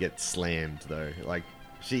bad to get slammed, though. Like,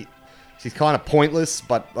 she's kind of pointless,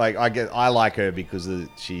 but like I like her because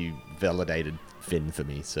she validated Finn for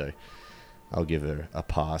me, so I'll give her a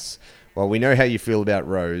pass. Well, we know how you feel about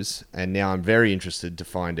Rose, and now I'm very interested to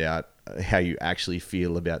find out how you actually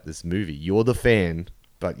feel about this movie. You're the fan,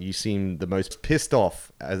 but you seem the most pissed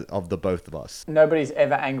off of the both of us. Nobody's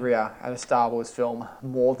ever angrier at a Star Wars film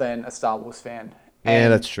more than a Star Wars fan. Yeah,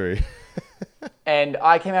 that's true. And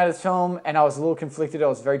I came out of this film and I was a little conflicted. I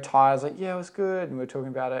was very tired. I was like, yeah, it was good. And we were talking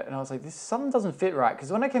about it. And I was like, something doesn't fit right.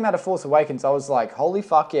 Because when I came out of Force Awakens, I was like, holy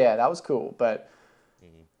fuck, yeah, that was cool. But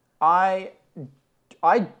I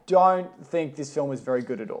don't think this film is very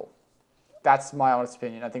good at all. That's my honest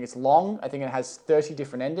opinion. I think it's long. I think it has 30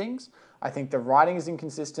 different endings. I think the writing is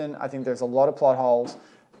inconsistent. I think there's a lot of plot holes.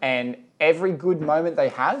 And every good moment they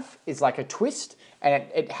have is like a twist. And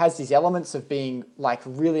it has these elements of being like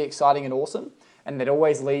really exciting and awesome. And that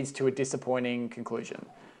always leads to a disappointing conclusion.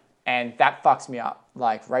 And that fucks me up.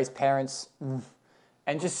 Like Rey's parents and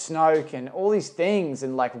just Snoke and all these things.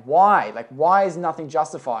 And like, why? Like, why is nothing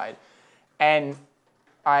justified? And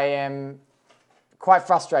I am quite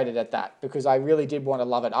frustrated at that because I really did want to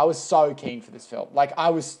love it. I was so keen for this film. Like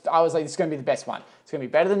I was like, it's going to be the best one. It's going to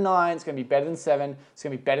be better than 9. It's going to be better than 7. It's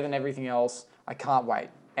going to be better than everything else. I can't wait.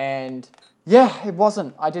 And yeah, it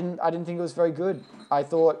wasn't. I didn't think it was very good. I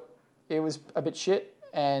thought it was a bit shit.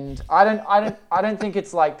 And I don't think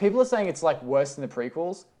it's like, people are saying it's like worse than the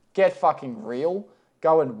prequels. Get fucking real.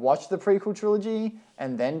 Go and watch the prequel trilogy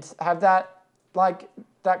and then have that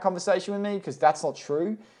conversation with me, because that's not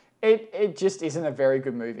true. It just isn't a very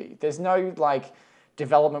good movie. There's no like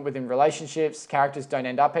development within relationships. Characters don't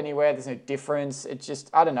end up anywhere. There's no difference. It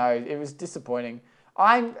just, I don't know. It was disappointing.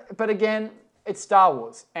 But again, it's Star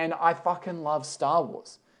Wars, and I fucking love Star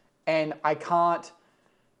Wars, and I can't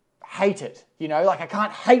hate it. You know, like I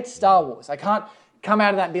can't hate Star Wars. I can't come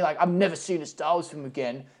out of that and be like, I've never seen a Star Wars film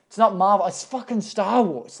again. It's not Marvel. It's fucking Star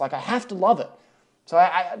Wars. Like I have to love it. So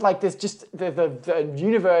I like, there's just the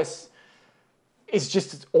universe is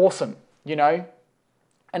just awesome, you know?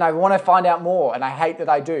 And I want to find out more, and I hate that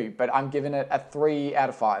I do, but I'm giving it a 3 out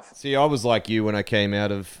of 5. See, I was like you when I came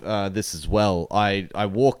out of this as well. I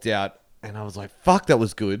walked out and I was like, fuck, that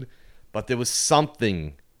was good. But there was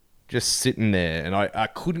something just sitting there, and I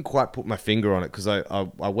couldn't quite put my finger on it, because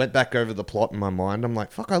I went back over the plot in my mind. I'm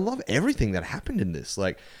like, fuck, I love everything that happened in this.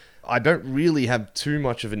 Like, I don't really have too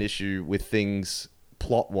much of an issue with things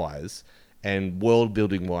plot-wise, and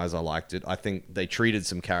world-building-wise, I liked it. I think they treated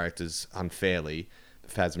some characters unfairly,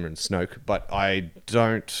 Phasma and Snoke, but I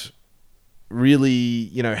don't really,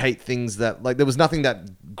 hate things that, like, there was nothing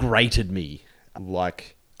that grated me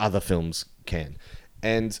like other films can.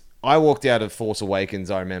 And I walked out of Force Awakens,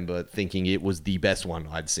 I remember thinking it was the best one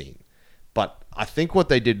I'd seen. But I think what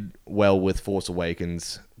they did well with Force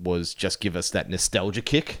Awakens was just give us that nostalgia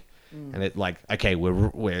kick. And it like, okay,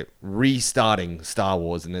 we're restarting Star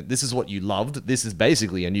Wars, and this is what you loved. This is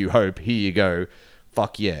basically A New Hope. Here you go.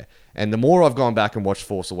 Fuck yeah. And the more I've gone back and watched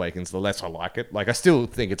Force Awakens, the less I like it. Like, I still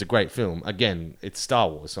think it's a great film. Again, it's Star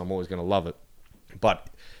Wars, so I'm always going to love it. But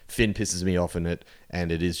Finn pisses me off in it, and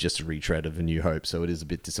it is just a retread of A New Hope, so it is a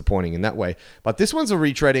bit disappointing in that way. But this one's a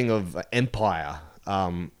retreading of Empire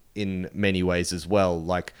in many ways as well.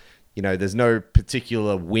 Like, there's no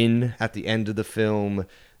particular win at the end of the film.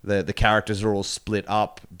 The characters are all split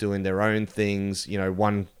up, doing their own things.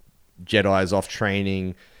 One Jedi is off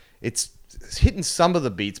training. It's hitting some of the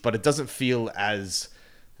beats, but it doesn't feel as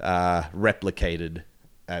replicated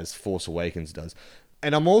as Force Awakens does.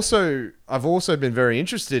 And I've also been very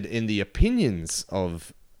interested in the opinions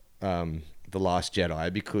of The Last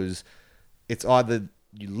Jedi, because it's either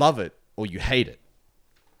you love it or you hate it.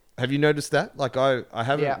 Have you noticed that? Like, I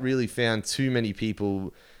haven't really found too many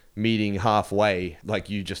people meeting halfway like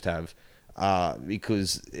you just have,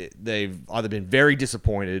 because they've either been very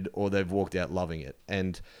disappointed or they've walked out loving it.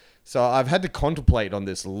 And so I've had to contemplate on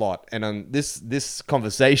this a lot, and this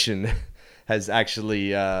conversation has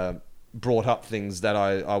actually brought up things that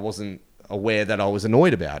I wasn't aware that I was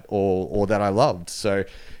annoyed about or that I loved. So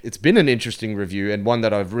it's been an interesting review, and one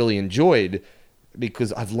that I've really enjoyed,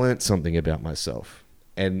 because I've learnt something about myself.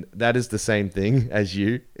 And that is the same thing as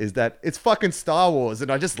you, is that it's fucking Star Wars,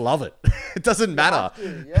 and I just love it. It doesn't matter.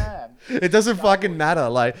 Yeah. It doesn't fucking matter.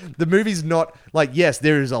 Like, the movie's not, like, yes,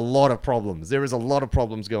 there is a lot of problems. There is a lot of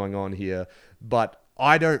problems going on here, but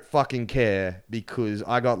I don't fucking care, because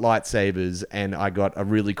I got lightsabers and I got a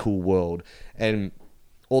really cool world. And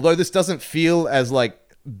although this doesn't feel as, like,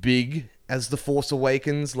 big as The Force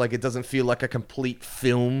Awakens, like, it doesn't feel like a complete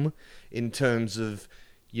film in terms of,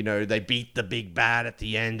 they beat the big bad at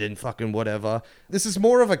the end and fucking whatever. This is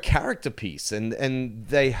more of a character piece, and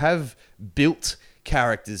they have built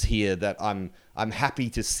characters here that I'm happy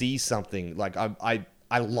to see something. Like, I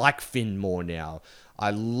like Finn more now.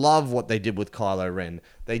 I love what they did with Kylo Ren.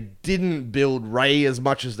 They didn't build Rey as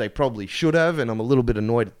much as they probably should have, and I'm a little bit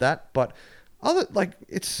annoyed at that. But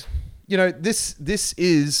it's this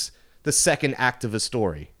is the second act of a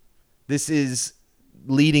story. This is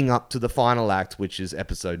leading up to the final act, which is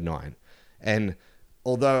episode 9. And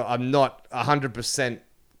although I'm not 100%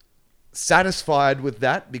 satisfied with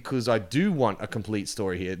that, because I do want a complete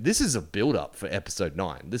story here, this is a build-up for episode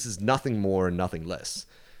 9. This is nothing more and nothing less.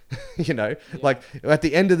 Like, at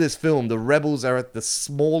the end of this film, the rebels are at the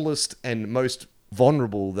smallest and most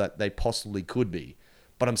vulnerable that they possibly could be.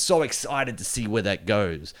 But I'm so excited to see where that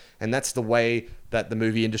goes. And that's the way that the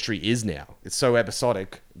movie industry is now. It's so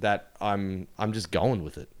episodic that I'm just going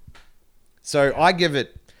with it. So I give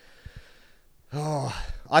it...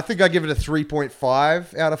 I think I give it a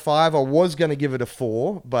 3.5 out of 5. I was going to give it a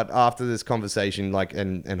 4, but after this conversation,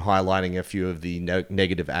 and highlighting a few of the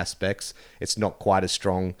negative aspects, it's not quite as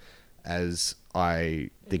strong as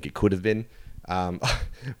I think it could have been.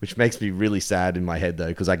 which makes me really sad in my head, though,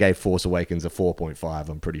 because I gave Force Awakens a 4.5,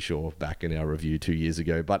 I'm pretty sure, back in our review 2 years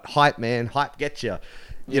ago. But hype, man, hype gets you.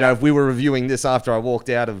 You know, if we were reviewing this after I walked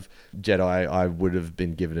out of Jedi, I would have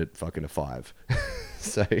been giving it fucking a 5.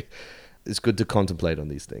 So it's good to contemplate on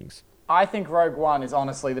these things. I think Rogue One is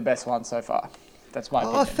honestly the best one so far. That's my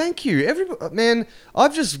opinion. Oh, thank you. Man,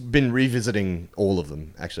 I've just been revisiting all of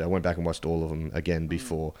them. Actually, I went back and watched all of them again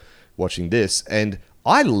before watching this, and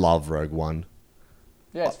I love Rogue One.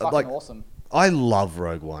 Yeah, it's fucking awesome. I love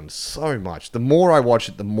Rogue One so much. The more I watch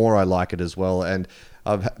it, the more I like it as well. And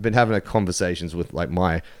I've been having conversations with like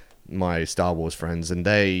my Star Wars friends, and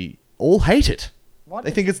they all hate it. What?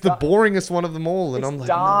 They think it's the boringest one of them all, and I'm like,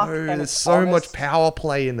 no, there's so much power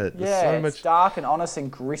play in it. Yeah, it's dark and honest and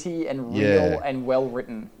gritty and real and well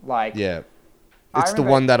written. Like, yeah, it's the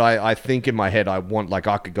one that I think in my head I want. Like,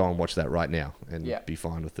 I could go and watch that right now and be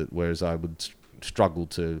fine with it. Whereas I would struggle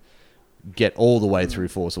to get all the way through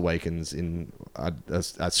Force Awakens in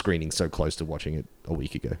a screening so close to watching it a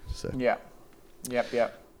week ago. So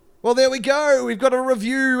Yep. Well, there we go. We've got a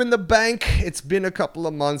review in the bank. It's been a couple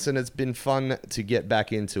of months, and it's been fun to get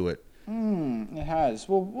back into it. It has.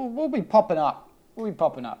 We'll be popping up.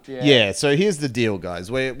 Yeah. Yeah. So here's the deal,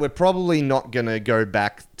 guys. We're probably not gonna go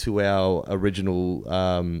back to our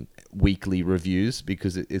original weekly reviews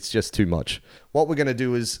because it's just too much. What we're gonna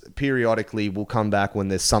do is periodically we'll come back when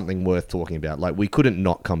there's something worth talking about. Like, we couldn't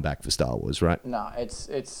not come back for Star Wars, right? No,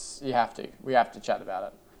 it's you have to. We have to chat about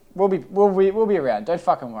it. We'll be around. Don't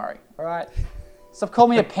fucking worry. All right. Stop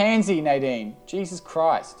calling me a pansy, Nadine. Jesus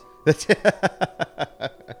Christ.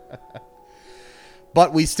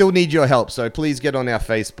 But we still need your help, so please get on our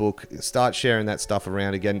Facebook. Start sharing that stuff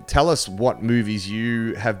around again. Tell us what movies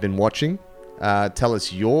you have been watching. Tell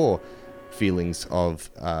us your feelings of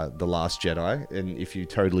The Last Jedi, and if you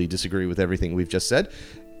totally disagree with everything we've just said.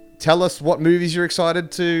 Tell us what movies you're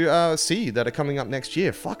excited to see that are coming up next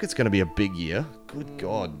year. Fuck, it's going to be a big year. Good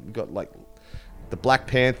God. We've got, like, the Black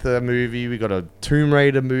Panther movie. We got a Tomb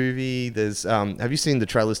Raider movie. There's, have you seen the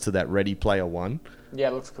trailers to that Ready Player One? Yeah,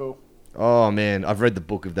 it looks cool. Oh, man. I've read the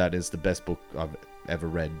book of that. It's the best book I've ever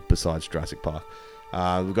read besides Jurassic Park.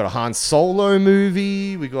 We've got a Han Solo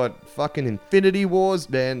movie. We got fucking Infinity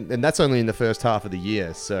Wars, man. And that's only in the first half of the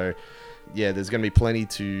year, so... Yeah, there's going to be plenty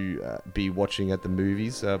to be watching at the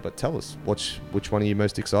movies, but tell us, which one are you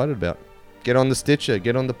most excited about? Get on the Stitcher,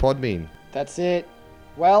 get on the Podbean. That's it.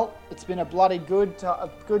 Well, it's been a bloody good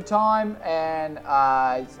time, and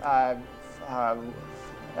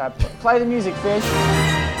play the music, Fish.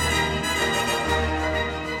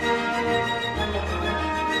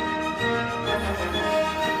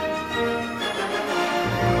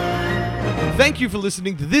 Thank you for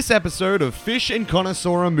listening to this episode of Fish and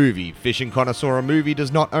Connoisseur Movie. Fish and Connoisseur Movie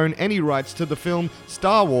does not own any rights to the film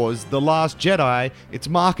Star Wars The Last Jedi, its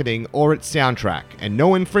marketing, or its soundtrack, and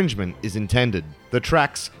no infringement is intended. The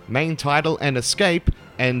tracks Main Title and Escape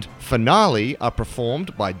and Finale are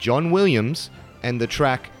performed by John Williams, and the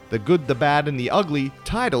track The Good, the Bad, and the Ugly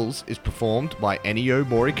Titles is performed by Ennio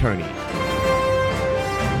Morricone.